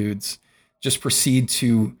American dudes just proceed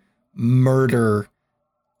to murder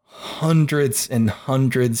hundreds and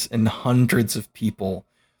hundreds and hundreds of people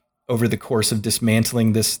over the course of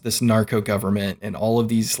dismantling this narco government and all of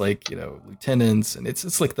these, like, you know, lieutenants, and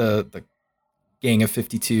it's like the Gang of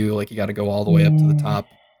 52, like you got to go all the way up to the top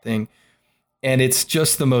thing. And it's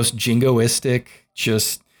just the most jingoistic,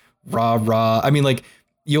 just rah. I mean, like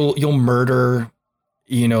you'll murder,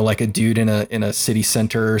 you know, like a dude in a city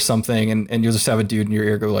center or something, and you'll just have a dude in your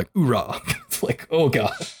ear go like, "Oorah." It's like, oh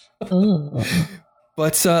God.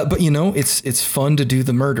 But you know, it's fun to do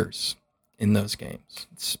the murders in those games.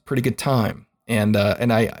 It's a pretty good time. And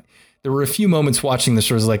I there were a few moments watching this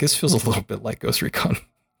where I was like, this feels a little bit like Ghost Recon,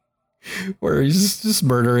 where he's just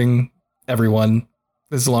murdering everyone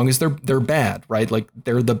as long as they're bad, right? Like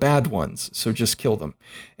they're the bad ones, so just kill them.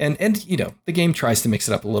 And you know, the game tries to mix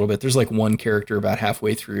it up a little bit. There's like one character about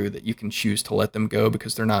halfway through that you can choose to let them go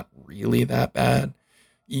because they're not really that bad.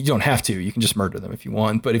 You don't have to. You can just murder them if you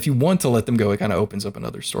want. But if you want to let them go, it kind of opens up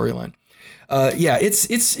another storyline. Yeah,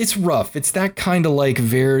 it's rough. It's that kind of like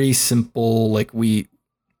very simple. Like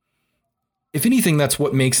if anything, that's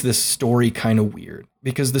what makes this story kind of weird,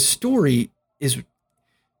 because the story is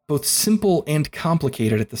both simple and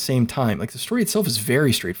complicated at the same time. Like the story itself is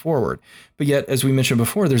very straightforward, but yet, as we mentioned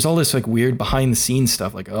before, there's all this like weird behind the scenes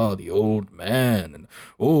stuff, like, oh, the old man, and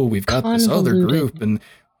oh, we've got this other group, and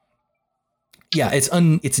yeah,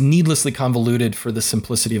 it's needlessly convoluted for the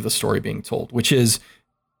simplicity of the story being told, which is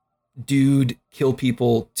dude kill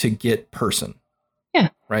people to get person. Yeah.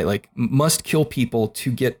 Right? Like must kill people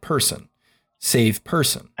to get person. Save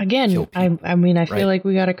person. Again, I mean, I feel like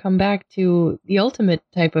we got to come back to the ultimate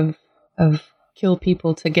type of kill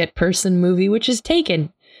people to get person movie, which is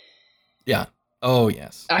Taken. Yeah. Oh,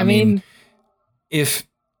 yes. I mean, if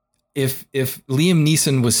Liam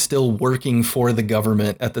Neeson was still working for the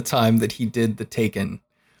government at the time that he did the Taken,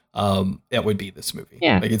 that would be this movie.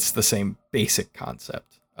 Yeah. Like it's the same basic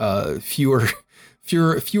concept. Fewer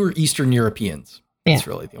Eastern Europeans. That's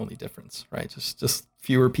really the only difference, right? Just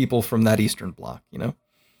fewer people from that Eastern bloc, you know?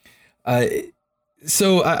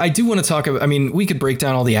 So I do want to talk about, I mean, we could break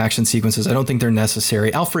down all the action sequences. I don't think they're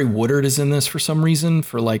necessary. Alfre Woodard is in this for some reason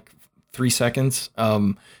for like 3 seconds.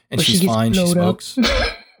 And she's fine. She smokes.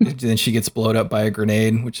 Then she gets blown up by a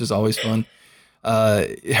grenade, which is always fun.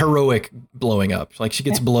 Heroic blowing up. Like she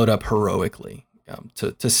gets blown up heroically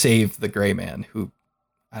to save the gray man, who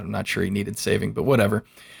I'm not sure he needed saving, but whatever.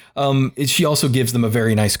 She also gives them a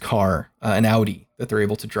very nice car, an Audi, that they're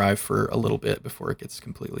able to drive for a little bit before it gets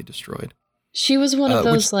completely destroyed. She was one of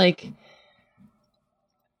those like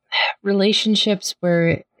relationships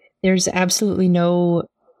where there's absolutely no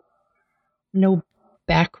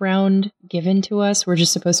background given to us. We're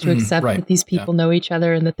just supposed to accept that these people know each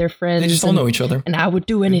other and that they're friends. They just all know each other. And I would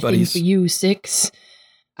do anything for you, Six.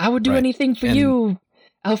 I would do anything for you,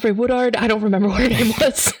 Alfre Woodard. I don't remember what her name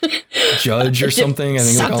was. Judge or something. I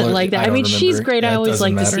think something like that. I mean, she's great. I always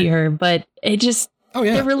like to see her, but it just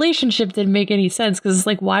the relationship didn't make any sense, because it's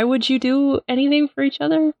like, why would you do anything for each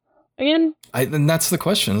other again? And that's the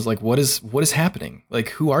question, is like, what is happening? Like,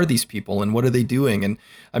 who are these people and what are they doing? And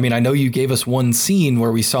I mean, I know you gave us one scene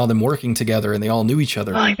where we saw them working together and they all knew each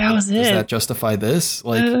other. Like, that was it. Does that justify this?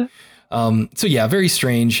 Like, so yeah, very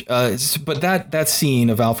strange. But that scene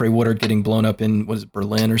of Alfre Woodard getting blown up in, what is it,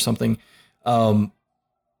 Berlin or something,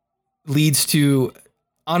 leads to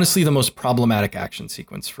honestly the most problematic action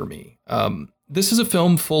sequence for me. This is a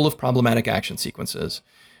film full of problematic action sequences.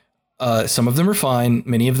 Some of them are fine.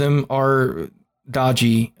 Many of them are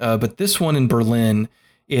dodgy. But this one in Berlin,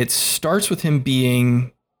 it starts with him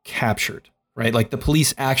being captured, right? Like the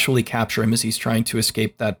police actually capture him as he's trying to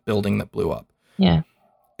escape that building that blew up. Yeah.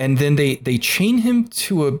 And then they chain him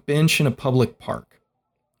to a bench in a public park,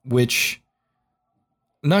 which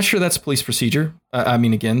I'm not sure that's police procedure. I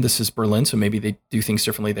mean, again, this is Berlin, so maybe they do things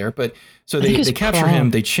differently there. But so they capture him,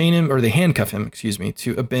 they chain him, or they handcuff him,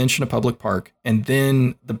 to a bench in a public park. And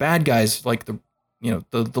then the bad guys, like the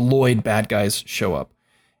Lloyd bad guys, show up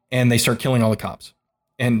and they start killing all the cops.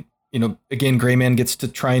 And, again, Gray Man gets to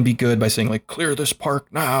try and be good by saying, like, clear this park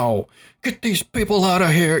now, get these people out of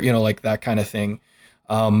here, like that kind of thing.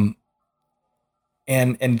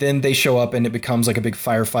 And then they show up and it becomes like a big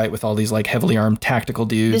firefight with all these like heavily armed tactical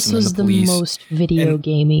dudes. This was the most video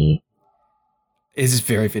gamey. Is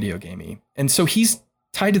very video gamey. And so he's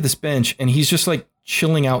tied to this bench and he's just like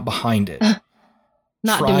chilling out behind it.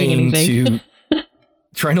 Not doing anything.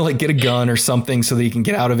 Trying to like get a gun or something so that he can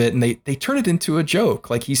get out of it. And they turn it into a joke.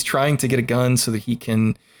 Like he's trying to get a gun so that he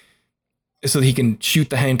can shoot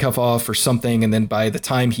the handcuff off or something. And then by the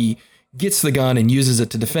time he gets the gun and uses it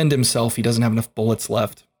to defend himself, he doesn't have enough bullets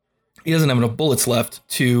left. He doesn't have enough bullets left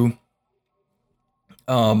to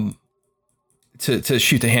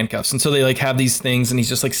shoot the handcuffs. And so they like have these things and he's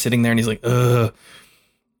just like sitting there and he's like, ugh.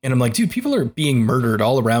 And I'm like, dude, people are being murdered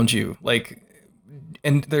all around you. Like,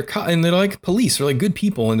 and they're like police, they're like good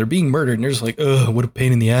people and they're being murdered. And they're just like, ugh, what a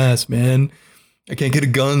pain in the ass, man. I can't get a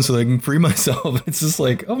gun so that I can free myself. It's just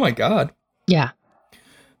like, oh my God. Yeah.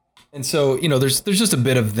 And so, you know, there's just a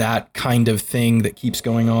bit of that kind of thing that keeps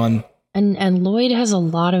going on. And Lloyd has a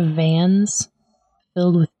lot of vans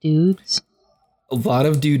filled with dudes. A lot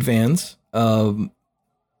of dude vans. And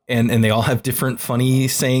they all have different funny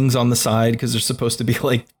sayings on the side because they're supposed to be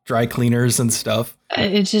like dry cleaners and stuff.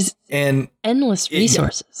 It's just endless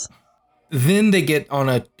resources. Then they get on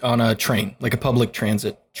a train, like a public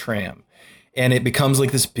transit tram. And it becomes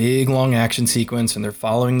like this big long action sequence and they're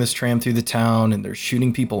following this tram through the town and they're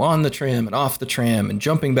shooting people on the tram and off the tram and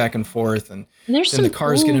jumping back and forth. And then the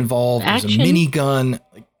cars get involved. Action. There's a minigun.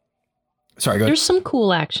 Sorry, go ahead. There's some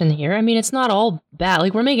cool action here. I mean, it's not all bad.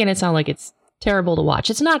 Like we're making it sound like it's terrible to watch.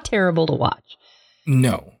 It's not terrible to watch.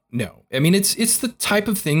 No. I mean, it's the type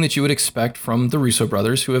of thing that you would expect from the Russo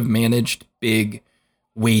brothers who have managed big,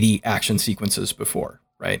 weighty action sequences before,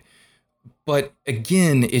 right? But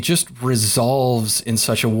again, it just resolves in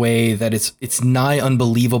such a way that it's nigh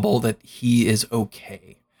unbelievable that he is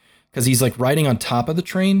okay. Because he's like riding on top of the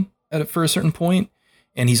train for a certain point,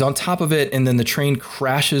 and he's on top of it, and then the train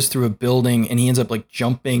crashes through a building, and he ends up like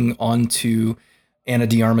jumping onto Ana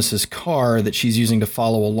de Armas's car that she's using to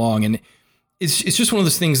follow along. And it's just one of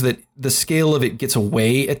those things that the scale of it gets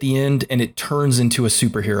away at the end, and it turns into a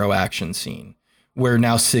superhero action scene where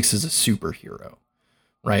now Six is a superhero.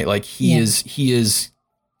 Right. Like he is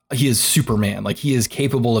Superman. Like he is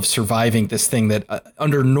capable of surviving this thing that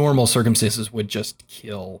under normal circumstances would just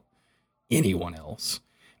kill anyone else.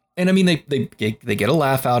 And I mean, they get a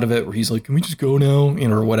laugh out of it where he's like, can we just go now? You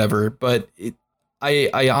know, or whatever. But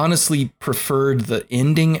I honestly preferred the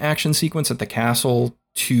ending action sequence at the castle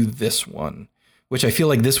to this one, which I feel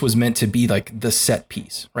like this was meant to be like the set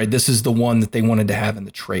piece. Right. This is the one that they wanted to have in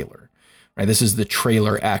the trailer. Right, this is the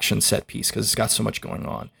trailer action set piece because it's got so much going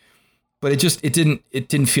on, but it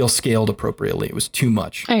didn't feel scaled appropriately. It was too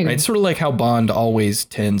much. Right, it's sort of like how Bond always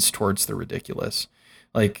tends towards the ridiculous.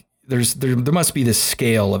 Like there must be this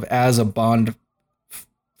scale of as a Bond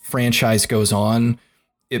franchise goes on,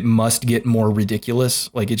 it must get more ridiculous.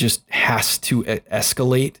 Like it just has to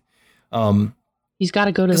escalate. He's got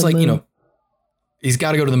to go to the moon. You know, he's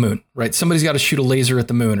got to go to the moon, right? Somebody's got to shoot a laser at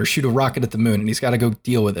the moon or shoot a rocket at the moon, and he's got to go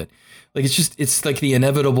deal with it. Like it's like the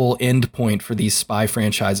inevitable end point for these spy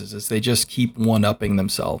franchises is they just keep one-upping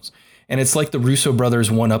themselves. And it's like the Russo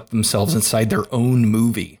brothers one-up themselves inside their own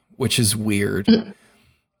movie, which is weird.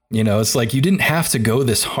 You know, it's like you didn't have to go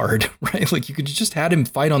this hard, right? Like you could just had him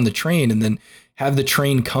fight on the train and then have the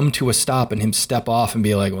train come to a stop and him step off and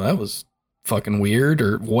be like, well, that was fucking weird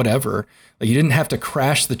or whatever. Like you didn't have to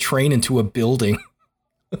crash the train into a building.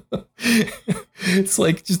 It's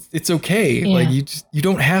like it's okay. Yeah. Like you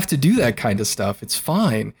don't have to do that kind of stuff. It's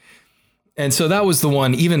fine. And so that was the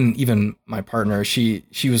one. Even my partner, she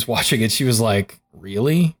was watching it. She was like,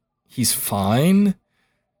 "Really? He's fine?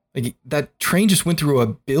 Like that train just went through a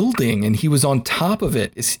building and he was on top of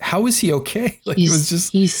it. How is he okay? Like he's 6.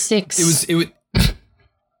 He's 6.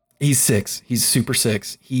 He's super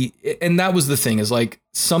 6. And that was the thing is like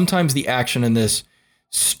sometimes the action in this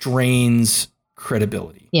strains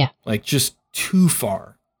credibility. Yeah. Like just too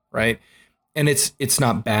far. Right. And it's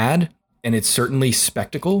not bad. And it's certainly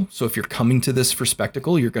spectacle. So if you're coming to this for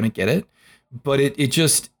spectacle, you're going to get it. But it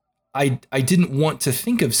just, I didn't want to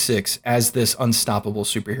think of Six as this unstoppable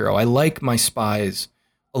superhero. I like my spies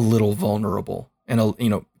a little vulnerable and,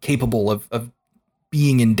 capable of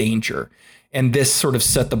being in danger. And this sort of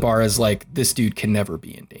set the bar as like, this dude can never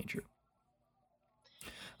be in danger.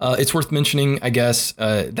 It's worth mentioning, I guess,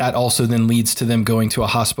 that also then leads to them going to a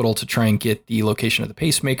hospital to try and get the location of the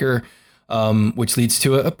pacemaker, which leads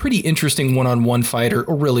to a pretty interesting one-on-one fight or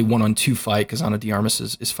really one-on-two fight because Ana de Armas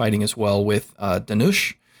is fighting as well with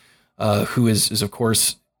Danush, who is of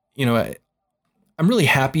course, I'm really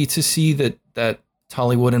happy to see that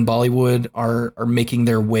Tollywood and Bollywood are making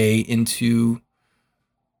their way into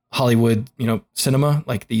Hollywood, cinema.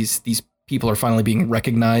 Like these people are finally being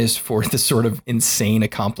recognized for the sort of insane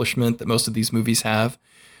accomplishment that most of these movies have.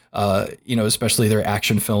 Especially their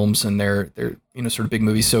action films and their sort of big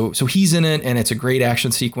movies. So he's in it, and it's a great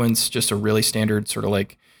action sequence, just a really standard sort of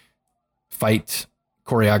like fight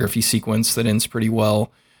choreography sequence that ends pretty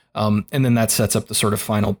well. And then that sets up the sort of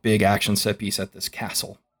final big action set piece at this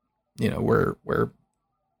castle, where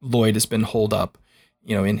Lloyd has been holed up,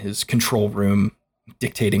 in his control room,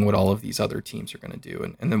 dictating what all of these other teams are going to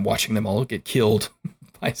do, and then watching them all get killed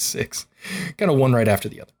by Six, kind of one right after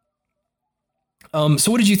the other.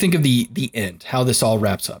 So what did you think of the end, how this all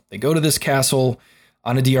wraps up? They go to this castle,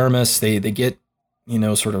 Ana de Armas, they get,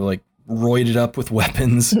 sort of like roided up with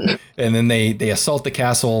weapons, and then they assault the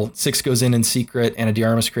castle. Six goes in secret. Ana de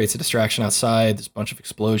Armas creates a distraction outside. There's a bunch of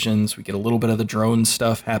explosions. We get a little bit of the drone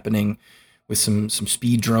stuff happening with some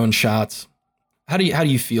speed drone shots. How do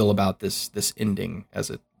you feel about this ending as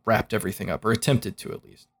it wrapped everything up, or attempted to at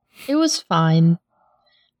least? It was fine.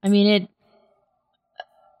 I mean,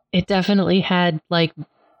 it definitely had like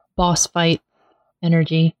boss fight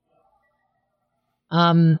energy.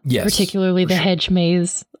 Yes, particularly the hedge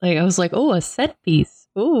maze. Like I was like, oh, a set piece.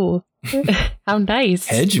 Ooh, how nice.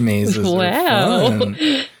 Hedge mazes. Wow. Are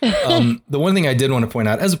fun. The one thing I did want to point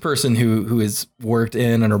out, as a person who has worked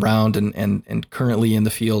in and around and currently in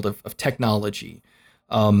the field of technology.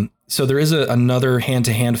 So there is another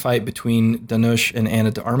hand-to-hand fight between Danush and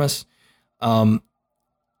Ana de Armas. And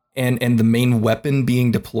the main weapon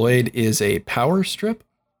being deployed is a power strip,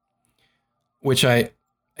 which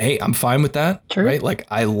I'm fine with that. True. Right? Like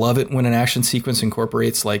I love it when an action sequence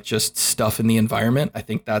incorporates like just stuff in the environment. I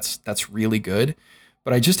think that's really good.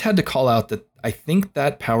 But I just had to call out that I think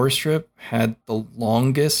that power strip had the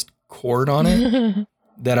longest cord on it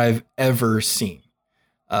that I've ever seen.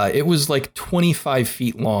 It was like 25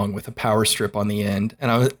 feet long with a power strip on the end.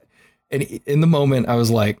 And in the moment I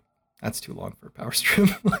was like, that's too long for a power strip.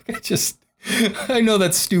 Like I know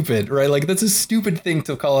that's stupid, right? Like that's a stupid thing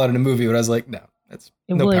to call out in a movie, but I was like, no, that's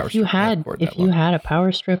no power strip. If you had a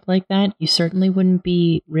power strip like that, you certainly wouldn't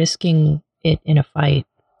be risking it in a fight.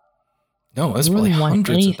 No, that's probably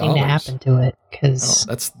hundreds of dollars. To happen to it, because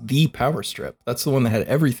that's the power strip. That's the one that had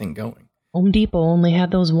everything going. Home Depot only had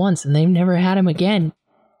those once, and they've never had them again.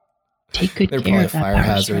 Take good care of that. They're probably a fire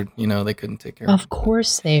hazard. Strip. They couldn't take care of it. Of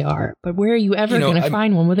course they are. But where are you ever going to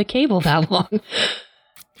find one with a cable that long?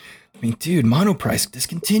 I mean, dude, Monoprice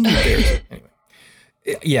discontinued theirs. Anyway.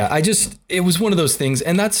 Yeah, it was one of those things.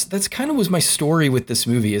 And that's kind of was my story with this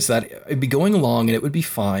movie, is that I'd be going along and it would be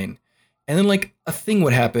fine. And then like a thing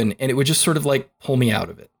would happen and it would just sort of like pull me out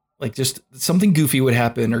of it. Like just something goofy would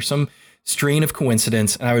happen or some strain of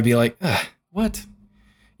coincidence. And I would be like, what?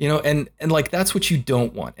 And like, that's what you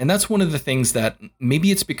don't want. And that's one of the things that maybe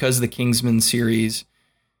it's because the Kingsman series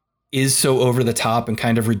is so over the top and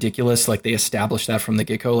kind of ridiculous. Like they established that from the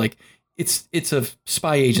get-go. Like it's a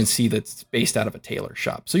spy agency that's based out of a tailor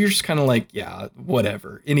shop. So you're just kind of like, yeah,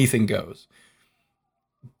 whatever, anything goes.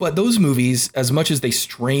 But those movies, as much as they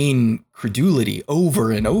strain credulity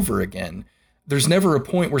over and over again, there's never a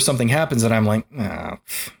point where something happens and I'm like,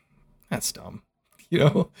 that's dumb.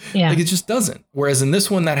 Yeah. Like it just doesn't. Whereas in this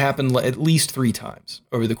one, that happened at least 3 times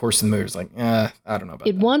over the course of the movie. It's like, I don't know about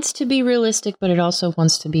it. It wants to be realistic, but it also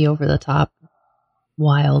wants to be over the top,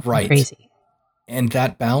 wild, and crazy. And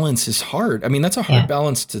that balance is hard. I mean, that's a hard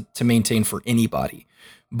balance to maintain for anybody.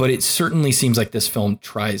 But it certainly seems like this film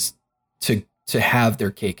tries to have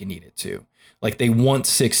their cake and eat it too. Like they want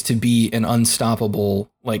Six to be an unstoppable,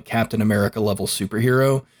 like Captain America level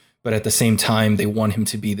superhero. But at the same time, they want him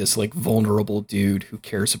to be this like vulnerable dude who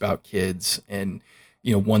cares about kids and,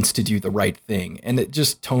 wants to do the right thing. And it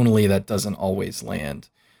just tonally, that doesn't always land.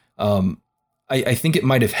 I think it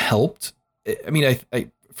might have helped. I mean,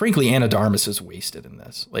 I frankly, Ana de Armas is wasted in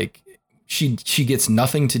this. Like she gets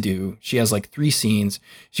nothing to do. She has like 3 scenes.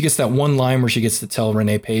 She gets that one line where she gets to tell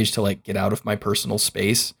Renee Page to like, get out of my personal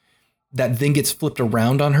space. That then gets flipped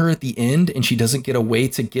around on her at the end. And she doesn't get a way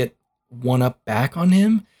to get one up back on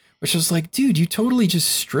him. Which was like, dude, you totally just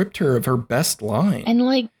stripped her of her best line. And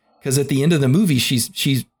like, because at the end of the movie,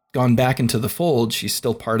 she's gone back into the fold. She's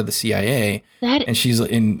still part of the CIA. And she's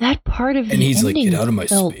in that part of the and he's like, get out of my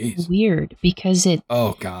space. Weird because it.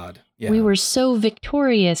 Oh God. Yeah. We were so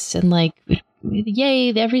victorious and like,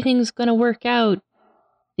 yay, everything's going to work out.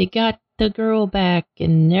 They got the girl back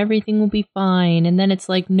and everything will be fine. And then it's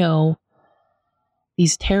like, no,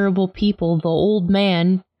 these terrible people, the old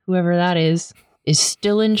man, whoever that is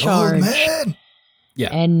still in charge. Oh, man. Yeah.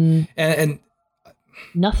 And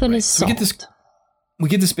nothing is solved. We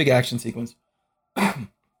get this big action sequence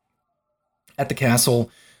at the castle.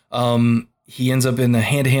 he ends up in a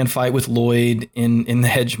hand-to-hand fight with Lloyd in the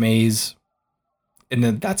hedge maze. And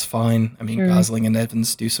then that's fine. I mean, Sure. Gosling and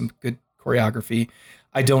Evans do some good choreography.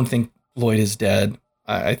 I don't think Lloyd is dead.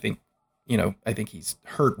 I think, I think he's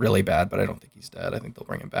hurt really bad, but I don't think he's dead. I think they'll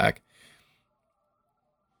bring him back.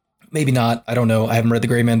 Maybe not. I don't know. I haven't read the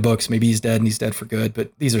Gray Man books. Maybe he's dead and he's dead for good,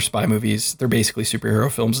 but these are spy movies. They're basically superhero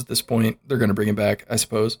films at this point. They're going to bring him back, I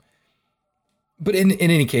suppose. But in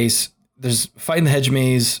any case, there's fight in the hedge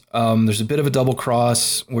maze. There's a bit of a double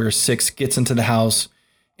cross where Six gets into the house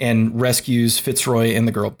and rescues Fitzroy and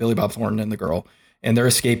the girl, Billy Bob Thornton and the girl, and they're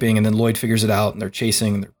escaping. And then Lloyd figures it out and they're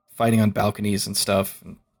chasing and they're fighting on balconies and stuff.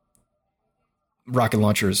 And rocket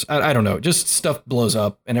launchers. I don't know. Just stuff blows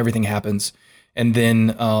up and everything happens. And then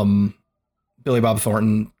Billy Bob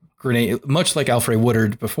Thornton, much like Alfred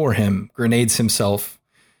Woodard before him, grenades himself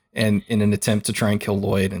and in an attempt to try and kill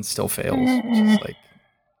Lloyd and still fails. Like,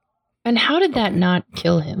 and how did that not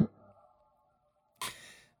kill him?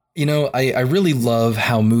 I really love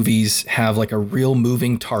how movies have like a real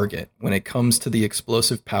moving target when it comes to the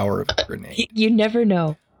explosive power of a grenade. You never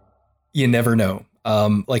know. You never know.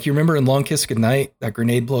 Like you remember in Long Kiss Goodnight, that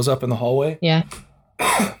grenade blows up in the hallway? Yeah.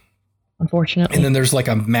 Unfortunately. And then there's like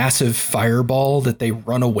a massive fireball that they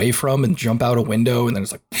run away from and jump out a window. And then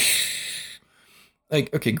it's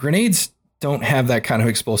like, okay, grenades don't have that kind of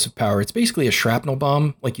explosive power. It's basically a shrapnel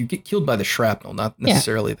bomb. Like you get killed by the shrapnel, not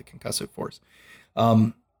necessarily the concussive force.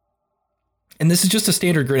 And this is just a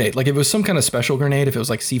standard grenade. Like if it was some kind of special grenade, if it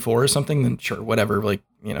was like C4 or something, then sure, whatever, like,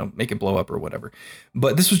 make it blow up or whatever.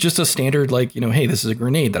 But this was just a standard, like, hey, this is a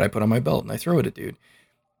grenade that I put on my belt and I throw it at dude.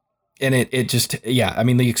 And it just, I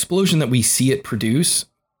mean, the explosion that we see it produce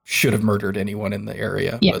should have murdered anyone in the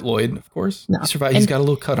area. Yeah. But Lloyd, of course, he survived. He's got a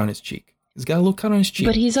little cut on his cheek.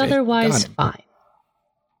 But he's otherwise fine.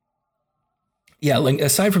 Yeah, like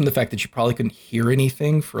aside from the fact that you probably couldn't hear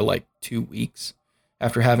anything for like 2 weeks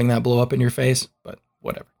after having that blow up in your face, but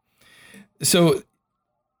whatever. So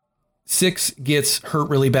Six gets hurt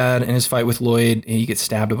really bad in his fight with Lloyd, and he gets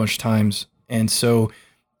stabbed a bunch of times. And so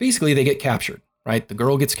basically they get captured. Right, the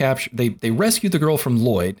girl gets captured. They rescue the girl from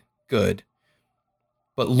Lloyd. Good,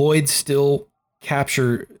 but Lloyd still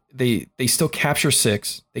capture. They still capture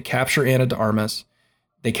Six. They capture Ana de Armas.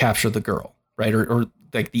 They capture the girl. Right, or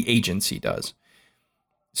like the agency does.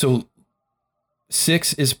 So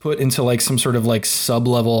Six is put into like some sort of like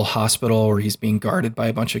sub-level hospital where he's being guarded by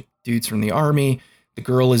a bunch of dudes from the army. The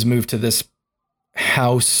girl is moved to this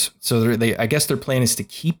house. So I guess their plan is to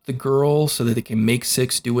keep the girl so that they can make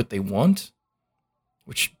Six do what they want,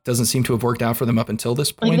 which doesn't seem to have worked out for them up until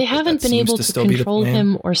this point. Like they haven't been able to control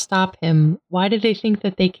him or stop him. Why do they think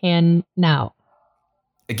that they can now?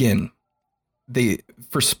 Again,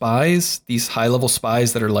 for spies, these high-level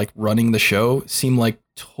spies that are like running the show seem like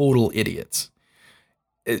total idiots.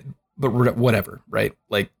 But whatever, right?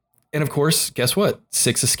 Like, and of course, guess what?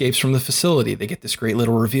 Six escapes from the facility. They get this great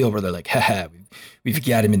little reveal where they're like, haha, we've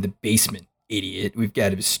got him in the basement. Idiot. We've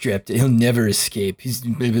got him strapped. He'll never escape. He's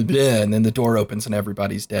blah, blah, blah. And then the door opens and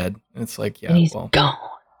everybody's dead. And it's like, yeah, he's gone.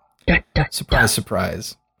 Surprise,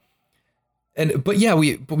 surprise. But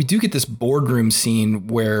we do get this boardroom scene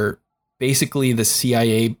where basically the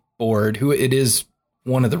CIA board, who it is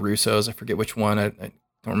one of the Russos, I forget which one. I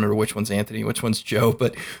don't remember which one's Anthony, which one's Joe,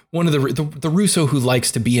 but one of the Russo who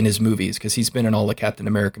likes to be in his movies because he's been in all the Captain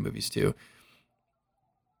America movies too,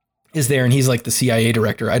 is there, and he's like the CIA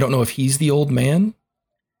director. I don't know if he's the old man.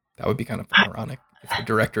 That would be kind of ironic if the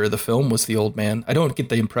director of the film was the old man. I don't get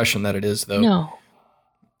the impression that it is, though. No.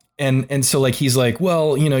 And so like he's like,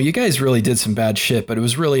 well, you guys really did some bad shit, but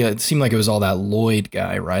it seemed like it was all that Lloyd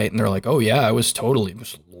guy, right? And they're like, oh yeah, it was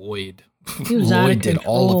Lloyd. He was Lloyd did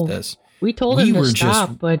all of this. We told him to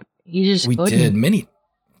stop, but he just couldn't.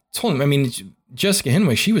 Told him. I mean, Jessica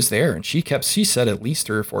Henwick, she was there, and she said at least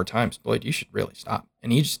 3 or 4 times, Lloyd, you should really stop.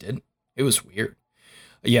 And he just didn't. It was weird.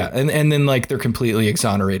 Yeah. And then like they're completely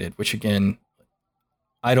exonerated, which again,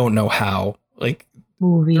 I don't know how. Like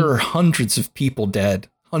there are hundreds of people dead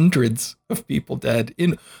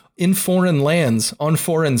in foreign lands, on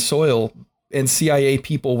foreign soil, and CIA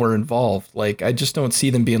people were involved. Like, I just don't see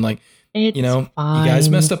them being like, fine. You guys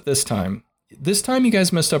messed up this time. This time you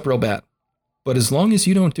guys messed up real bad. But as long as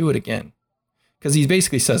you don't do it again, because he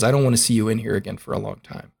basically says, I don't want to see you in here again for a long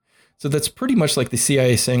time. So that's pretty much like the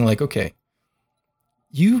CIA saying like, okay,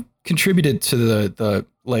 you contributed to the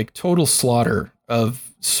like total slaughter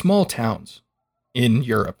of small towns in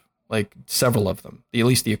Europe, like several of them, at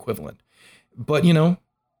least the equivalent. But,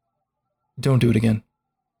 don't do it again.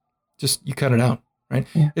 Just you cut it out, right?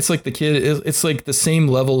 Yeah. It's like the kid, it's like the same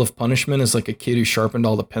level of punishment as like a kid who sharpened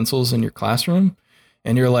all the pencils in your classroom.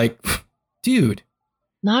 And you're like, dude,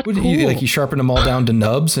 Not What cool. you sharpen them all down to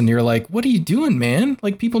nubs, and you're like, what are you doing, man?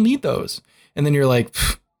 Like, people need those. And then you're like,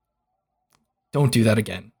 don't do that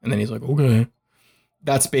again. And then he's like, okay.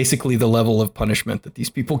 That's basically the level of punishment that these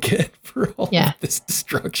people get for all of this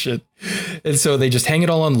destruction. And so they just hang it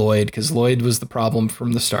all on Lloyd, because Lloyd was the problem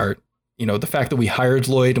from the start. You know, the fact that we hired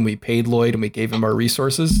Lloyd and we paid Lloyd and we gave him our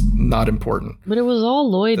resources, not important. But it was all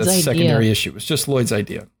Lloyd's idea. The secondary issue. It was just Lloyd's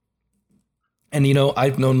idea. And, you know,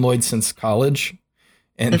 I've known Lloyd since college.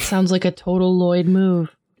 And that sounds like a total Lloyd move.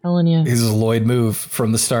 I'm telling you. This is a Lloyd move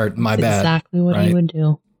from the start. My bad. Exactly what he would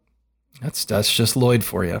do. That's just Lloyd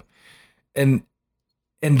for you. And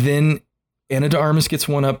then Ana de Armas gets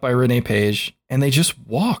one up by Renee Page, and they just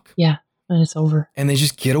walk. Yeah, and it's over. And they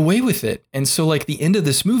just get away with it. And so, like, the end of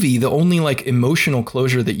this movie, the only, like, emotional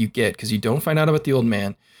closure that you get, because you don't find out about the old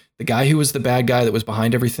man, the guy who was the bad guy that was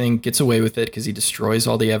behind everything gets away with it because he destroys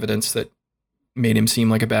all the evidence that made him seem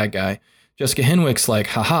like a bad guy. Jessica Henwick's like,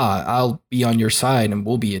 haha, I'll be on your side and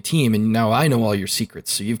we'll be a team. And now I know all your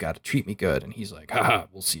secrets, so you've got to treat me good. And he's like, haha,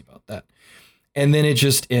 we'll see about that. And then it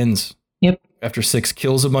just ends. Yep. After Six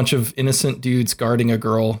kills a bunch of innocent dudes guarding a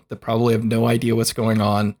girl that probably have no idea what's going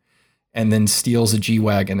on, and then steals a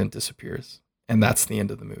G-Wagon and disappears. And that's the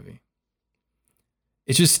end of the movie.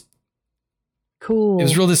 It's just cool. It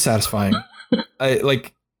was real dissatisfying.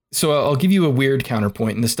 So I'll give you a weird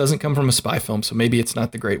counterpoint, and this doesn't come from a spy film, so maybe it's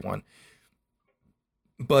not the great one.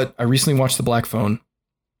 But I recently watched The Black Phone,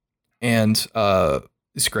 and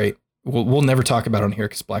it's great. We'll never talk about it on here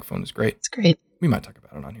because Black Phone is great. It's great. We might talk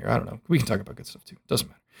about it on here. I don't know. We can talk about good stuff too. Doesn't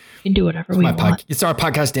matter. We can do whatever we want. It's our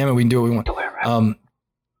podcast. Damn it. We can do what we want. Do whatever.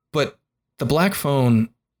 But The Black Phone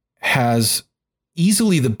has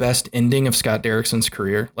easily the best ending of Scott Derrickson's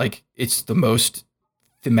career. Like, it's the most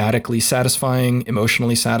thematically satisfying,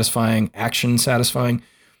 emotionally satisfying, action satisfying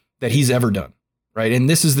that he's ever done. Right. And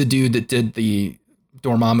this is the dude that did the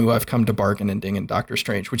Dormammu I've Come to Bargain ending in Doctor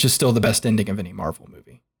Strange, which is still the best ending of any Marvel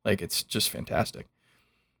movie. Like, it's just fantastic.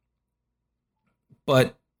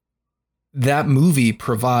 But that movie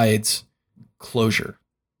provides closure,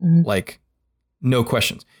 like, no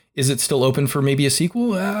questions. Is it still open for maybe a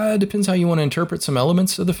sequel? Depends how you want to interpret some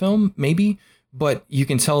elements of the film, maybe. But you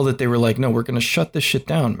can tell that they were like, no, we're going to shut this shit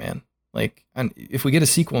down, man. Like, and if we get a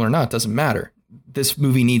sequel or not, doesn't matter. This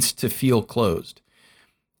movie needs to feel closed.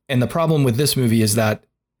 And the problem with this movie is that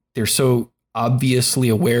they're so obviously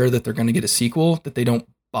aware that they're going to get a sequel that they don't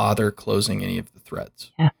bother closing any of the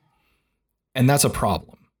threads. Yeah. And that's a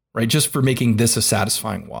problem, right? Just for making this a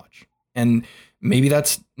satisfying watch. And maybe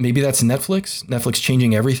that's Netflix. Netflix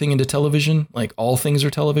changing everything into television. Like, all things are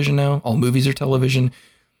television now. All movies are television.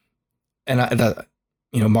 And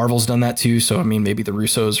Marvel's done that too. So, I mean, maybe the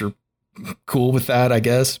Russos are cool with that, I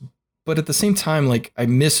guess. But at the same time, like, I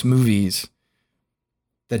miss movies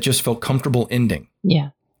that just felt comfortable ending. Yeah.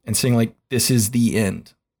 And saying, like, this is the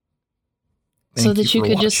end. So that you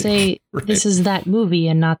could just say, right, this is that movie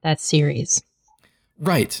and not that series.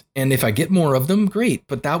 Right. And if I get more of them, great.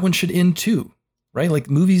 But that one should end too. Right. Like,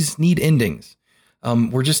 movies need endings.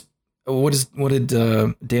 We're just, what did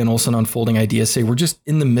Dan Olson on Folding Ideas say? We're just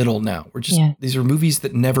in the middle now. We're just, these are movies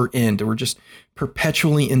that never end. We're just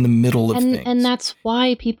perpetually in the middle of things. And that's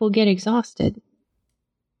why people get exhausted.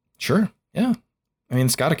 Sure. Yeah. I mean,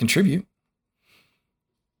 it's got to contribute.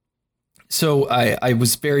 So I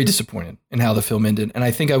was very disappointed in how the film ended. And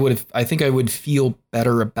I think I would feel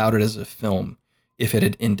better about it as a film if it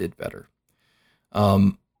had ended better.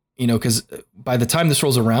 Because by the time this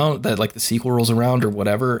rolls around, that, like, the sequel rolls around or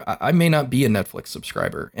whatever, I may not be a Netflix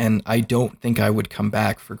subscriber, and I don't think I would come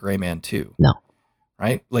back for Gray Man 2. No.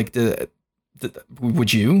 Right? Like,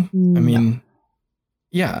 would you? No. I mean,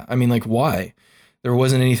 yeah. I mean, like, why? There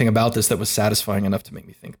wasn't anything about this that was satisfying enough to make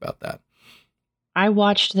me think about that. I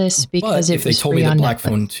watched this because if they told me the Black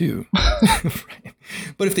Phone 2, right.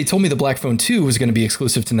 But if they told me the Black Phone 2 was going to be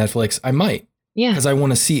exclusive to Netflix, I might. Yeah. Because I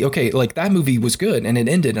want to see, okay, like, that movie was good and it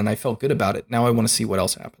ended and I felt good about it. Now I want to see what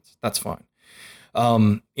else happens. That's fine.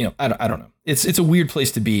 I don't know. It's a weird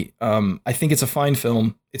place to be. I think it's a fine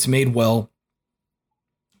film. It's made well.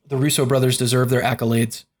 The Russo brothers deserve their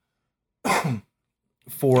accolades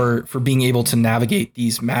for being able to navigate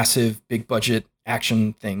these massive, big budget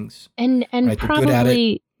action things. And right?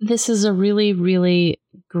 Probably this is a really, really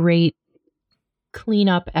great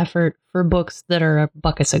cleanup effort for books that are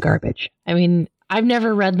buckets of garbage. I mean, I've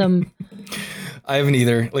never read them. I haven't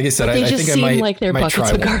either. Like I said, I think I might. Like they're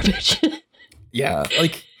buckets of garbage. Yeah,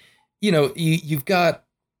 like, you've got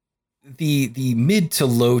the mid to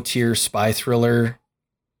low tier spy thriller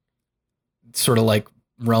sort of like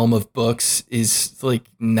realm of books is like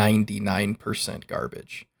 99%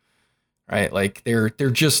 garbage. Right? Like, they're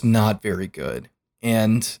just not very good.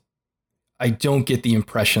 And I don't get the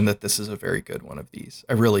impression that this is a very good one of these.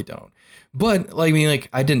 I really don't. But like, I mean, like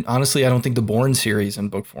I don't think the Bourne series in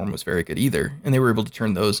book form was very good either. And they were able to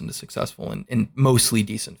turn those into successful and mostly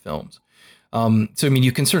decent films. So, I mean,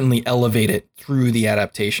 you can certainly elevate it through the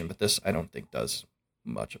adaptation, but this, I don't think does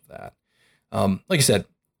much of that. Like I said,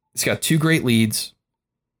 it's got 2 great leads,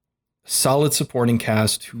 solid supporting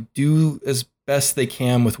cast who do as best they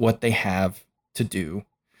can with what they have to do,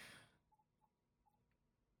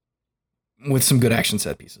 with some good action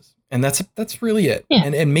set pieces. And that's really it. Yeah.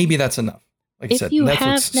 And maybe that's enough. Like I said,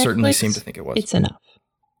 Netflix certainly seemed to think it was. It's enough.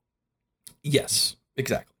 Yes,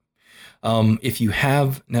 exactly. If you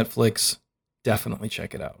have Netflix, definitely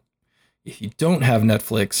check it out. If you don't have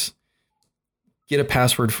Netflix, get a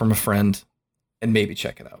password from a friend and maybe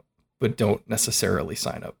check it out, but don't necessarily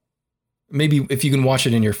sign up. Maybe if you can watch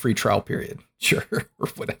it in your free trial period, sure, or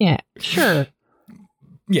whatever. Yeah, sure.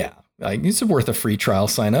 Yeah, like it's worth a free trial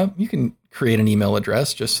sign up. You can create an email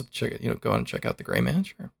address just to check it, go on and check out The Gray Man.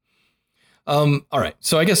 Sure. All right.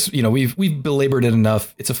 So I guess, we've belabored it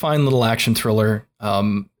enough. It's a fine little action thriller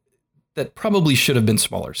that probably should have been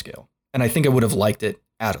smaller scale. And I think I would have liked it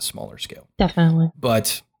at a smaller scale. Definitely.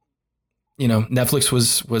 But, Netflix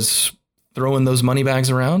was throwing those money bags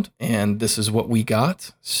around and this is what we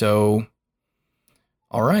got. So,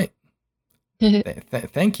 all right.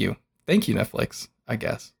 Thank you. Thank you, Netflix, I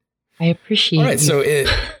guess. I appreciate you. All right, so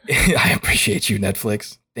I appreciate you,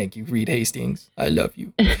 Netflix. Thank you, Reed Hastings. I love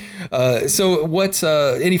you. So what's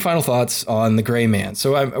any final thoughts on The Gray Man?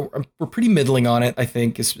 So we're pretty middling on it, I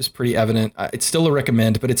think, is pretty evident. It's still a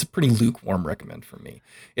recommend, but it's a pretty lukewarm recommend for me.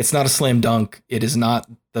 It's not a slam dunk. It is not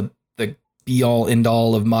the be-all,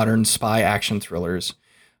 end-all of modern spy action thrillers.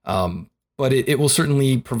 But it will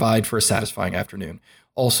certainly provide for a satisfying afternoon.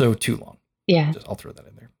 Also too long. Yeah. I'll throw that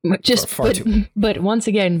in there. Far too long. But once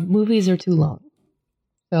again, movies are too long.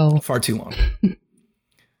 So far too long.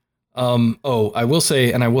 I will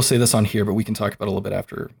say this on here, but we can talk about it a little bit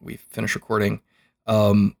after we finish recording.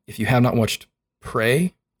 If you have not watched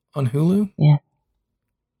Prey on Hulu, yeah,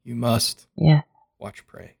 you must watch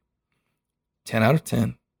Prey. 10 out of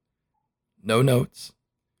 10. No notes.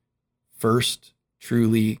 First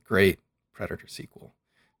truly great Predator sequel.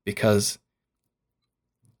 Because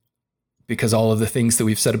all of the things that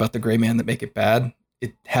we've said about The Gray Man that make it bad,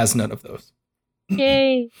 it has none of those.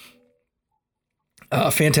 Yay.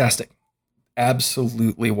 Fantastic.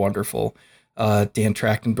 Absolutely wonderful. Dan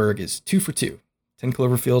Trachtenberg is 2 for 2. 10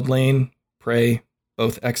 Cloverfield Lane, Prey,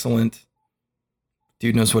 both excellent.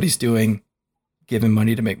 Dude knows what he's doing. Give him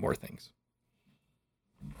money to make more things.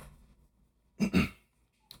 But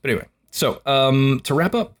anyway, so to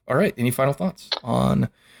wrap up, all right, any final thoughts on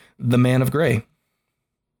The Man of Gray?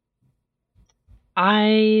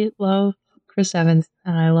 I love Chris Evans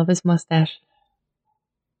and I love his mustache.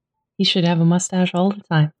 He should have a mustache all the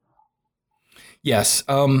time. Yes.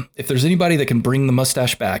 If there's anybody that can bring the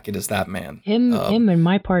mustache back, it is that man. Him and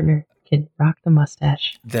my partner can rock the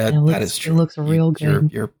mustache. That is true. It looks real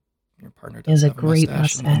good. Your partner does have a great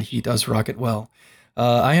mustache. And he does rock it well.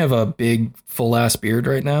 I have a big full ass beard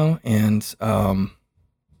right now, and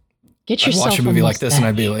get yourself I'd watch a movie like this, and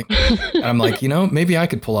I'd be like, and I'm like, maybe I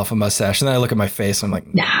could pull off a mustache. And then I look at my face, and I'm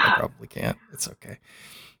like, nah, I probably can't. It's okay.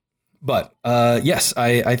 But yes,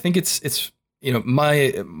 I think it's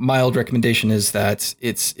my mild recommendation is that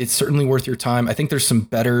it's certainly worth your time. I think there's some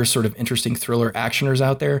better sort of interesting thriller actioners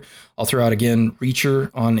out there. I'll throw out again Reacher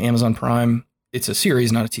on Amazon Prime. It's a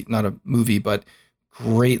series, not a movie, but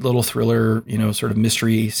great little thriller, sort of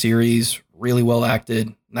mystery series, really well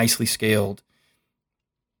acted, nicely scaled.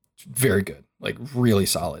 Very good, like really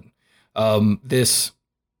solid. Chris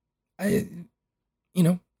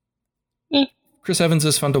Evans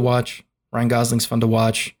is fun to watch. Ryan Gosling's fun to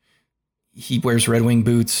watch. He wears Red Wing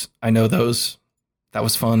boots. I know those. That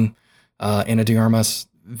was fun. Ana de Armas,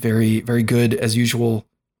 very, very good as usual.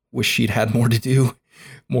 Wish she'd had more to do,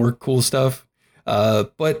 more cool stuff.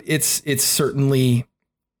 But it's certainly,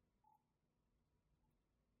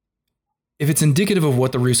 if it's indicative of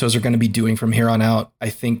what the Russos are going to be doing from here on out, I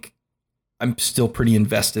think I'm still pretty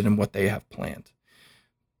invested in what they have planned.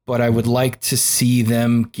 But I would like to see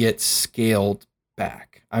them get scaled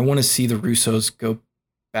back. I want to see the Russos go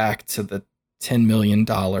back to the $10 million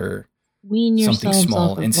something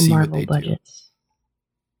small and see what they do.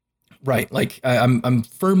 Right. Like I'm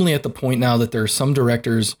firmly at the point now that there are some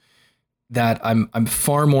directors that I'm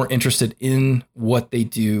far more interested in what they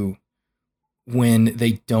do when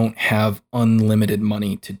they don't have unlimited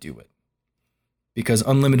money to do it. Because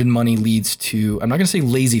unlimited money leads to, I'm not going to say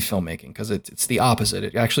lazy filmmaking, because it's the opposite.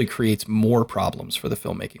 It actually creates more problems for the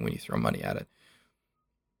filmmaking when you throw money at it.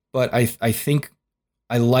 But I think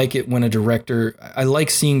I like it when I like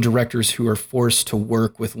seeing directors who are forced to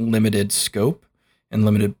work with limited scope and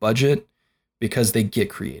limited budget because they get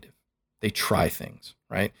creative. They try things,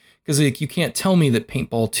 right? Because like, you can't tell me that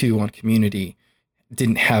Paintball 2 on Community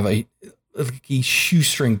didn't have a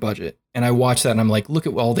shoestring budget. And I watched that and I'm like, look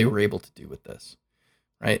at all they were able to do with this,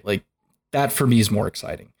 right? Like that for me is more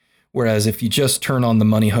exciting. Whereas if you just turn on the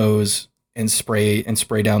money hose and spray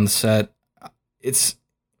down the set,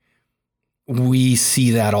 we see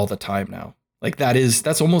that all the time now. Like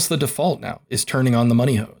that's almost the default now, is turning on the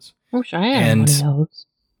money hose. I wish I had a money hose.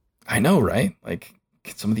 I know, right? Like,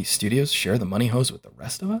 can some of these studios share the money hose with the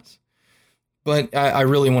rest of us? But I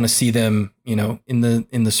really want to see them, in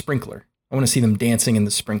the sprinkler. I want to see them dancing in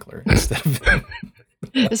the sprinkler instead of.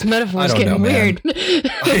 This metaphor is getting weird.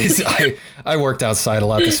 I worked outside a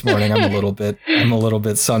lot this morning. I'm a little bit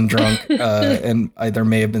sun drunk, and there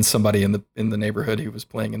may have been somebody in the neighborhood who was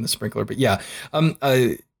playing in the sprinkler. But yeah,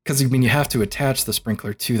 because you have to attach the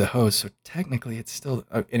sprinkler to the hose, so technically it's still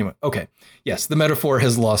anyway. Okay, yes, the metaphor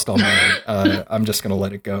has lost all meaning. I'm just gonna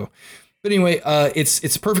let it go. But anyway,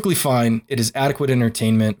 it's perfectly fine. It is adequate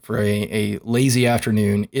entertainment for a lazy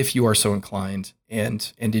afternoon if you are so inclined,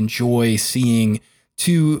 and enjoy seeing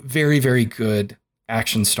two very, very good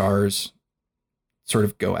action stars sort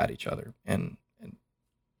of go at each other and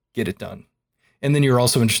get it done. And then you're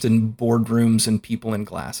also interested in boardrooms and people in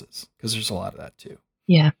glasses, because there's a lot of that too.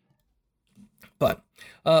 Yeah. But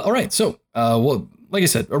all right, so well, like I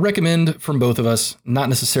said, a recommend from both of us. Not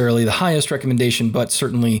necessarily the highest recommendation, but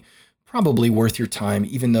certainly probably worth your time,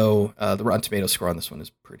 even though the Rotten Tomatoes score on this one is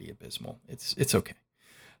pretty abysmal. It's okay.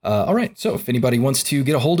 All right, so if anybody wants to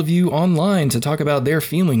get a hold of you online to talk about their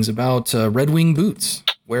feelings about Red Wing boots,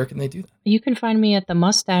 where can they do that? You can find me at the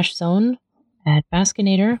Mustache Zone at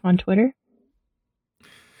Baskinator on Twitter.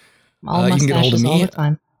 All mustaches all the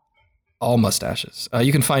time. All mustaches.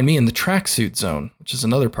 You can find me in the Tracksuit Zone, which is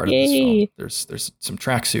another part of this film. There's some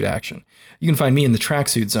tracksuit action. You can find me in the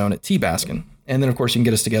Tracksuit Zone at T-Baskin. And then, of course, you can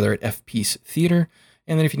get us together at F-Piece Theater.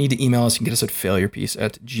 And then if you need to email us, you can get us at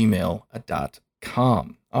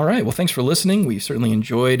failurepiece@gmail.com. All right. Well, thanks for listening. We certainly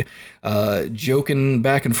enjoyed joking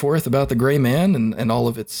back and forth about The Gray Man and all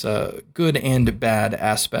of its good and bad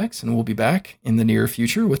aspects. And we'll be back in the near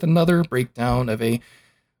future with another breakdown of a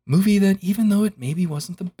movie that, even though it maybe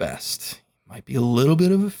wasn't the best, might be a little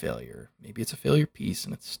bit of a failure. Maybe it's a failure piece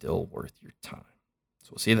and it's still worth your time.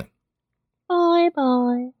 So we'll see you then.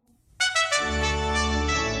 Bye-bye.